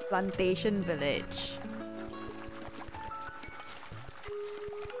 Plantation village.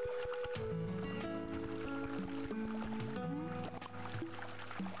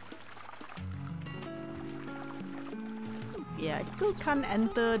 Yeah, I still can't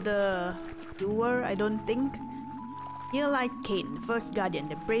enter the sewer, I don't think. Here lies Cain, the first guardian.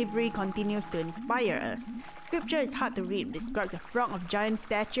 The bravery continues to inspire us. Scripture is hard to read, describes a frog of giant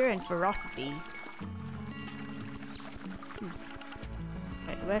stature and ferocity.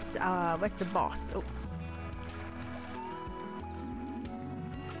 Right, where's the boss? Oh.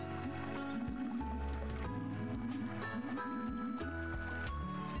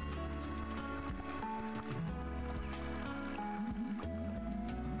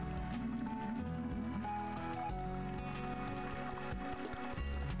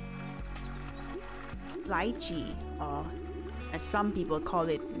 Lychee, or as some people call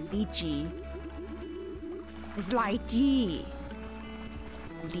it, lychee. It's lychee.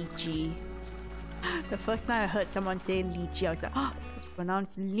 Lychee. The first time I heard someone say lychee, I was like, oh, it's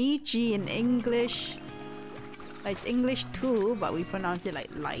pronounced lychee in English. It's English too, but we pronounce it like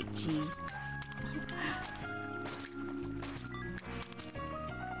lychee.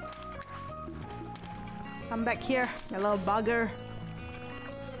 Come back here, you little bugger.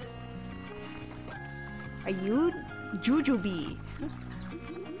 Are you Jujubee?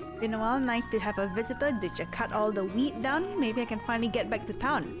 Been a while, nice to have a visitor. Did you cut all the wheat down? Maybe I can finally get back to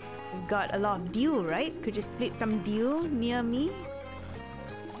town. We've got a lot of dew, right? Could you split some dew near me?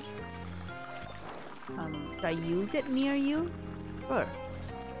 Should I use it near you? Sure.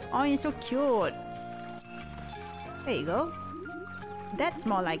 Oh, you're so cute. There you go. That's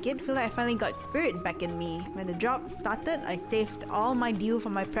more like it. Feel like I finally got spirit back in me. When the drought started, I saved all my dew for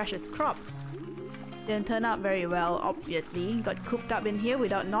my precious crops. Didn't turn out very well, obviously. Got cooped up in here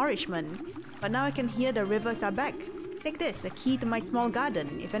without nourishment. But now I can hear the rivers are back. Take this, a key to my small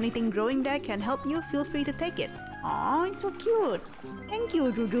garden. If anything growing there can help you, feel free to take it. Aw, it's so cute. Thank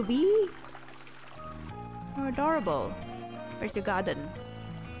you, Jujubee. You're adorable. Where's your garden?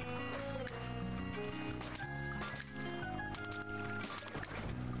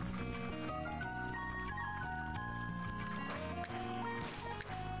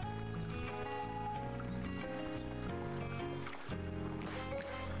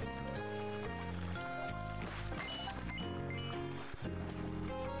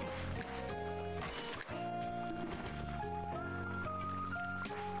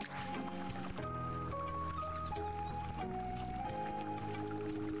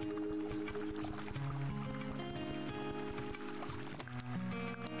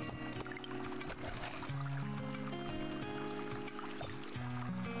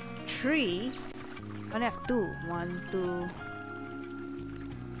 3. I only have 2. 1, 2.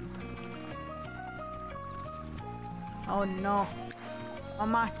 Oh no. What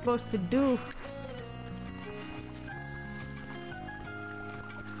am I supposed to do?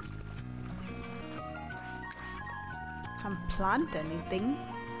 Can't plant anything.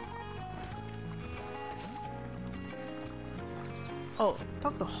 Oh,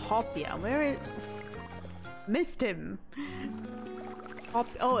 talk to Hopia. Where is... Missed him.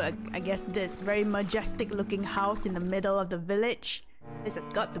 Oh, I guess this very majestic looking house in the middle of the village. This has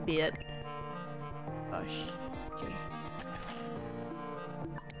got to be it. Gosh. Okay.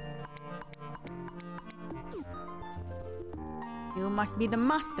 You must be the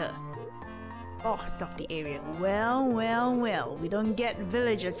master. Boss of the area. Well, well, well. We don't get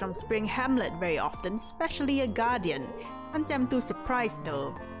villagers from Spring Hamlet very often, especially a guardian. Can't say I'm too surprised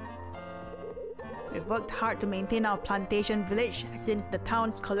though. We've worked hard to maintain our plantation village since the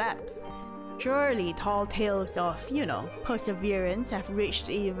town's collapse. Surely tall tales of, you know, perseverance have reached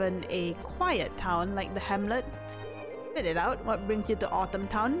even a quiet town like the hamlet. Spit it out, what brings you to Autumn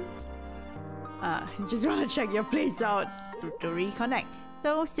Town? Just wanna check your place out to reconnect.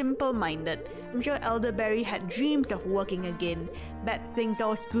 So simple-minded. I'm sure Elderberry had dreams of working again. Bet things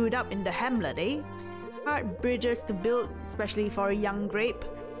all screwed up in the hamlet, eh? Hard bridges to build, especially for a young grape.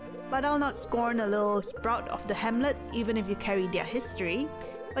 But I'll not scorn a little sprout of the hamlet, even if you carry their history.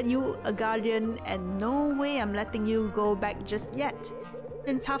 But you, a guardian, and no way I'm letting you go back just yet.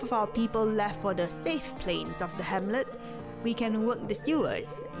 Since half of our people left for the safe plains of the hamlet, we can work the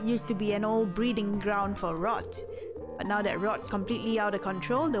sewers. It used to be an old breeding ground for rot. But now that rot's completely out of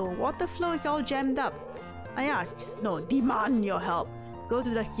control, the water flow is all jammed up. I asked, no, demand your help. Go to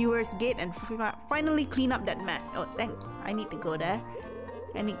the sewers gate and finally clean up that mess. Oh, thanks. I need to go there.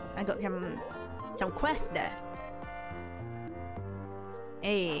 I got some quests there.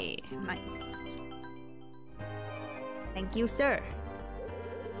 Hey, nice. Thank you, sir.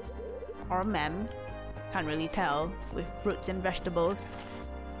 Or ma'am. Can't really tell with fruits and vegetables.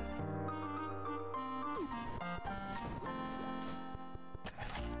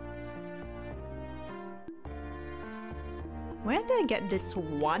 Where did I get this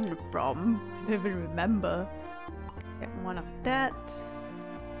one from? I don't even remember. Get one of that.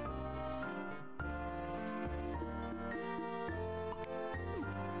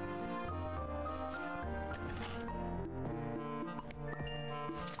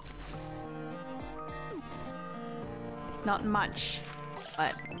 It's not much,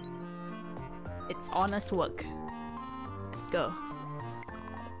 but it's honest work. Let's go.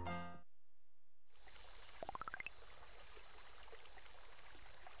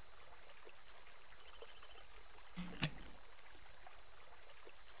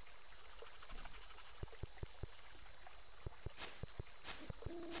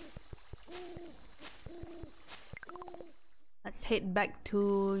 Let's head back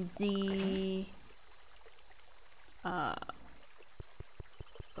to the...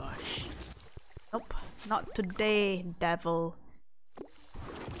 Gosh. Nope, not today, devil.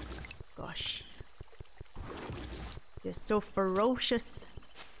 Gosh. You're so ferocious.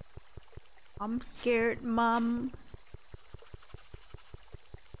 I'm scared, Mom.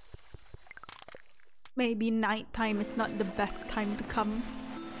 Maybe nighttime is not the best time to come.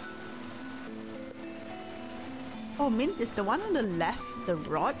 Oh, means it's the one on the left, the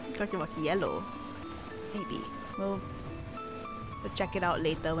rod, because it was yellow. Maybe. We'll check it out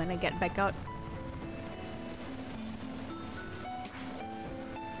later when I get back out.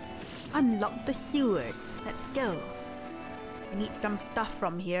 Unlock the sewers. Let's go. I need some stuff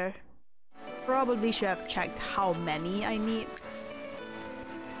from here. Probably should have checked how many I need.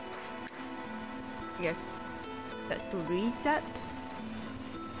 Yes, that's to reset.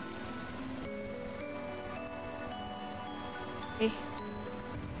 Okay.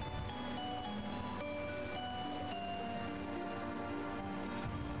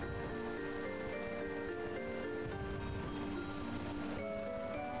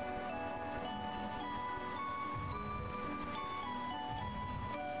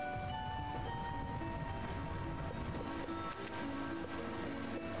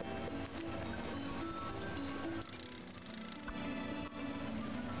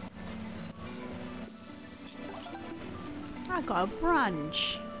 I got a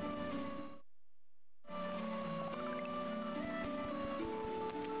branch.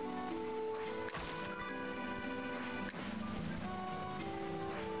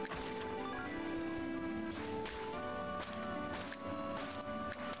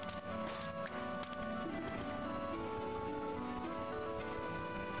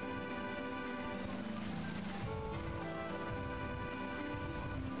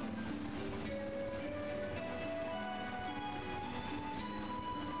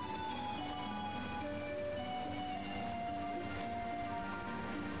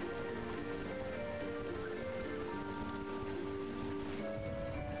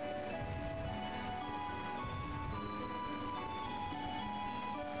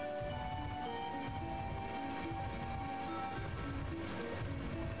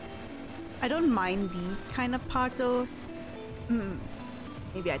 I don't mind these kind of puzzles.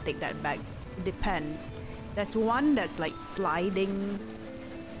 Maybe I take that back. It depends. There's one that's like sliding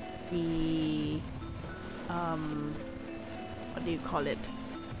the what do you call it?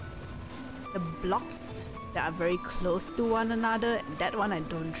 The blocks that are very close to one another. That one I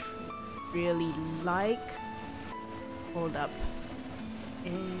don't really like. Hold up.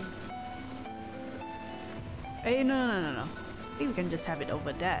 No. I think we can just have it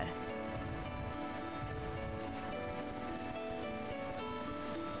over there.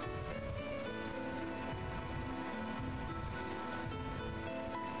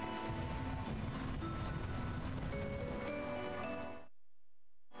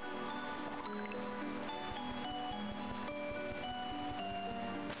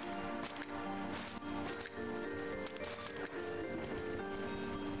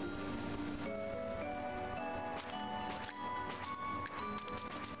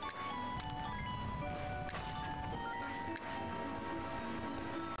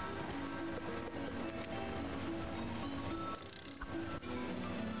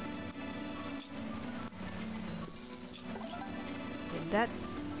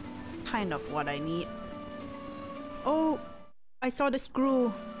 That's kind of what I need. Oh, I saw the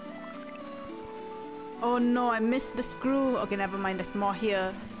screw. Oh no, I missed the screw. Okay, never mind, there's more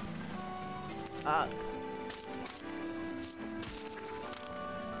here.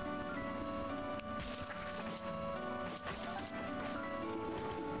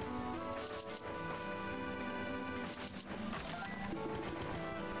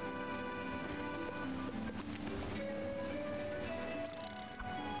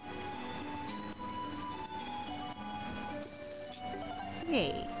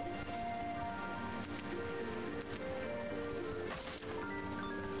 Hey.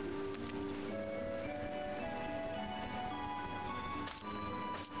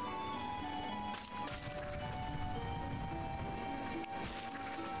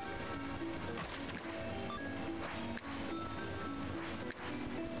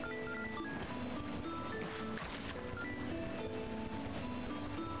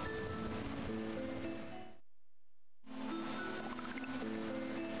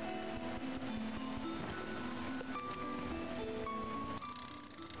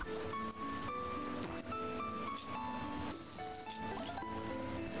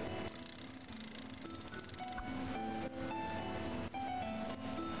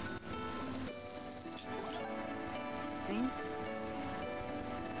 Nice.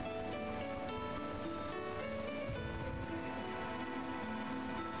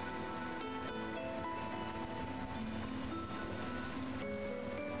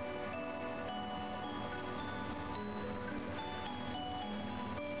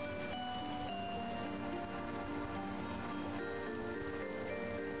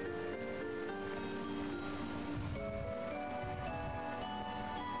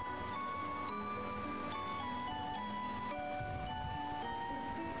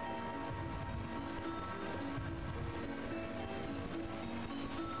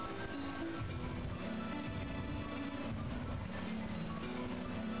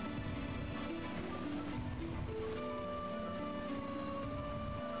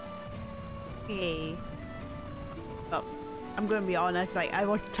 Okay. Oh, I'm gonna be honest, like I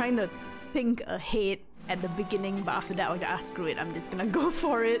was trying to think ahead at the beginning, but after that I was like, screw it, I'm just gonna go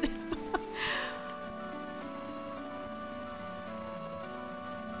for it.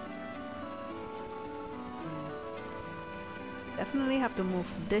 Definitely have to move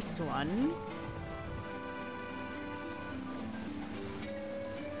this one.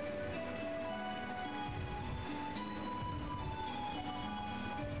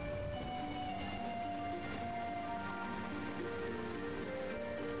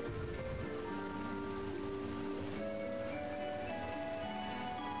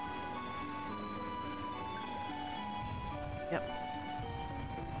 Yep.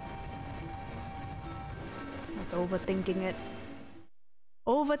 I was overthinking it.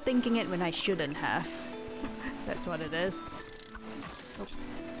 Overthinking it when I shouldn't have. That's what it is. Oops.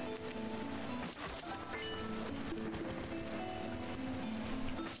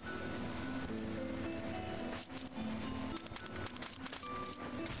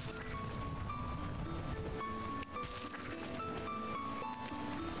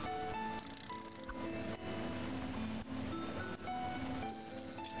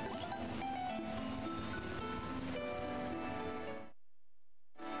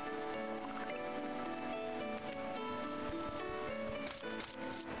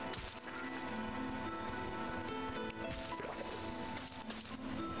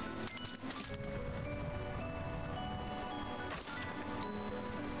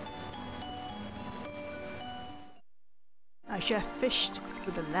 should have fished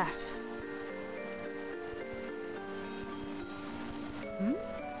to the left. Hmm?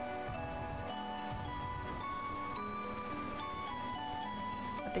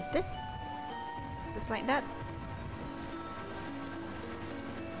 What is this? Just like that?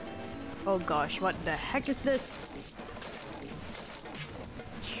 Oh gosh, what the heck is this?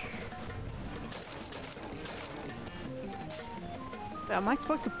 Wait, am I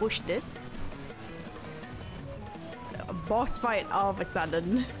supposed to push this? A boss fight all of a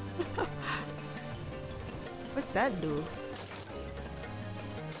sudden. What's that do?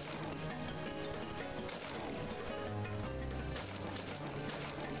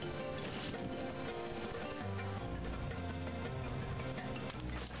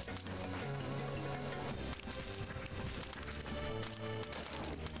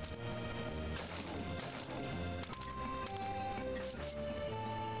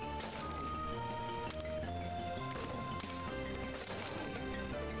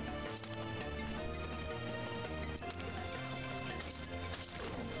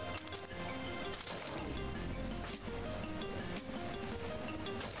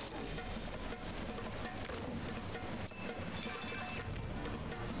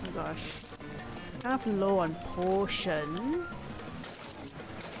 Gosh, kind of low on potions.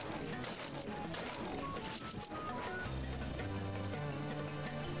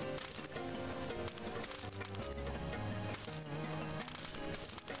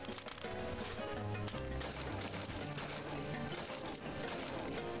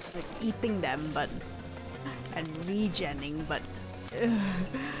 It's eating them, but and regenning, but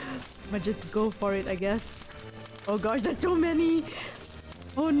just go for it, I guess. Oh gosh, there's so many.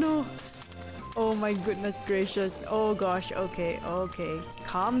 Oh no! Oh my goodness gracious! Oh gosh! Okay, okay.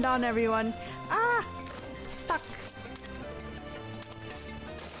 Calm down, everyone. Ah! Stuck.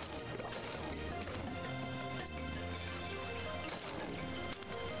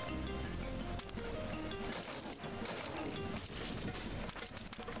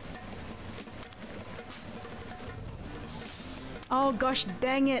 Oh gosh!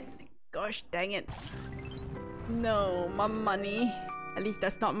 Dang it! Gosh dang it! No, my money. At least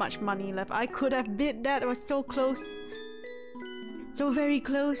there's not much money left. I could have bid that. It was so close. So very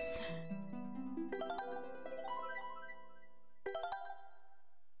close.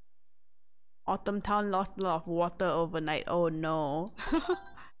 Autumn Town lost a lot of water overnight. Oh no.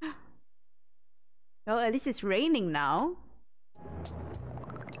 Well, at least it's raining now.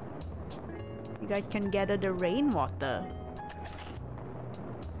 You guys can gather the rainwater.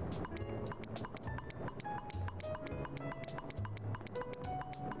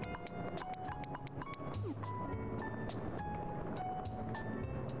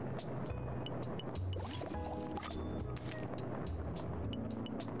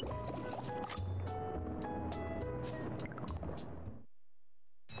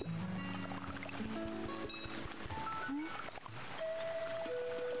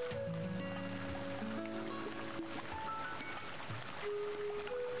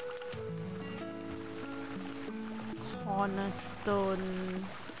 Cornerstone.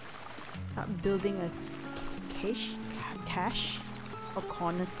 Start building a cache or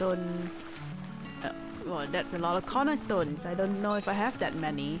cornerstone. Well, that's a lot of cornerstones. I don't know if I have that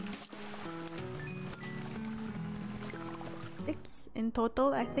many. 6 in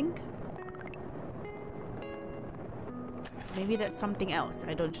total, I think. Maybe that's something else.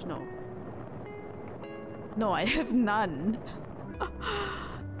 I don't know. No, I have none.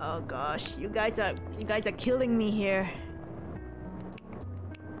 Oh gosh, you guys are killing me here.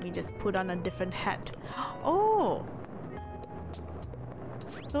 Let me just put on a different hat. Oh!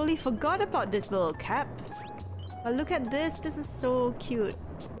 Totally forgot about this little cap. But look at this. This is so cute.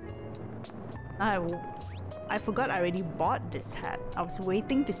 I forgot I already bought this hat. I was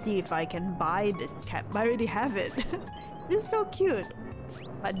waiting to see if I can buy this cap. I already have it. This is so cute.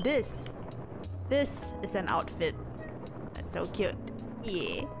 But this is an outfit. That's so cute.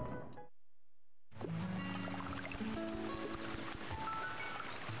 Yeah.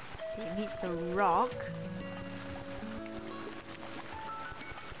 Okay, need the rock.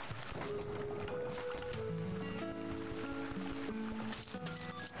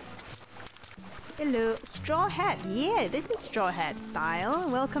 Hello, straw hat. Yeah, this is straw hat style.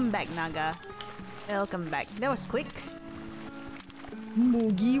 Welcome back, Naga. Welcome back. That was quick.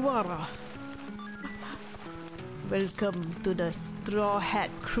 Mugiwara. Welcome to the Straw Hat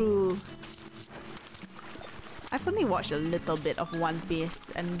crew. I've only watched a little bit of One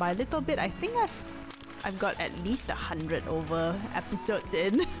Piece, and by little bit, I think I've got at least 100 over episodes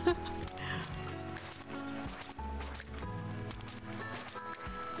in.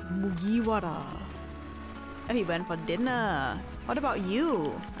 Mugiwara. Oh, he went for dinner. What about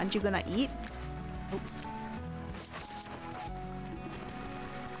you? Aren't you gonna eat? Oops.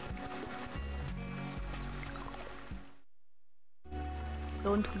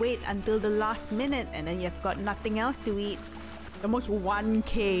 Don't wait until the last minute and then you've got nothing else to eat. Almost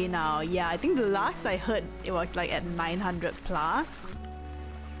 1K now. Yeah, I think the last I heard it was like at 900 plus.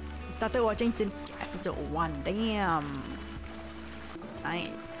 Started watching since episode 1. Damn.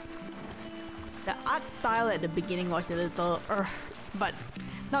 Nice. The art style at the beginning was a little but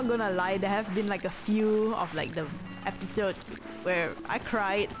not gonna lie, there have been like a few of like the episodes where I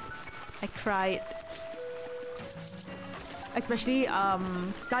cried. Especially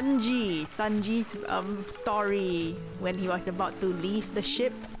Sanji's story when he was about to leave the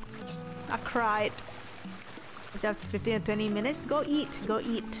ship. I cried. After 15 or 20 minutes, go eat.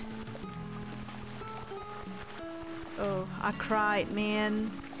 Oh, I cried, man.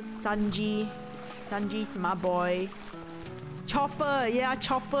 Sanji's my boy. Chopper, yeah,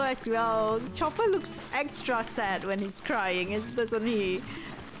 Chopper as well. Chopper looks extra sad when he's crying, doesn't he?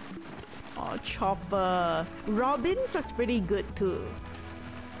 Oh, Chopper. Robin's was pretty good too.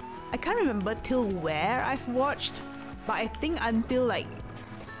 I can't remember till where I've watched, but I think until like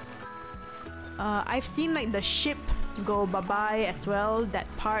I've seen like the ship go bye-bye as well, that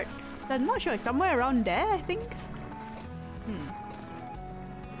part. So I'm not sure, somewhere around there I think.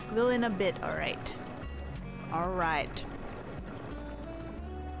 Will in a bit, alright. Alright.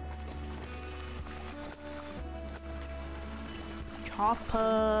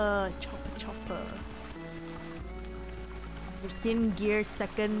 Chopper. You've seen Gear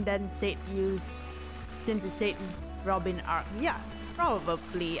second, then said use since it said Robin arc. Yeah,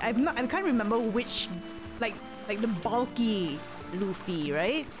 probably. I can't remember which, like the bulky Luffy,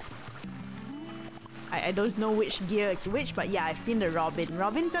 right? I don't know which gear is which, but yeah, I've seen the Robin.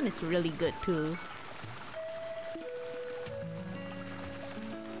 Robin's one is really good too.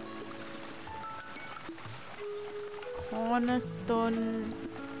 Cornerstone.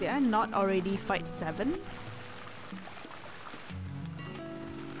 Did I not already fight 7?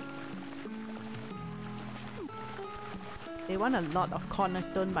 They want a lot of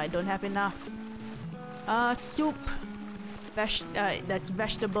Cornerstone, but I don't have enough. Soup. There's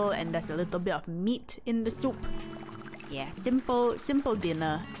vegetable and there's a little bit of meat in the soup. Yeah, simple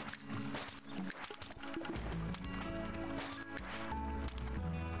dinner.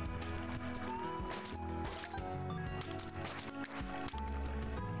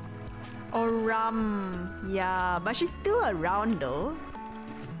 Oh, Ram. Yeah, but she's still around though.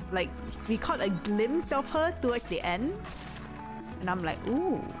 Like, we caught a glimpse of her towards the end. And I'm like,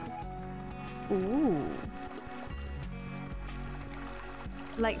 ooh.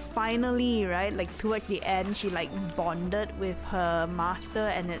 Like, finally, right? Like, towards the end, she like bonded with her master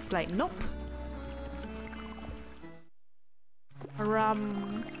and it's like, nope.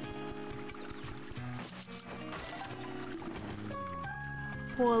 Ram.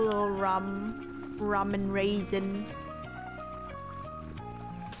 Poor little Rum and Raisin.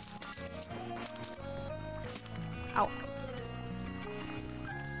 Ow.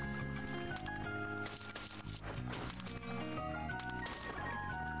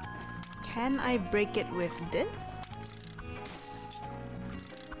 Can I break it with this?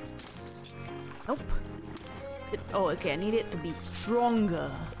 Nope. Oh, okay, I need it to be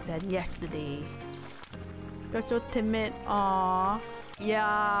stronger than yesterday. You're so timid. Aww.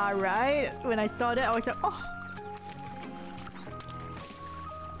 Yeah, right? When I saw that, I was like, oh.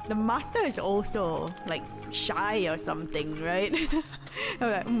 The master is also, like, shy or something, right?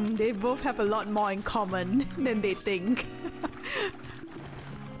 I'm like, they both have a lot more in common than they think.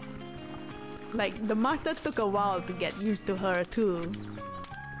 Like, the master took a while to get used to her, too.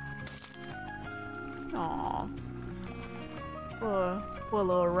 Aww. Poor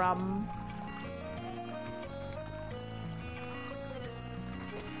little Rum.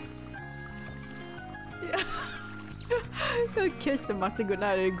 Kiss the master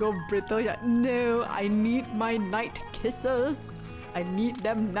goodnight and go brittle. Like, no, I need my night kisses. I need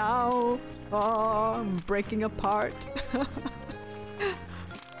them now. Oh, I'm breaking apart.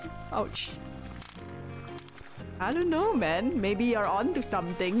 Ouch. I don't know, man. Maybe you're onto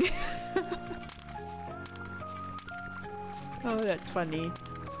something. Oh, that's funny.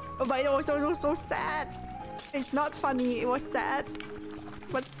 Oh, but it was also so sad. It's not funny. It was sad.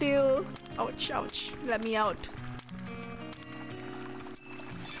 But still. Ouch, ouch. Let me out.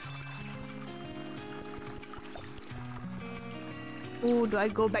 Oh, do I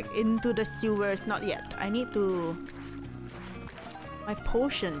go back into the sewers? Not yet. I need to... My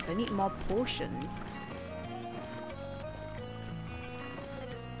potions. I need more potions.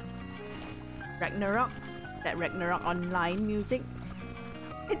 Ragnarok. that Ragnarok Online music.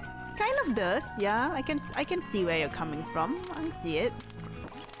 It kind of does, yeah. I can see where you're coming from. I see it.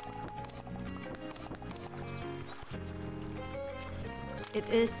 It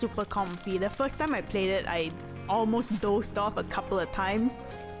is super comfy. The first time I played it, I almost dozed off a couple of times.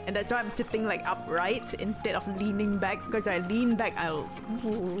 And that's why I'm sitting like upright instead of leaning back. Because I lean back, I'll...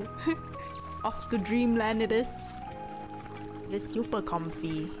 Ooh. Off to dreamland it is. It is super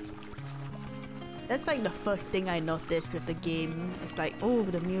comfy. That's like the first thing I noticed with the game. It's like, oh,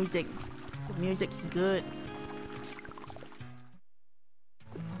 the music. The music's good.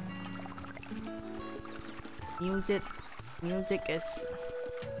 Music is...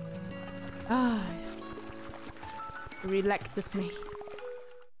 relaxes me.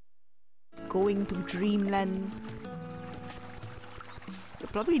 Going to dreamland. You'll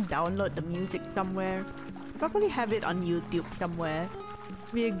probably download the music somewhere. Probably have it on YouTube somewhere.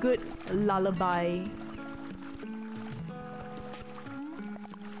 Be a good lullaby.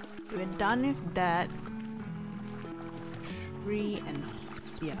 We're done with that. Tree and...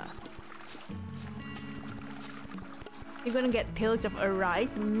 yeah. You're gonna get Tales of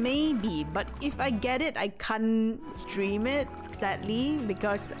Arise? Maybe, but if I get it, I can't stream it, sadly,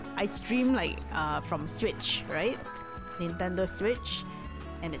 because I stream like from Switch, right? Nintendo Switch,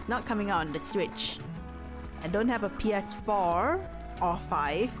 and it's not coming out on the Switch. I don't have a PS4 or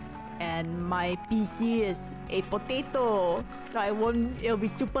 5, and my PC is a potato, so it'll be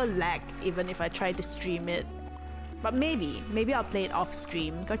super lag even if I try to stream it. But maybe I'll play it off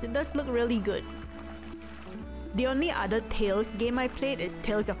stream, because it does look really good. The only other Tales game I played is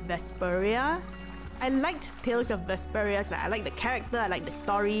Tales of Vesperia. I liked Tales of Vesperia, like I like the character, I like the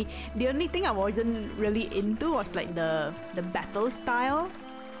story. The only thing I wasn't really into was like the battle style.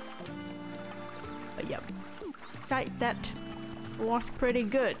 But yeah, besides that, it was pretty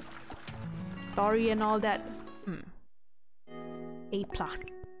good. Story and all that, A+.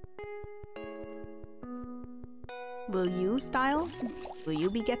 Will you, Style? Will you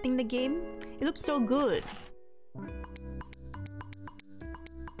be getting the game? It looks so good.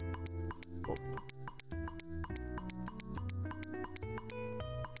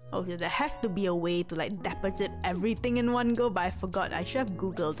 Oh, so there has to be a way to like deposit everything in one go, but I forgot. I should have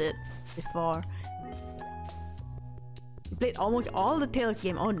googled it before. You played almost all the Tales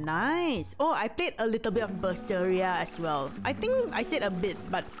game. Oh, nice. Oh, I played a little bit of Berseria as well. I think I said a bit,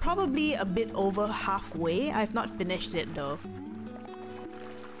 but probably a bit over halfway. I've not finished it though.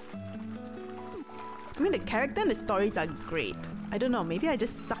 I mean, the character and the stories are great. I don't know, maybe I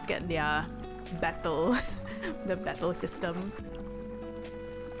just suck at their battle, the battle system.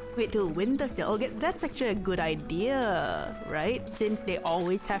 Wait till winter sale. Okay, that's actually a good idea, right? Since they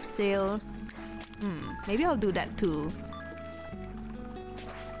always have sales. Maybe I'll do that too.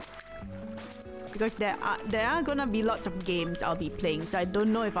 Because there are gonna be lots of games I'll be playing, so I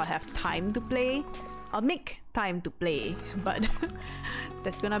don't know if I'll have time to play. I'll make time to play, but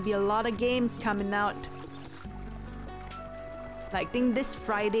there's gonna be a lot of games coming out. Like, I think this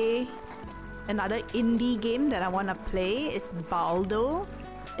Friday, another indie game that I wanna play is Baldo.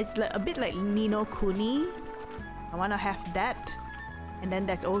 It's like a bit like Ni no Kuni. I wanna have that. And then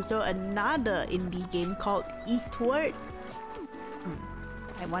there's also another indie game called Eastward.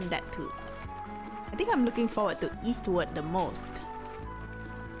 I want that too. I think I'm looking forward to Eastward the most.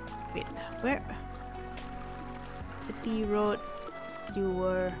 Wait, where? City Road,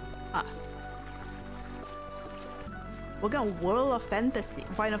 Sewer. We're going World of Fantasy,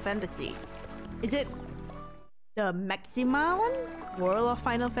 Final Fantasy. Is it the Maxima one? World of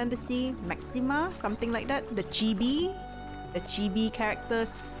Final Fantasy Maxima? Something like that? The chibi? The chibi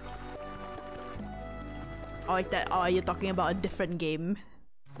characters? Or is that, or are you talking about a different game?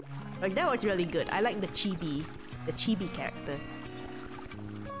 Like, that was really good. I like the chibi characters.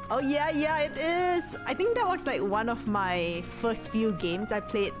 Oh yeah, it is! I think that was like one of my first few games I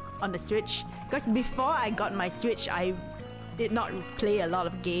played on the Switch. Because before I got my Switch, I did not play a lot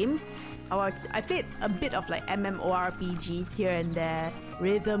of games. I played a bit of like MMORPGs here and there,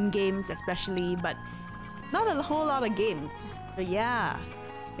 rhythm games especially, but not a whole lot of games. So yeah,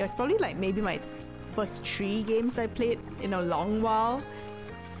 it was probably like maybe my first 3 games I played in a long while.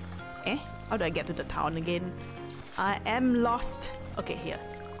 How do I get to the town again? I am lost. Okay, here.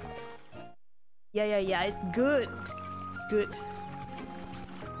 Yeah, it's good. Good.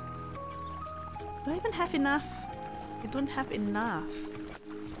 Do I even have enough? I don't have enough.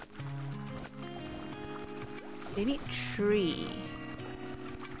 They need 3.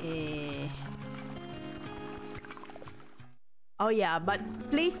 Oh yeah, but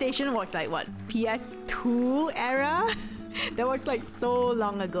PlayStation was like what? PS2 era? That was like so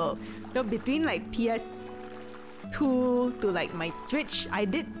long ago. So between like PS 2 to like my Switch. I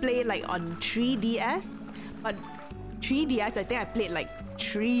did play like on 3DS, but 3DS I think I played like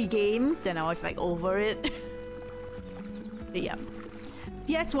 3 games and I was like over it. Yeah.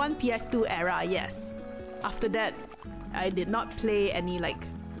 PS1, PS2 era, yes. After that, I did not play any like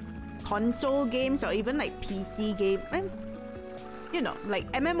console games or even like PC game. And you know,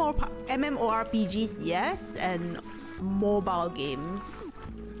 like MMORPGs, yes, and mobile games.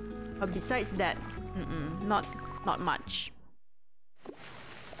 But besides that, not much.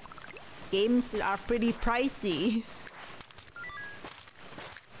 Games are pretty pricey.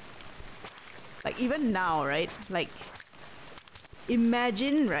 Like even now, right? Like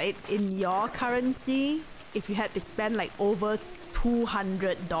imagine, right, in your currency, if you had to spend like over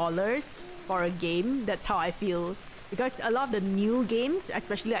 $200 for a game. That's how I feel. Because a lot of the new games,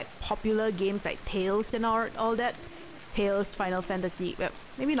 especially like popular games like Tales and all that, Tales, Final Fantasy, well,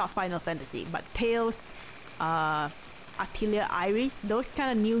 maybe not Final Fantasy, but Tales, Atelier Iris, those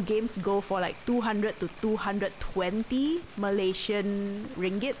kind of new games go for like 200 to 220 Malaysian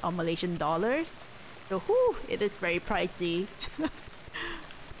ringgit or Malaysian dollars. So whew, it is very pricey.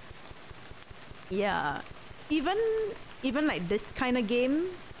 Yeah, even like this kind of game,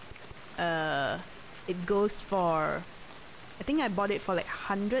 it goes for, I think I bought it for like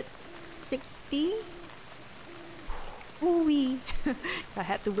 160. Ooh-wee. I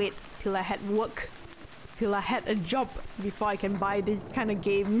had to wait till I had work, till I had a job before I can buy these kind of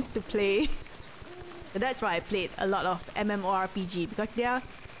games to play. So that's why I played a lot of MMORPG, because they are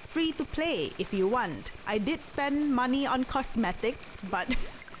free to play if you want. I did spend money on cosmetics, but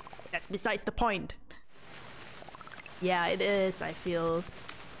that's besides the point. Yeah, it is, I feel.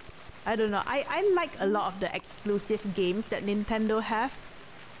 I don't know. I like a lot of the exclusive games that Nintendo have.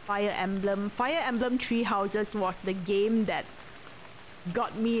 Fire Emblem 3 Houses was the game that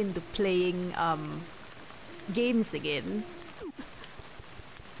got me into playing games again.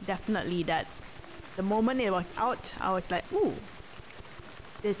 Definitely that. The moment it was out, I was like, ooh,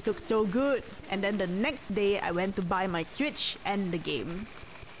 this looks so good. And then the next day, I went to buy my Switch and the game.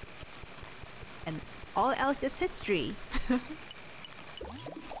 And all else is history.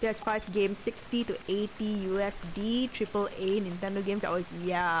 PS5 games 60 to 80 USD, AAA Nintendo games. I was,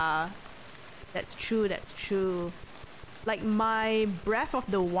 yeah, that's true, that's true. Like my Breath of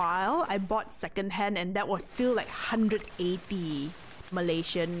the Wild, I bought secondhand and that was still like 180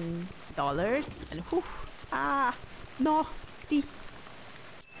 Malaysian dollars. And whew, no, please.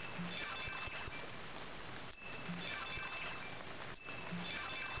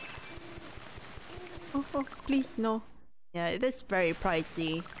 Oh, please, no. Yeah, it is very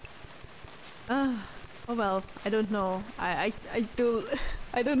pricey. Oh well, I don't know. I still,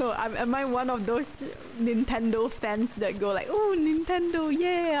 I don't know. Am I one of those Nintendo fans that go like, oh, Nintendo,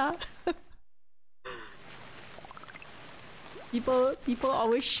 yeah. People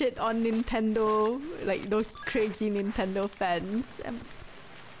always shit on Nintendo, like those crazy Nintendo fans.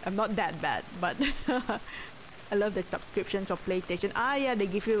 I'm not that bad, but I love the subscriptions for PlayStation. Yeah, they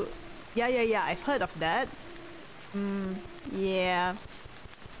give you, yeah. I've heard of that. Yeah,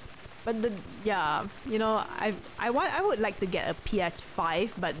 but yeah, you know, I would like to get a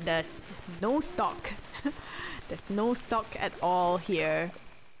PS5, but there's no stock. There's no stock at all here.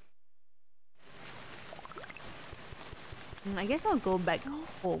 I guess I'll go back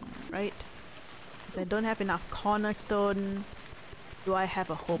home, right? Because I don't have enough cornerstone. Do I have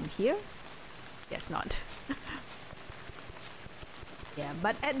a home here? Guess not. Yeah,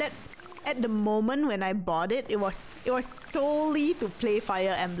 but at the moment when I bought it, it was solely to play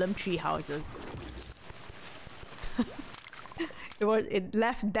Fire Emblem 3 Houses. It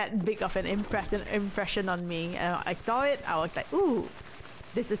left that big of an impression on me. I saw it, I was like, ooh,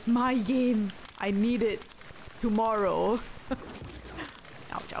 this is my game. I need it tomorrow.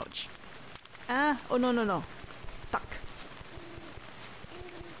 Ouch, ouch. Oh no. Stuck.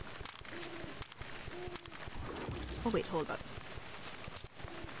 Oh wait, hold on.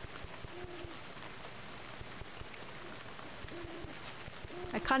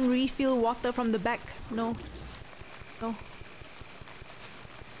 I can't refill water from the back. No.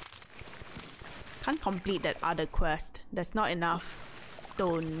 Can't complete that other quest. There's not enough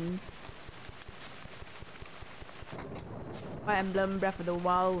stones. Fire Emblem Breath of the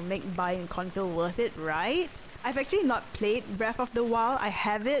Wild will make buying console worth it, right? I've actually not played Breath of the Wild. I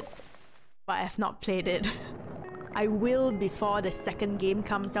have it, but I have not played it. I will before the second game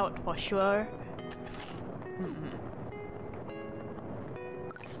comes out for sure.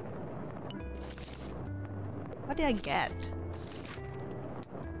 What did I get?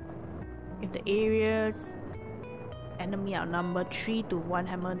 If the areas enemy outnumber 3 to 1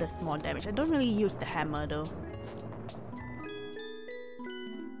 hammer does more damage. I don't really use the hammer though.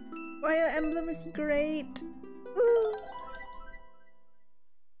 Fire Emblem is great. Ooh.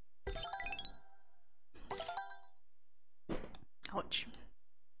 Ouch.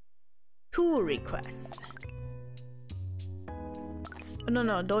 2 requests. Oh,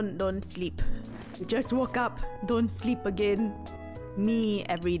 no, don't sleep. You just woke up. Don't sleep again. Me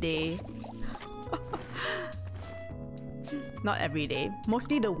every day. Not every day.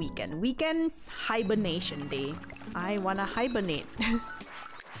 Mostly the weekend. Weekends, hibernation day. I wanna hibernate.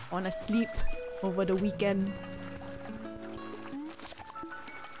 Wanna sleep over the weekend.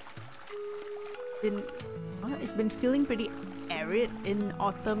 It's been feeling pretty arid in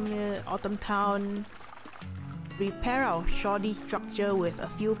Autumn Town. Repair our shoddy structure with a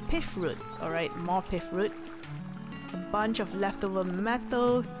few pith roots. Alright, more pith roots. A bunch of leftover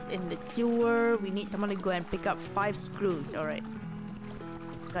metals in the sewer. We need someone to go and pick up 5 screws. Alright.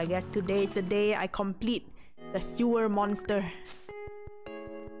 So I guess today is the day I complete the sewer monster.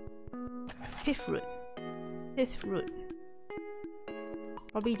 Pith root. Pith root.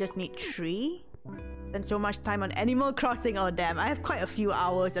 Probably just need 3. Spend so much time on Animal Crossing. Oh damn, I have quite a few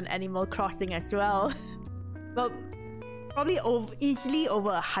hours on Animal Crossing as well. Well, probably easily over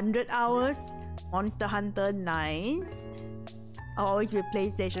 100 hours. Monster Hunter, nice. I'll always be a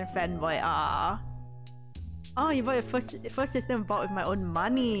PlayStation fanboy. Ah. Oh, you bought your first system bought with my own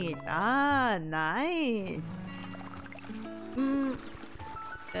monies. Ah, nice.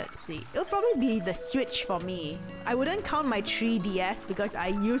 Let's see. It'll probably be the Switch for me. I wouldn't count my 3DS because I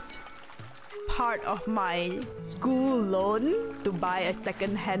used part of my school loan to buy a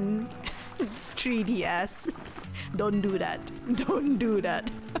second-hand 3DS. Don't do that. Don't do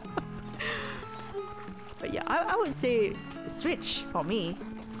that. But yeah, I would say Switch for me.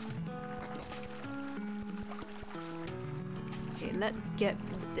 Okay, let's get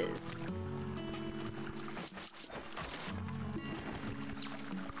this.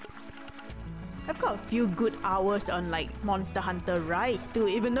 I've got a few good hours on like Monster Hunter Rise too,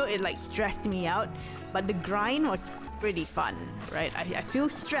 even though it like stressed me out. But the grind was pretty fun, right? I feel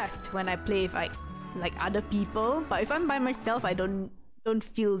stressed when I play with like other people, but if I'm by myself, I don't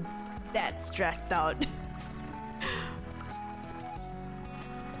feel that stressed out.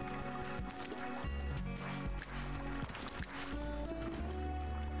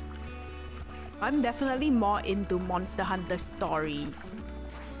 I'm definitely more into Monster Hunter stories.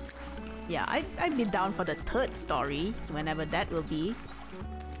 Yeah, I'd be down for the 3rd stories, whenever that will be.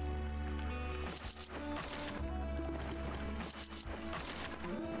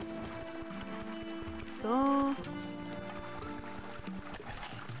 So...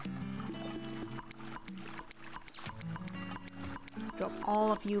 drop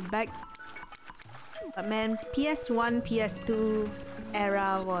all of you back. But man, PS1, PS2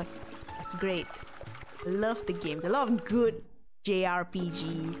 era was great. I loved the games. A lot of good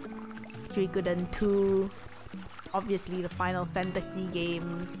JRPGs. Suikoden 2. Obviously the Final Fantasy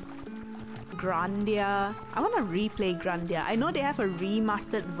games. Grandia. I want to replay Grandia. I know they have a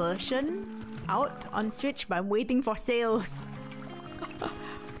remastered version out on Switch, but I'm waiting for sales.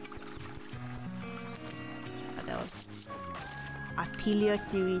 What else? Atelier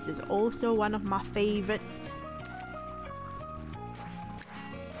series is also one of my favorites.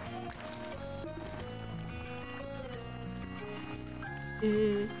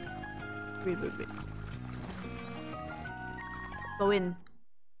 Wait. Let's go in.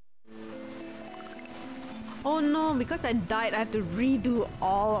 Oh no, because I died, I have to redo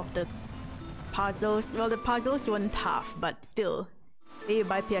all of the puzzles. Well, the puzzles weren't tough, but still. When you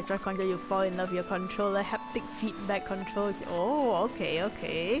buy PS5 console, you fall in love with your controller. Haptic feedback controls. Oh,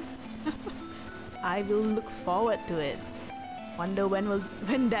 okay. I will look forward to it. Wonder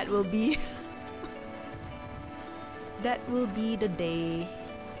when that will be. That will be the day.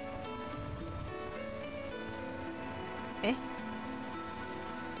 Eh?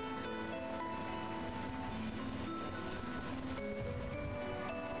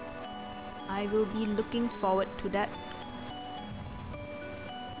 I will be looking forward to that.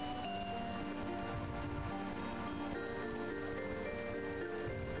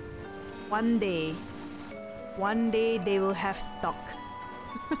 One day they will have stock.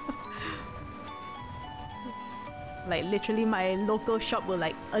 Like literally my local shop will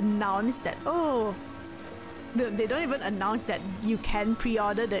like announce that, oh, they don't even announce that you can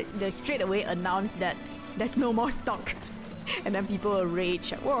pre-order, they straight away announce that there's no more stock. And then people will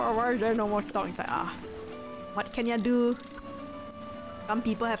rage, whoa, why is there no more stock? It's like, what can you do? Some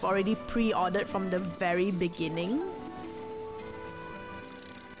people have already pre-ordered from the very beginning.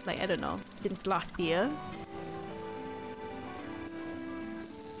 Like, I don't know, since last year.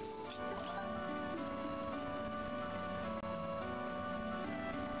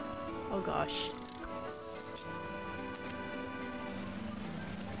 Oh gosh.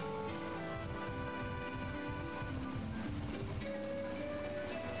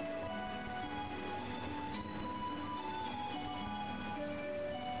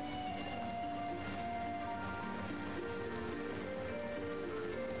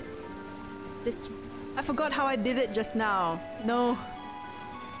 This... I forgot how I did it just now. No.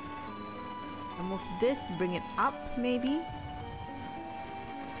 I'll move this, bring it up, maybe?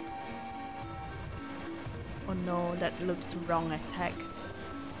 Oh no, that looks wrong as heck.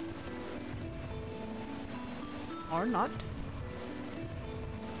 Or not.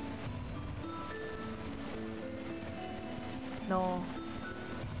 No.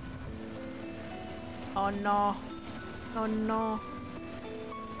 Oh no. Oh no.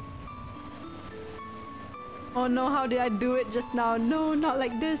 Oh no, how did I do it just now? No, not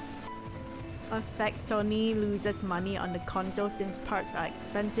like this. In fact, Sony loses money on the console since parts are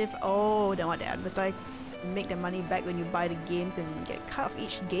expensive. Oh, they want to advertise. Make the money back when you buy the games and get cut off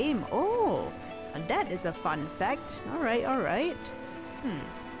each game. Oh, and that is a fun fact. Alright, alright.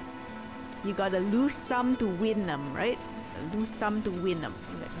 You gotta lose some to win them, right? Lose some to win them.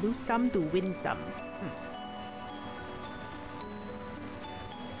 Lose some to win some.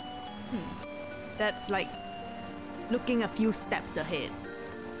 That's like looking a few steps ahead.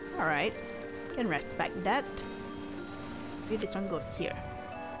 Alright, can respect that. Maybe this one goes here.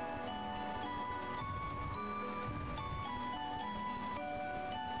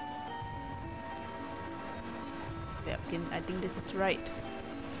 Yeah, I think this is right.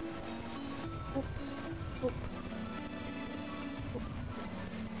 Oh, oh.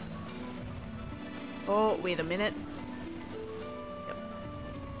 Oh, wait a minute. Yep.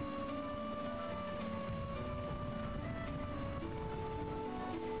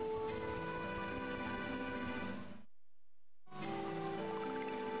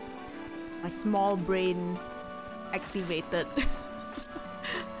 My small brain activated.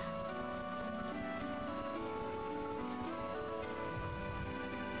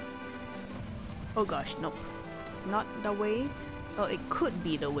 Oh gosh, nope. It's not the way. Oh, it could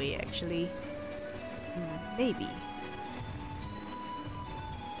be the way actually. Maybe.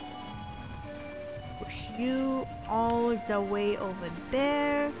 Push you all the way over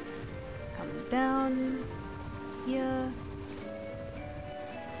there. Come down here.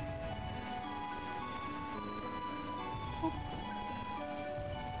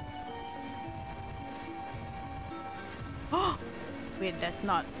 Oh! Wait, that's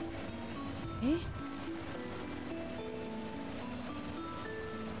not... Eh?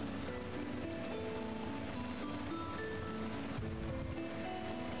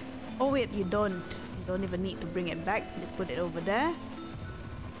 Oh wait, you don't even need to bring it back. Just put it over there.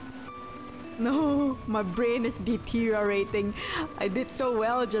 No, my brain is deteriorating. I did so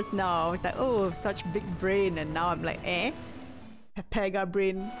well just now. I was like, oh, such big brain, and now I'm like, eh? Pega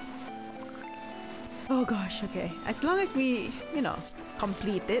brain. Oh gosh, okay. As long as we, you know,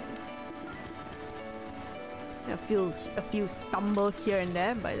 complete it. A few stumbles here and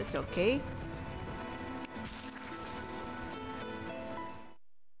there, but it's okay.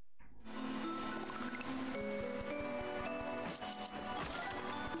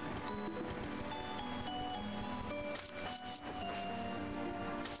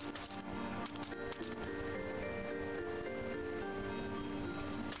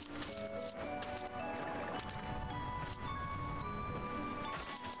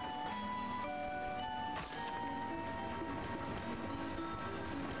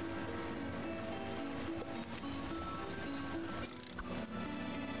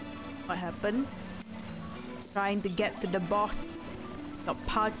 What happened? Trying to get to the boss. Got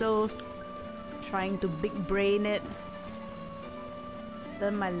puzzles. Trying to big brain it.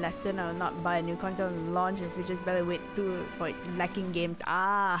 Learn my lesson. I will not buy a new console and launch and features better wait for its lacking games.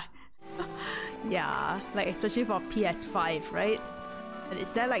 Ah, yeah, like especially for PS5, right? And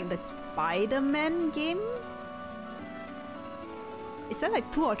is that like the Spider-Man game? Is that like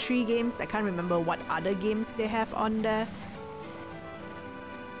 2 or 3 games? I can't remember what other games they have on there.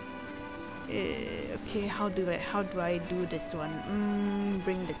 Okay, how do I do this one?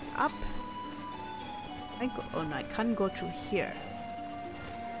 Bring this up. Oh no, I can't go through here.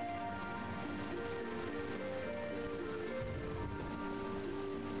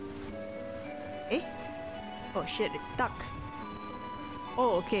 Eh? Oh shit, it's stuck.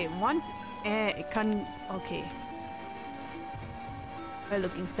 Oh, okay. Once it can't. Okay. We're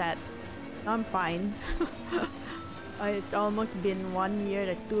looking sad. I'm fine. It's almost been 1 year.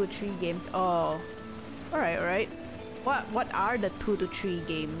 There's 2 or 3 games. Oh, alright. What are the 2 to 3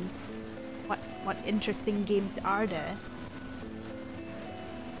 games? What interesting games are there?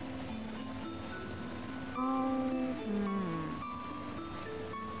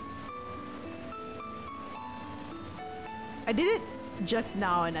 I did it just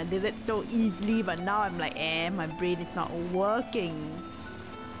now and I did it so easily, but now I'm like, my brain is not working.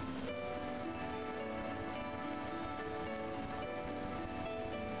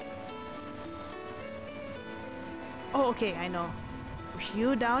 Oh, okay, I know. Push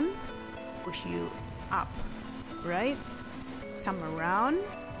you down, push you up, right? Come around.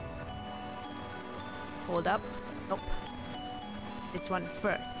 Hold up. Nope. This one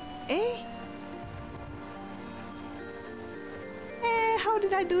first. How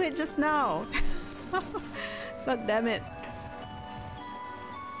did I do it just now? God damn it.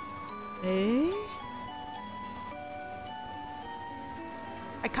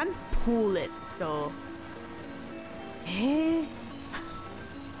 I can't pull it, so...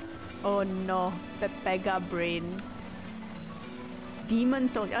 Oh no, Pepega brain. Demon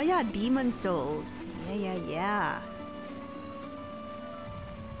souls. Oh yeah, demon souls. Yeah.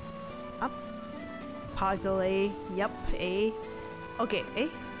 Up. Puzzle A. Yup, A. Okay, A.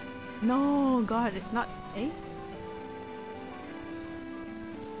 No, God, it's not A.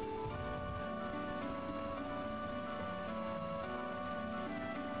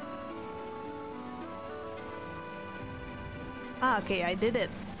 Okay, I did it.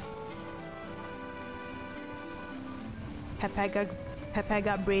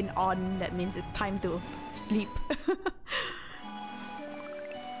 Pepega brain on. That means it's time to sleep.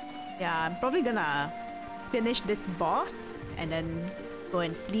 Yeah, I'm probably gonna finish this boss and then go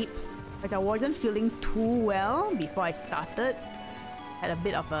and sleep because I wasn't feeling too well before I started. Had a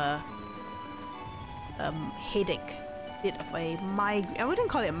bit of a headache, bit of a migraine. I wouldn't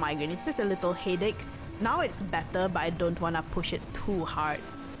call it migraine, it's just a little headache. Now it's better, but I don't want to push it too hard.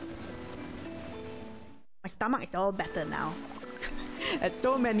 My stomach is all better now. Had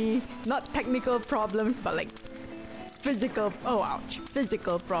so many, not technical problems, but like physical, oh ouch,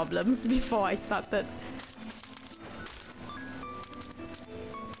 physical problems before I started.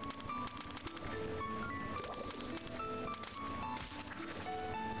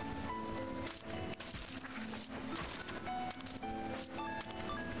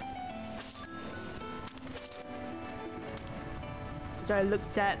 So I look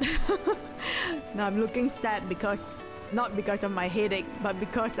sad. Now I'm looking sad because, not because of my headache, but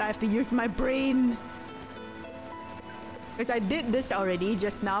because I have to use my brain. Because I did this already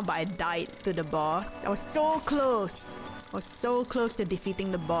just now, but I died to the boss. I was so close. I was so close to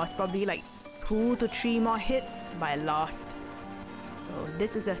defeating the boss. Probably like 2 to 3 more hits, but I lost. So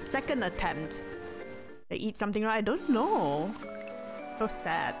this is a second attempt. Did I eat something right? I don't know. So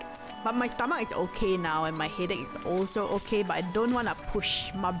sad. But my stomach is okay now and my headache is also okay, but I don't want to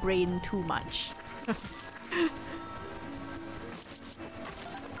push my brain too much.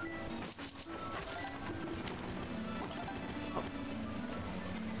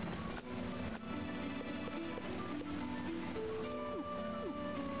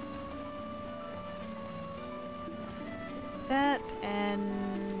 That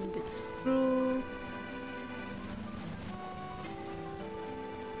and the screw.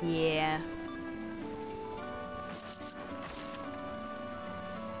 Yeah.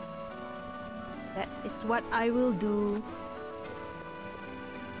 That is what I will do.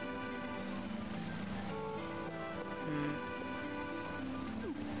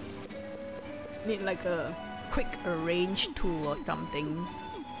 Need like a quick arrange tool or something.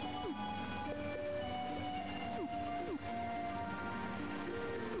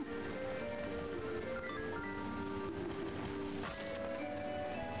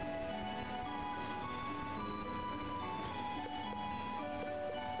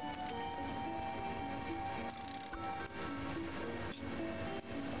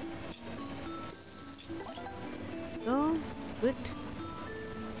 Oh, good.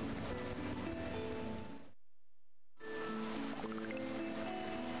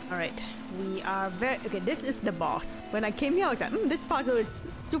 Alright, we are very... Okay, this is the boss. When I came here, I was like, this puzzle is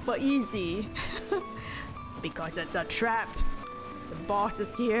super easy. Because it's a trap. The boss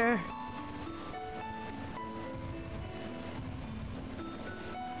is here.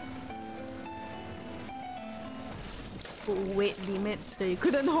 Weight limit, so you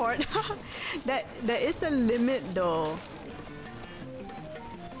couldn't hoard. There is a limit though.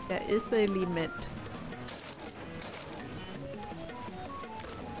 There is a limit.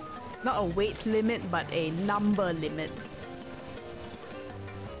 Not a weight limit, but a number limit.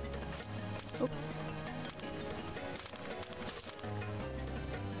 Oops.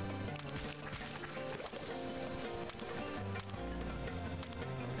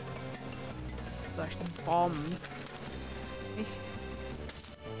 Gosh, bombs.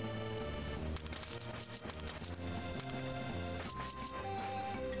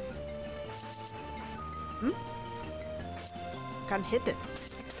 Hmm? Can't hit it.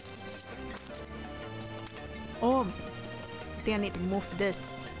 Oh, I think I need to move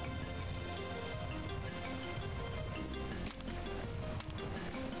this.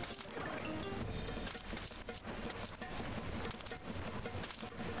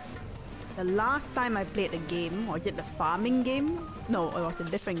 The last time I played a game, was it the farming game? No, it was a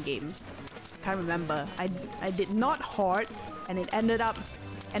different game. Can't remember. I did not hoard, and it ended up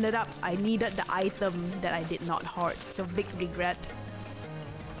I needed the item that I did not hoard. So big regret.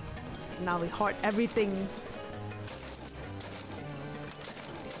 Now we hoard everything.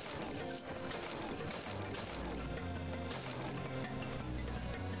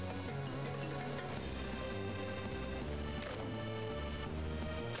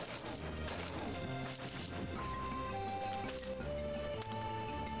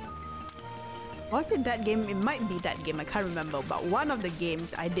 Was it that game? It might be that game, I can't remember. But one of the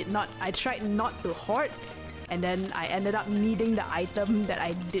games I tried not to hoard, and then I ended up needing the item that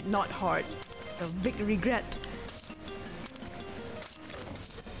I did not hoard. So big regret.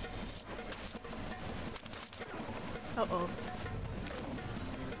 Uh-oh.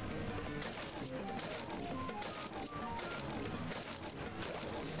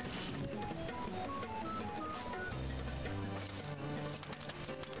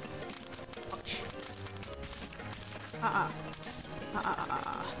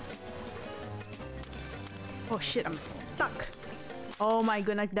 Oh shit, I'm stuck. Oh my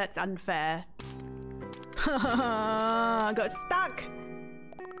goodness, that's unfair. I got stuck.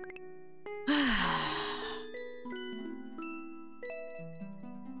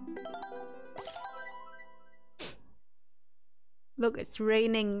 Look, it's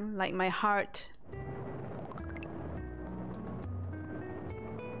raining like my heart.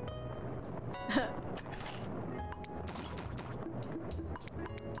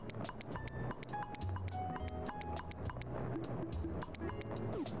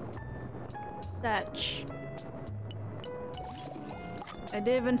 Thatch. I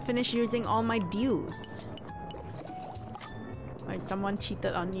didn't even finish using all my dues. Wait, someone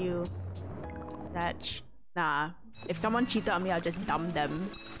cheated on you. Thatch. Nah. If someone cheated on me, I'll just dump them.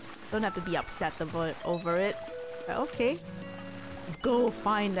 Don't have to be upset over it. But okay. Go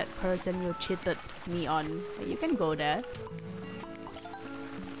find that person you cheated me on. You can go there.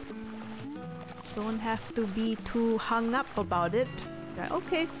 Don't have to be too hung up about it.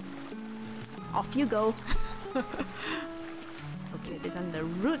 Okay. Off you go. Okay, this on the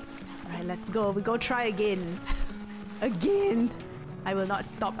roots. Alright, let's go. We go try again. Again. I will not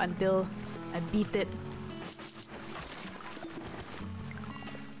stop until I beat it.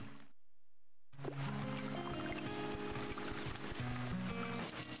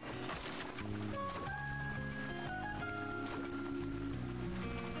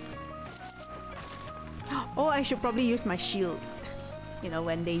 Oh, I should probably use my shield. You know,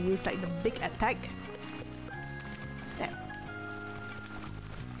 when they use like the big attack. There.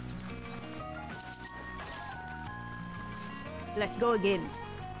 Let's go again.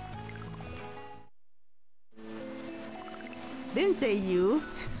 Didn't say you.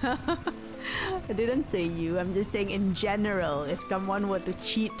 I didn't say you. I'm just saying in general, if someone were to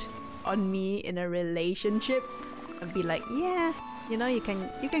cheat on me in a relationship, I'd be like, yeah, you know, you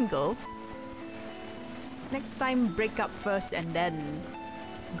can go. Next time, break up first and then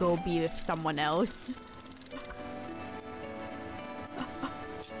go be with someone else.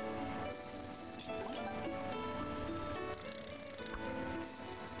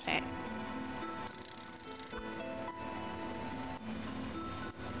 Eh.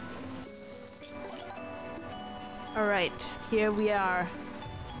 Alright, here we are.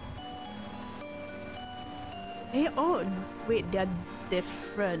 Hey, oh, wait, they're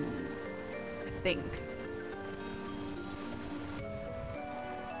different, I think.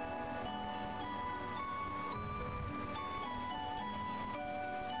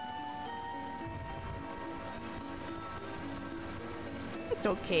 It's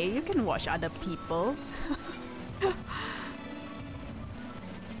okay, you can watch other people.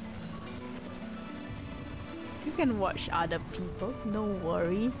 You can watch other people, no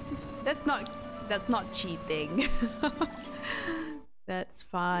worries. That's not cheating. That's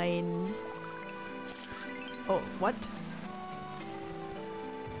fine. Oh, what?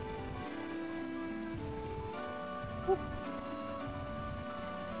 Oh.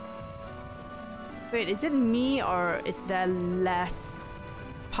 Wait, is it me or is there less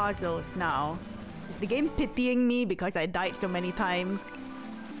puzzles now? Is the game pitying me because I died so many times?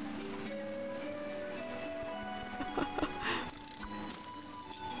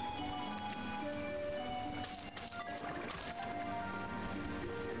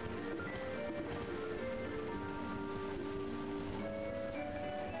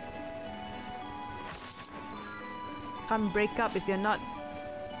 Can't break up if you're not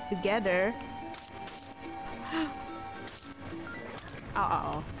together.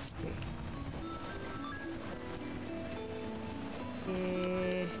 Oh.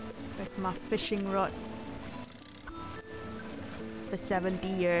 Okay. Where's my fishing rod? For 70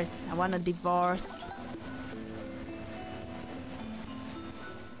 years. I want a divorce.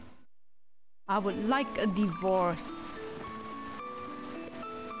 I would like a divorce.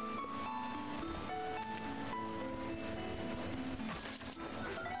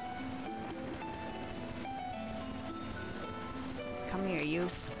 Come here, you.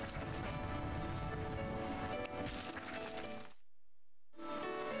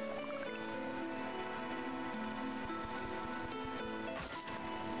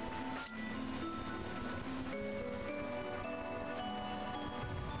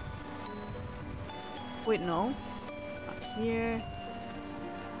 Wait, no. Up here.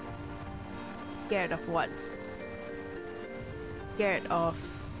 Scared of what? Scared of...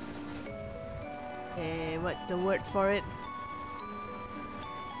 what's the word for it?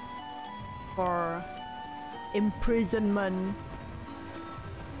 For imprisonment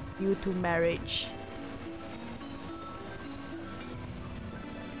due to marriage.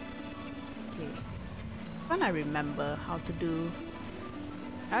 Okay. Can't I remember how to do?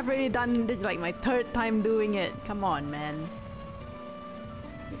 I've already done this like my 3rd time doing it. Come on, man.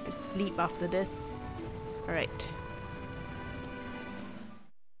 Need to sleep after this. Alright.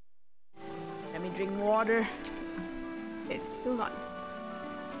 Let me drink water. It's still not...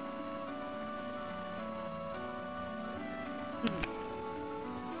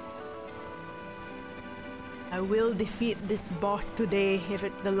 I will defeat this boss today if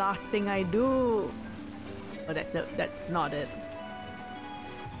it's the last thing I do. Oh, that's not it.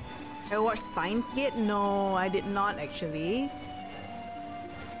 I watched Steins Gate? No, I did not actually.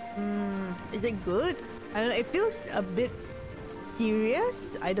 Is it good? I don't know, it feels a bit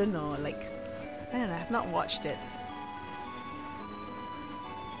serious. I don't know, like, I don't know, I've not watched it.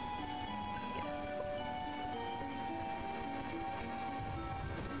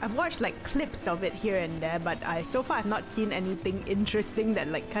 I've watched like clips of it here and there, but so far I've not seen anything interesting that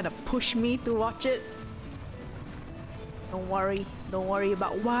like kind of pushed me to watch it. Don't worry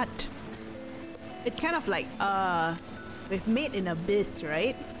about what. It's kind of like with Made in Abyss,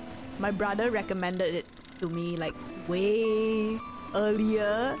 right? My brother recommended it to me like way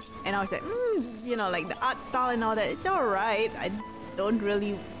earlier, and I was like, you know, like the art style and all that, it's alright. I don't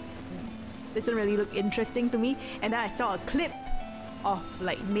really, doesn't really look interesting to me. And then I saw a clip of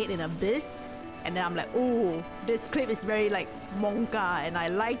like Made in Abyss, and then I'm like, oh, this clip is very like manga and I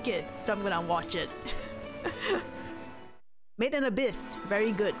like it, so I'm gonna watch it. Made in Abyss,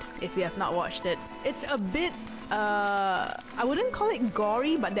 very good if you have not watched it. It's a bit, I wouldn't call it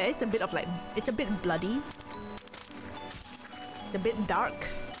gory, but there is a bit of like, it's a bit bloody. It's a bit dark,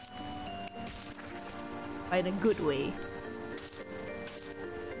 but in a good way.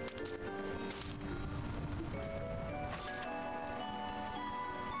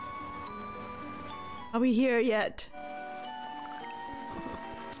 Are we here yet?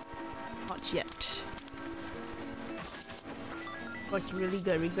 Not yet. It was really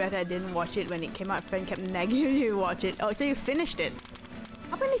good. Regret I didn't watch it when it came out. Friend kept nagging me to watch it. Oh, so you finished it.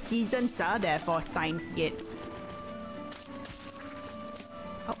 How many seasons are there for Steins Gate?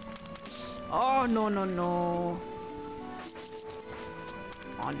 Oh, oh no.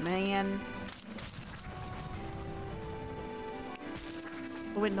 Come on, man.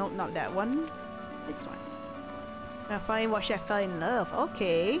 Oh wait, no, not that one. This one. I finally watched I Fell in Love.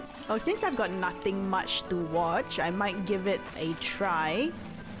 Okay. Oh, since I've got nothing much to watch, I might give it a try.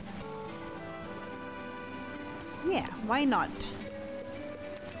 Yeah, why not?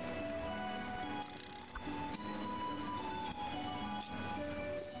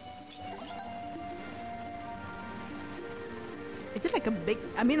 Is it like a big...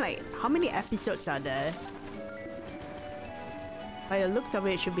 I mean, like, how many episodes are there? By the looks of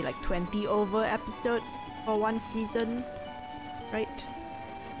it, it should be like 20 over episode for one season, right?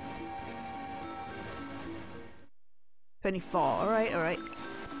 24, alright.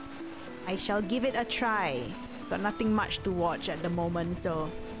 I shall give it a try. Got nothing much to watch at the moment,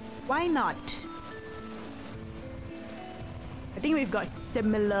 so why not? I think we've got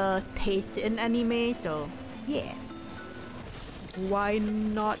similar tastes in anime, so yeah. Why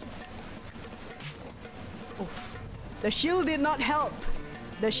not? Oof. The shield did not help.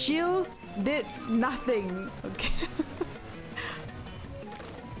 The shield did nothing. Okay.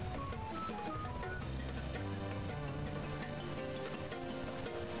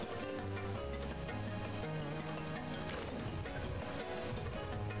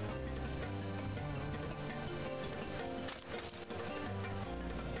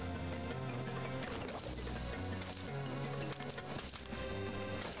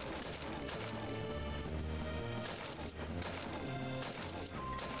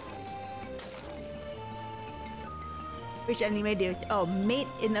 Which anime do you see? Oh, Made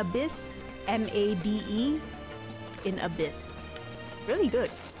in Abyss. MADE in Abyss. Really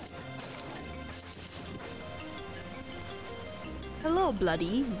good. A little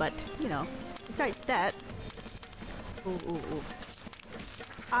bloody, but you know, besides that. Ooh, ooh, ooh.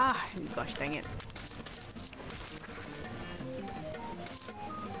 Ah, gosh dang it.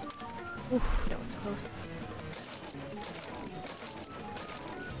 Oof, that was close.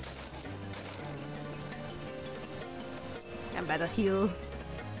 I better heal.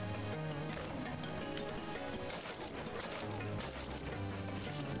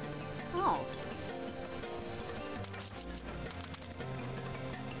 Oh.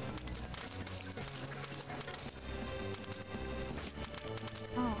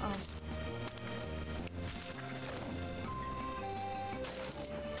 Oh, oh.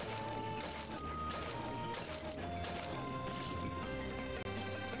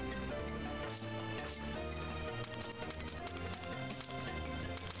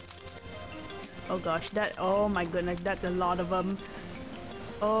 Oh gosh, oh my goodness, that's a lot of them.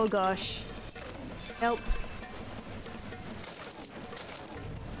 Oh gosh. Help.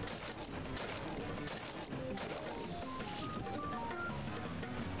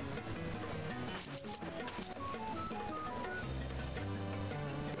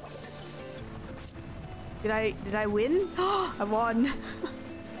 Did I win? I won.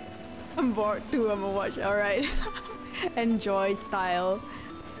 I'm bored too, I'm gonna watch. Alright. Enjoy style.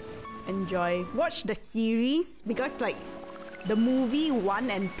 Enjoy. Watch the series because like the movie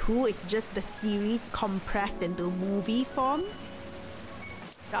 1 and 2 is just the series compressed into movie form.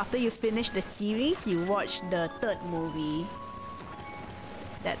 After you finish the series, you watch the third movie.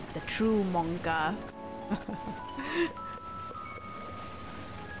 That's the true manga.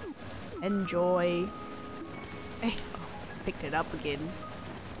 Enjoy. Hey, oh, picked it up again.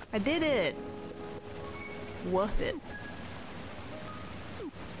 I did it. Worth it.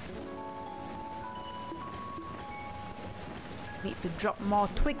 Need to drop more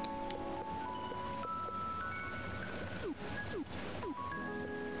twigs.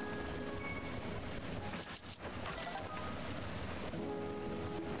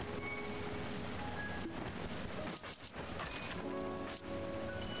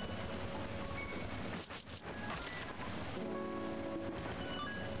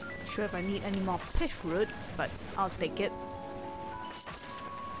 Sure if I need any more pith roots, but I'll take it.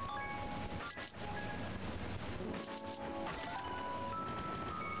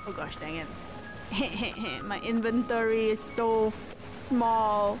 Oh gosh, dang it. My inventory is so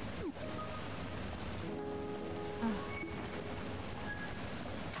small.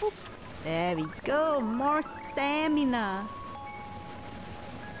 There we go, more stamina.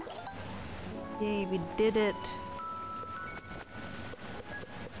 Yay, we did it.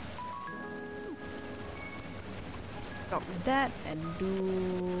 Drop that and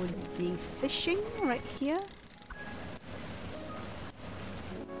do the fishing right here.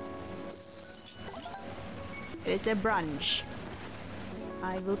 It's a branch.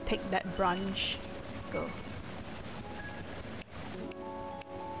 I will take that branch. Go.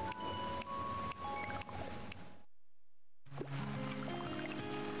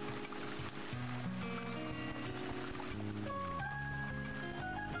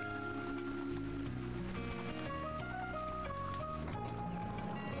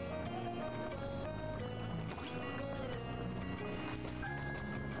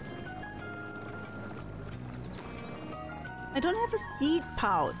 I don't have a seed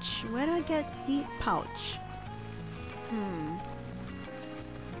pouch. Where do I get a seed pouch?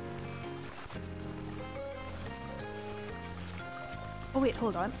 Oh wait,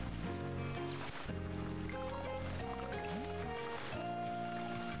 hold on.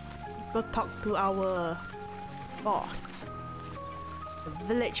 Let's go talk to our boss. The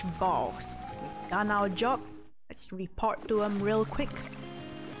village boss. We've done our job. Let's report to him real quick.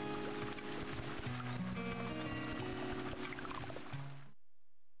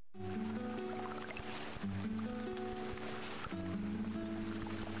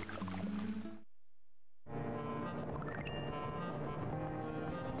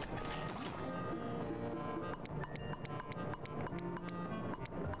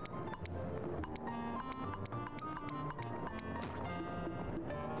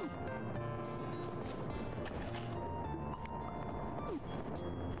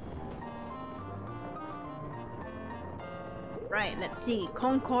 Right, let's see.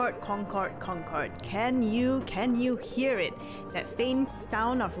 Concord, Concord, Concord. Can you hear it? That faint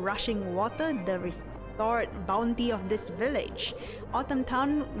sound of rushing water, the restored bounty of this village. Autumn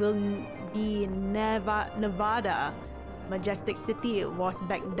Town will be Nevada. Majestic city it was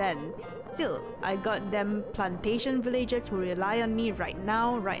back then. Still, I got them plantation villagers who rely on me right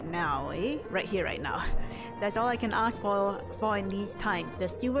now, eh? Right here, right now. That's all I can ask for in these times. The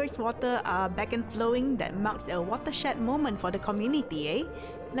sewer's water are back and flowing. That marks a watershed moment for the community, eh?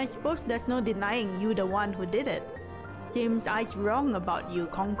 And I suppose there's no denying you the one who did it. Seems I's wrong about you,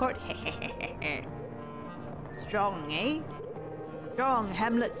 Concord. Strong, eh? Strong,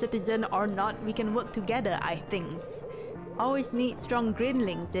 Hamlet citizen or not, we can work together, I thinks. Always need strong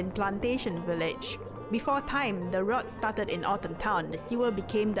greenlings in Plantation Village. Before time, the rot started in Autumn Town. The sewer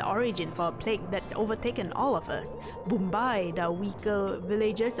became the origin for a plague that's overtaken all of us. Mumbai, the weaker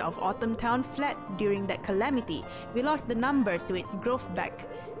villages of Autumn Town fled during that calamity. We lost the numbers to its growth back.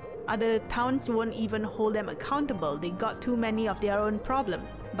 Other towns won't even hold them accountable. They got too many of their own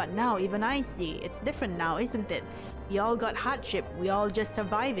problems. But now even I see, it's different now, isn't it? We all got hardship, we all just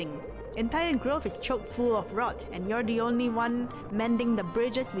surviving. Entire grove is choked full of rot, and you're the only one mending the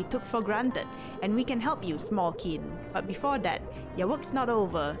bridges we took for granted. And we can help you, small kin. But before that, your work's not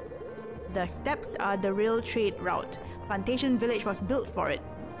over. The steps are the rail trade route. Plantation Village was built for it.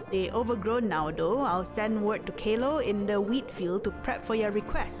 They're overgrown now though. I'll send word to Kalo in the wheat field to prep for your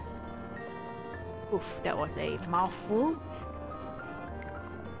requests. Oof, that was a mouthful.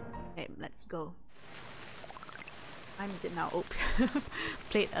 Okay, let's go. Time is it now? Oh,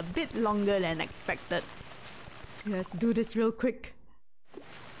 played a bit longer than expected. Let's do this real quick.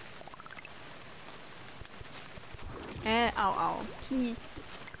 Ow, ow. Please.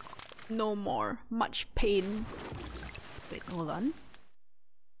 No more. Much pain. Wait, hold on.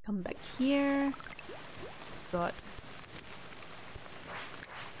 Come back here. Got...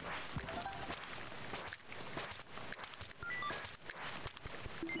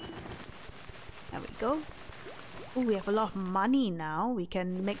 There we go. Oh, we have a lot of money now. We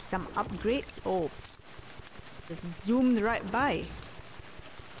can make some upgrades. Oh, just zoomed right by.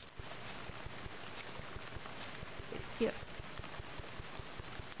 It's here.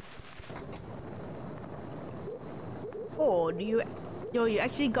 Oh, you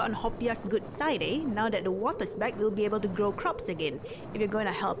actually got on Hoppia's good side, eh? Now that the water's back, we'll be able to grow crops again. If you're going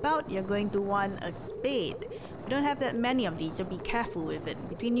to help out, you're going to want a spade. We don't have that many of these, so be careful with it.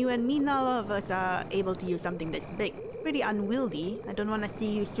 Between you and me, not all of us are able to use something this big. Pretty unwieldy. I don't want to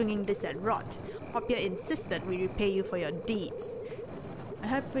see you swinging this at rot. Hoppia insisted we repay you for your deeds. I'm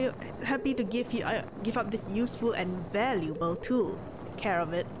happy to give up this useful and valuable tool. Take care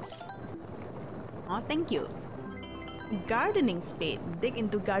of it. Oh, thank you. Gardening spade. Dig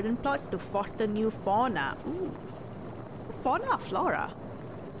into garden plots to foster new fauna. Ooh. Fauna or flora?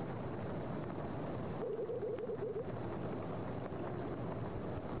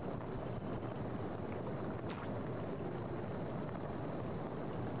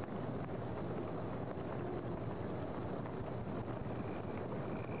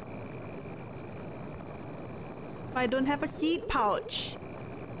 I don't have a seed pouch.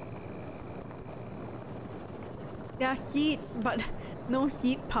 There are seeds, but no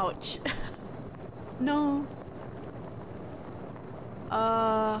seed pouch. No.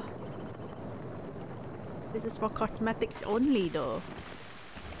 This is for cosmetics only though.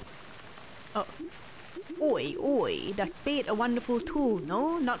 Oh. Oi, oi. The spade a wonderful tool,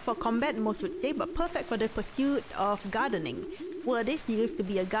 no? Not for combat, most would say, but perfect for the pursuit of gardening. Well, this used to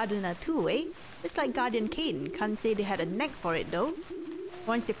be a gardener too, eh? Just like Guardian Kane. Can't say they had a knack for it though.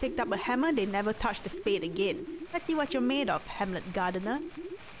 Once they picked up a hammer, they never touched the spade again. Let's see what you're made of, Hamlet Gardener.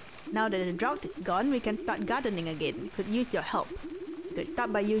 Now that the drought is gone, we can start gardening again. Could use your help. You could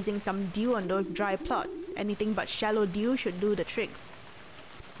start by using some dew on those dry plots. Anything but shallow dew should do the trick.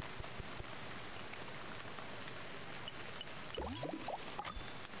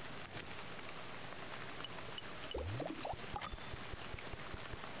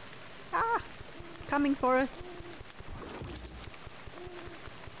 Ah! Coming for us.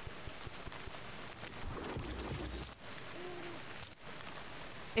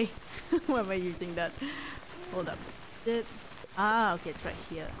 Hey, why am I using that? Hold up. Ah, okay, it's right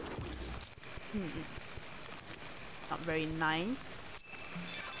here. Not very nice.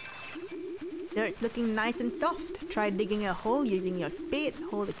 There, it's looking nice and soft. Try digging a hole using your spade.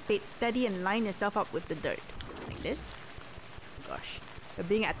 Hold the spade steady and line yourself up with the dirt. Like this. Gosh, we're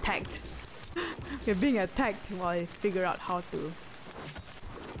being attacked. We're being attacked while I figure out how to.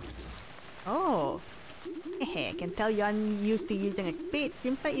 Oh. I can tell you're unused to using a spade.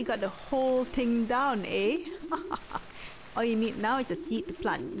 Seems like you got the whole thing down, eh? All you need now is a seed to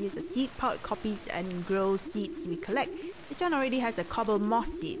plant. Use a seed pouch, copies and grow seeds we collect. This one already has a cobble moss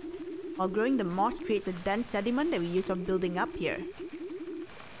seed. While growing, the moss creates a dense sediment that we use for building up here.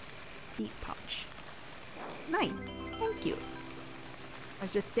 Seed pouch. Nice. Thank you. I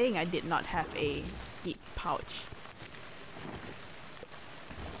was just saying I did not have a seed pouch.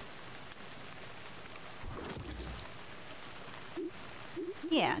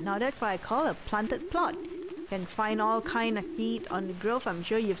 Yeah, now that's what I call a planted plot. You can find all kind of seed on the grove. I'm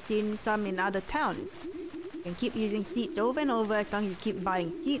sure you've seen some in other towns. You can keep using seeds over and over as long as you keep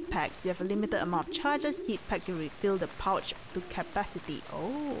buying seed packs. You have a limited amount of charges. Seed packs will refill the pouch to capacity.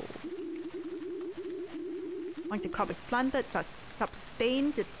 Oh. Once the crop is planted, it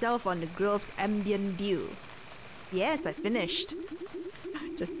sustains itself on the grove's ambient dew. Yes, I finished.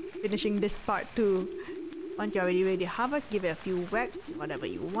 Just finishing this part too. Once you're already ready to harvest, give it a few whacks, whatever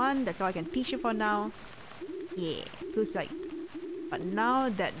you want. That's all I can teach you for now. Yeah, feels like. But now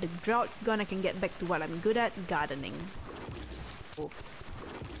that the drought's gone, I can get back to what I'm good at, gardening. Oh.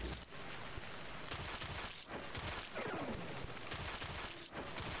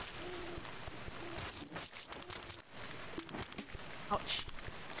 Ouch.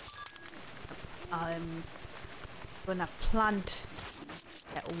 I'm gonna plant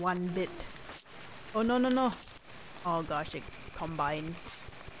that one bit. Oh no no no! Oh gosh, it combined.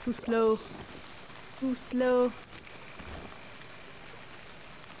 Too slow. Too slow.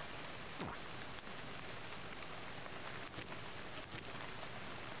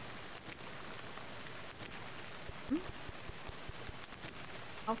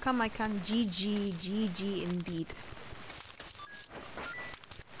 How come I can't? GG, GG indeed.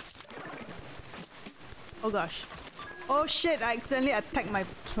 Oh gosh. Oh shit, I accidentally attacked my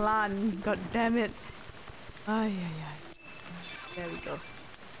plant. God damn it. Ay, ay, ay. There we go.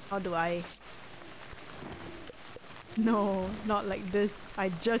 How do I... No, not like this. I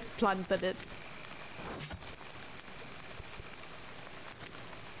just planted it.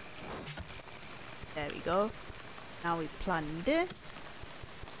 There we go. Now we plant this.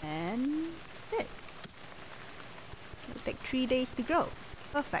 And this. It'll take 3 days to grow.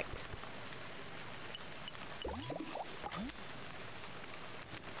 Perfect.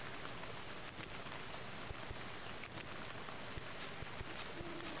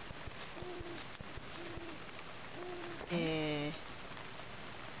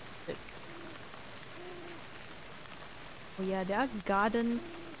 This. Oh yeah, there are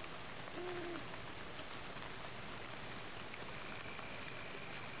gardens.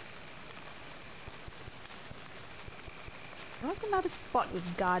 There was another spot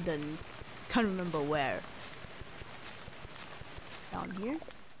with gardens. Can't remember where. Down here?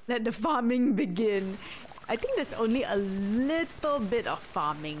 Let the farming begin. I think there's only a little bit of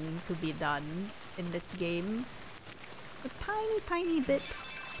farming to be done in this game. A tiny, tiny bit.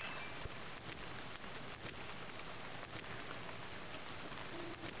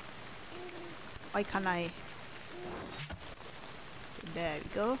 Why can't I? There we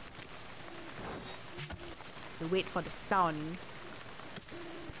go. We wait for the sound.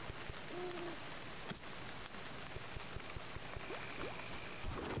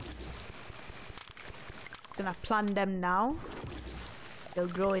 Gonna plant them now. They'll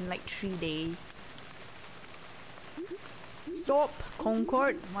grow in like 3 days. Stop,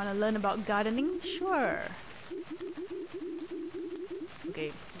 Concord. Wanna learn about gardening? Sure.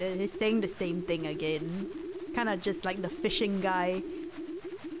 Okay, he's saying the same thing again. Kinda just like the fishing guy.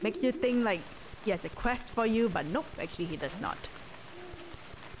 Makes you think like he has a quest for you, but nope, actually he does not.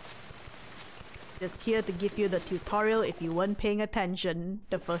 Just here to give you the tutorial if you weren't paying attention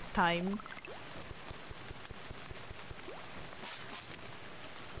the first time.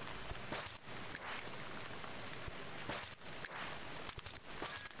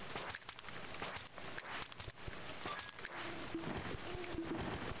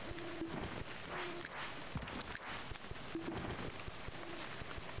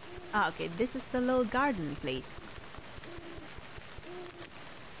 Ah, okay, this is the little garden place.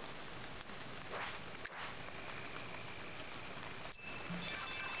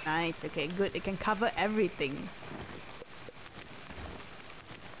 Nice, okay, good. It can cover everything.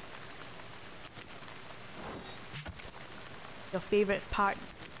 Your favorite part?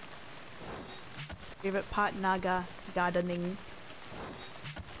 Favorite part, Naga? Gardening.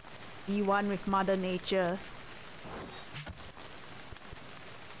 Be one with Mother Nature.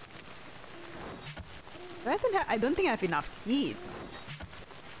 I don't think I have enough seeds.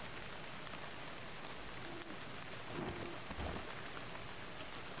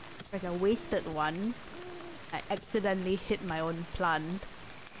 Because I wasted one. I accidentally hit my own plant.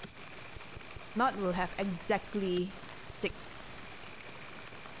 Not will have exactly 6.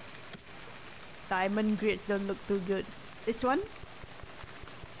 Diamond grids don't look too good. This one?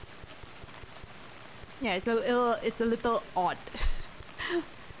 Yeah, it's a little odd.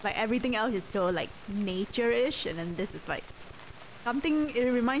 Like everything else is so like nature-ish, and then this is like Something, it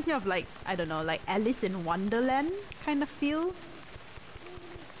reminds me of like, I don't know, like Alice in Wonderland kind of feel.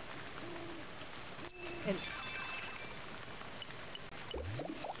 And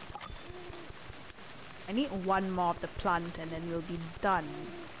I need one more of the plant and then we'll be done.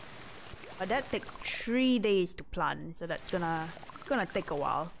 But that takes 3 days to plant, so that's gonna take a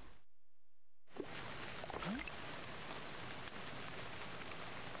while.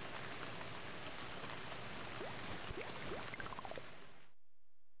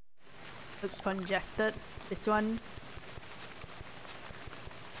 Looks congested. This one,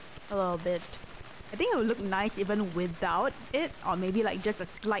 a little bit. I think it would look nice even without it, or maybe like just a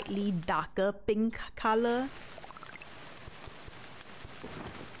slightly darker pink color.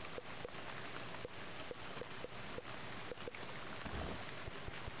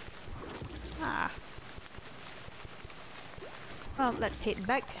 Ah. Well, let's head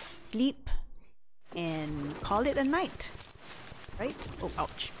back, sleep, and call it a night. Right? Oh,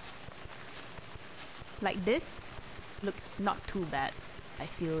 ouch. Like this looks not too bad. I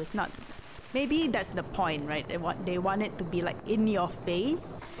feel it's not. Maybe that's the point, right? They want it to be like in your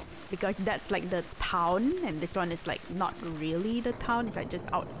face, because that's like the town, and this one is like not really the town. It's like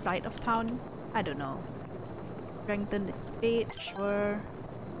just outside of town. I don't know. Strengthen the spade, sure.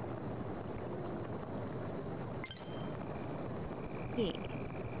 Hey,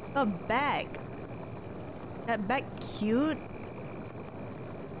 a bag. That bag cute.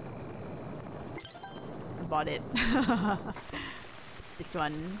 I bought it. This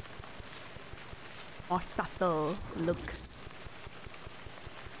one. More subtle look.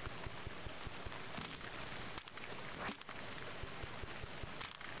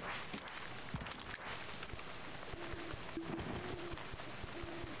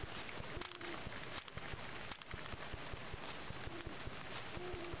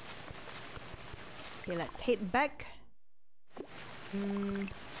 Okay, let's head back. Oh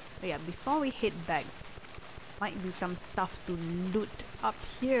yeah, before we head back, might be some stuff to loot up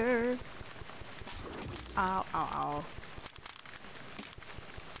here. Ow, ow, ow.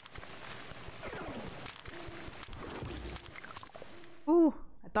 Ooh,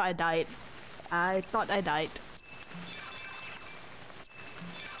 I thought I died. I thought I died.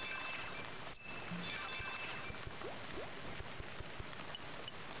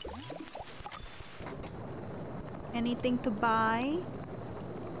 Anything to buy?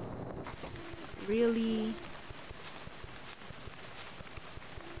 Really?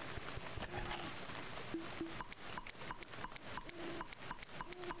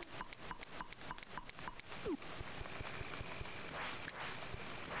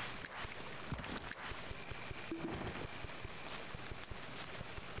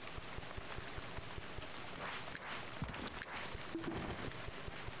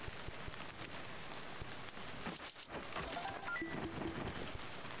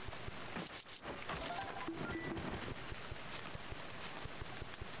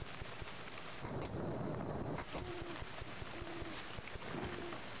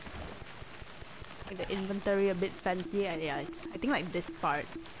 The inventory a bit fancy. Yeah, I think like this part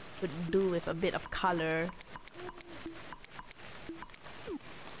would do with a bit of color.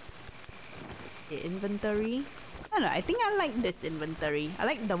 The inventory. I don't know, I think I like this inventory. I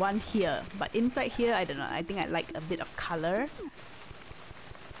like the one here, but inside here, I don't know. I think I like a bit of color.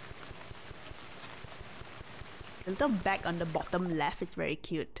 The little bag on the bottom left is very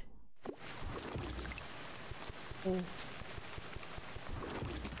cute. Oh.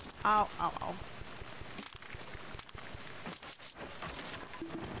 Ow, ow, ow.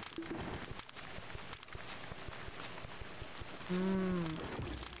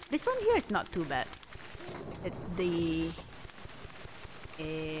 This one here is not too bad. It's the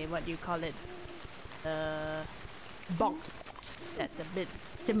what do you call it? The box that's a bit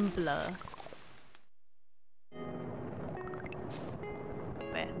simpler.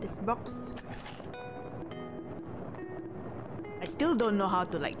 Where this box? I still don't know how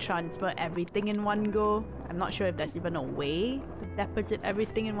to like transfer everything in one go. I'm not sure if there's even a way to deposit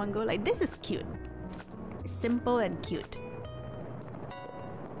everything in one go. Like this is cute. It's simple and cute.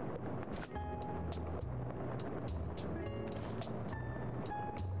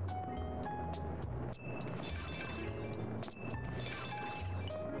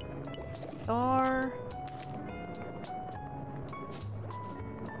 Or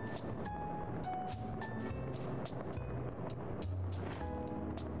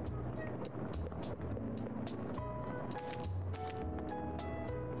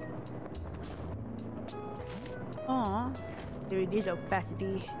to reduce the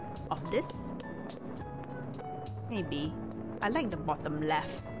opacity of this. Maybe. I like the bottom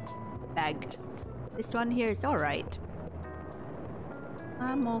left bag. This one here is alright.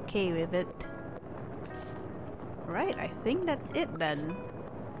 I'm okay with it. Right, I think that's it then.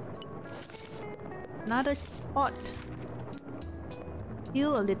 Another spot.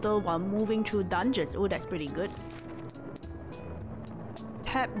 Heal a little while moving through dungeons. Oh, that's pretty good.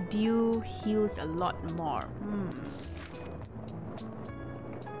 Tap dew heals a lot more.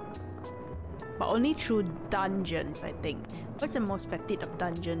 But only through dungeons, I think. What's the most fatigue of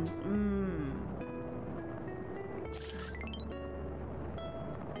dungeons?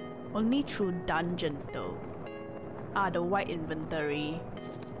 Only through dungeons though. Ah, the white inventory.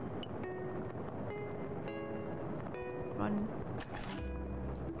 Run.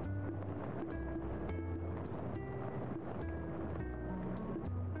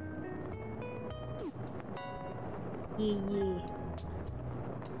 Yeah.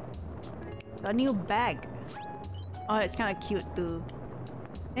 A new bag. Oh, it's kind of cute too.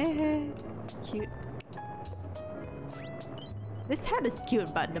 Cute. This hat is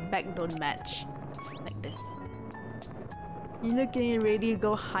cute, but the bag don't match. Like this. You looking ready to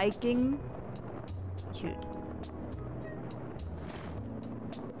go hiking? Cute.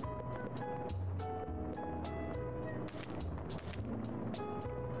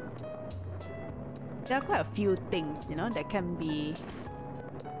 There are quite a few things, you know, that can be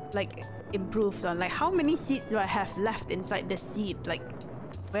like improved on. Like, how many seeds do I have left inside the seed? Like,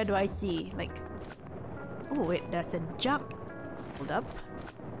 where do I see? Like, oh wait, there's a jug. Hold up.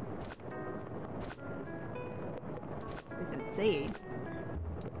 Doesn't say.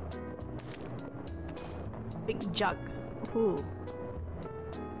 Big jug. Ooh.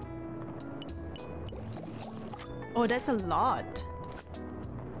 Oh, that's a lot.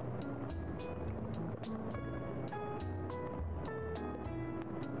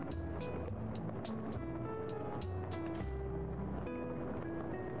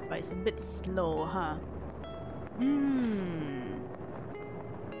 But it's a bit slow, huh?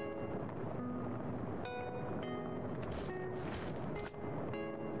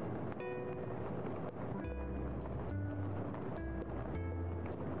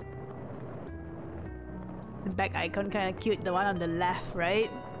 The back icon kind of cute, the one on the left,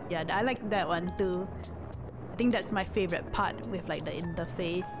 right? Yeah, I like that one too. I think that's my favorite part with like the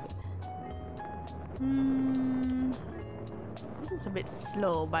interface. This is a bit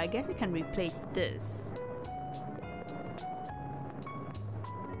slow, but I guess I can replace this.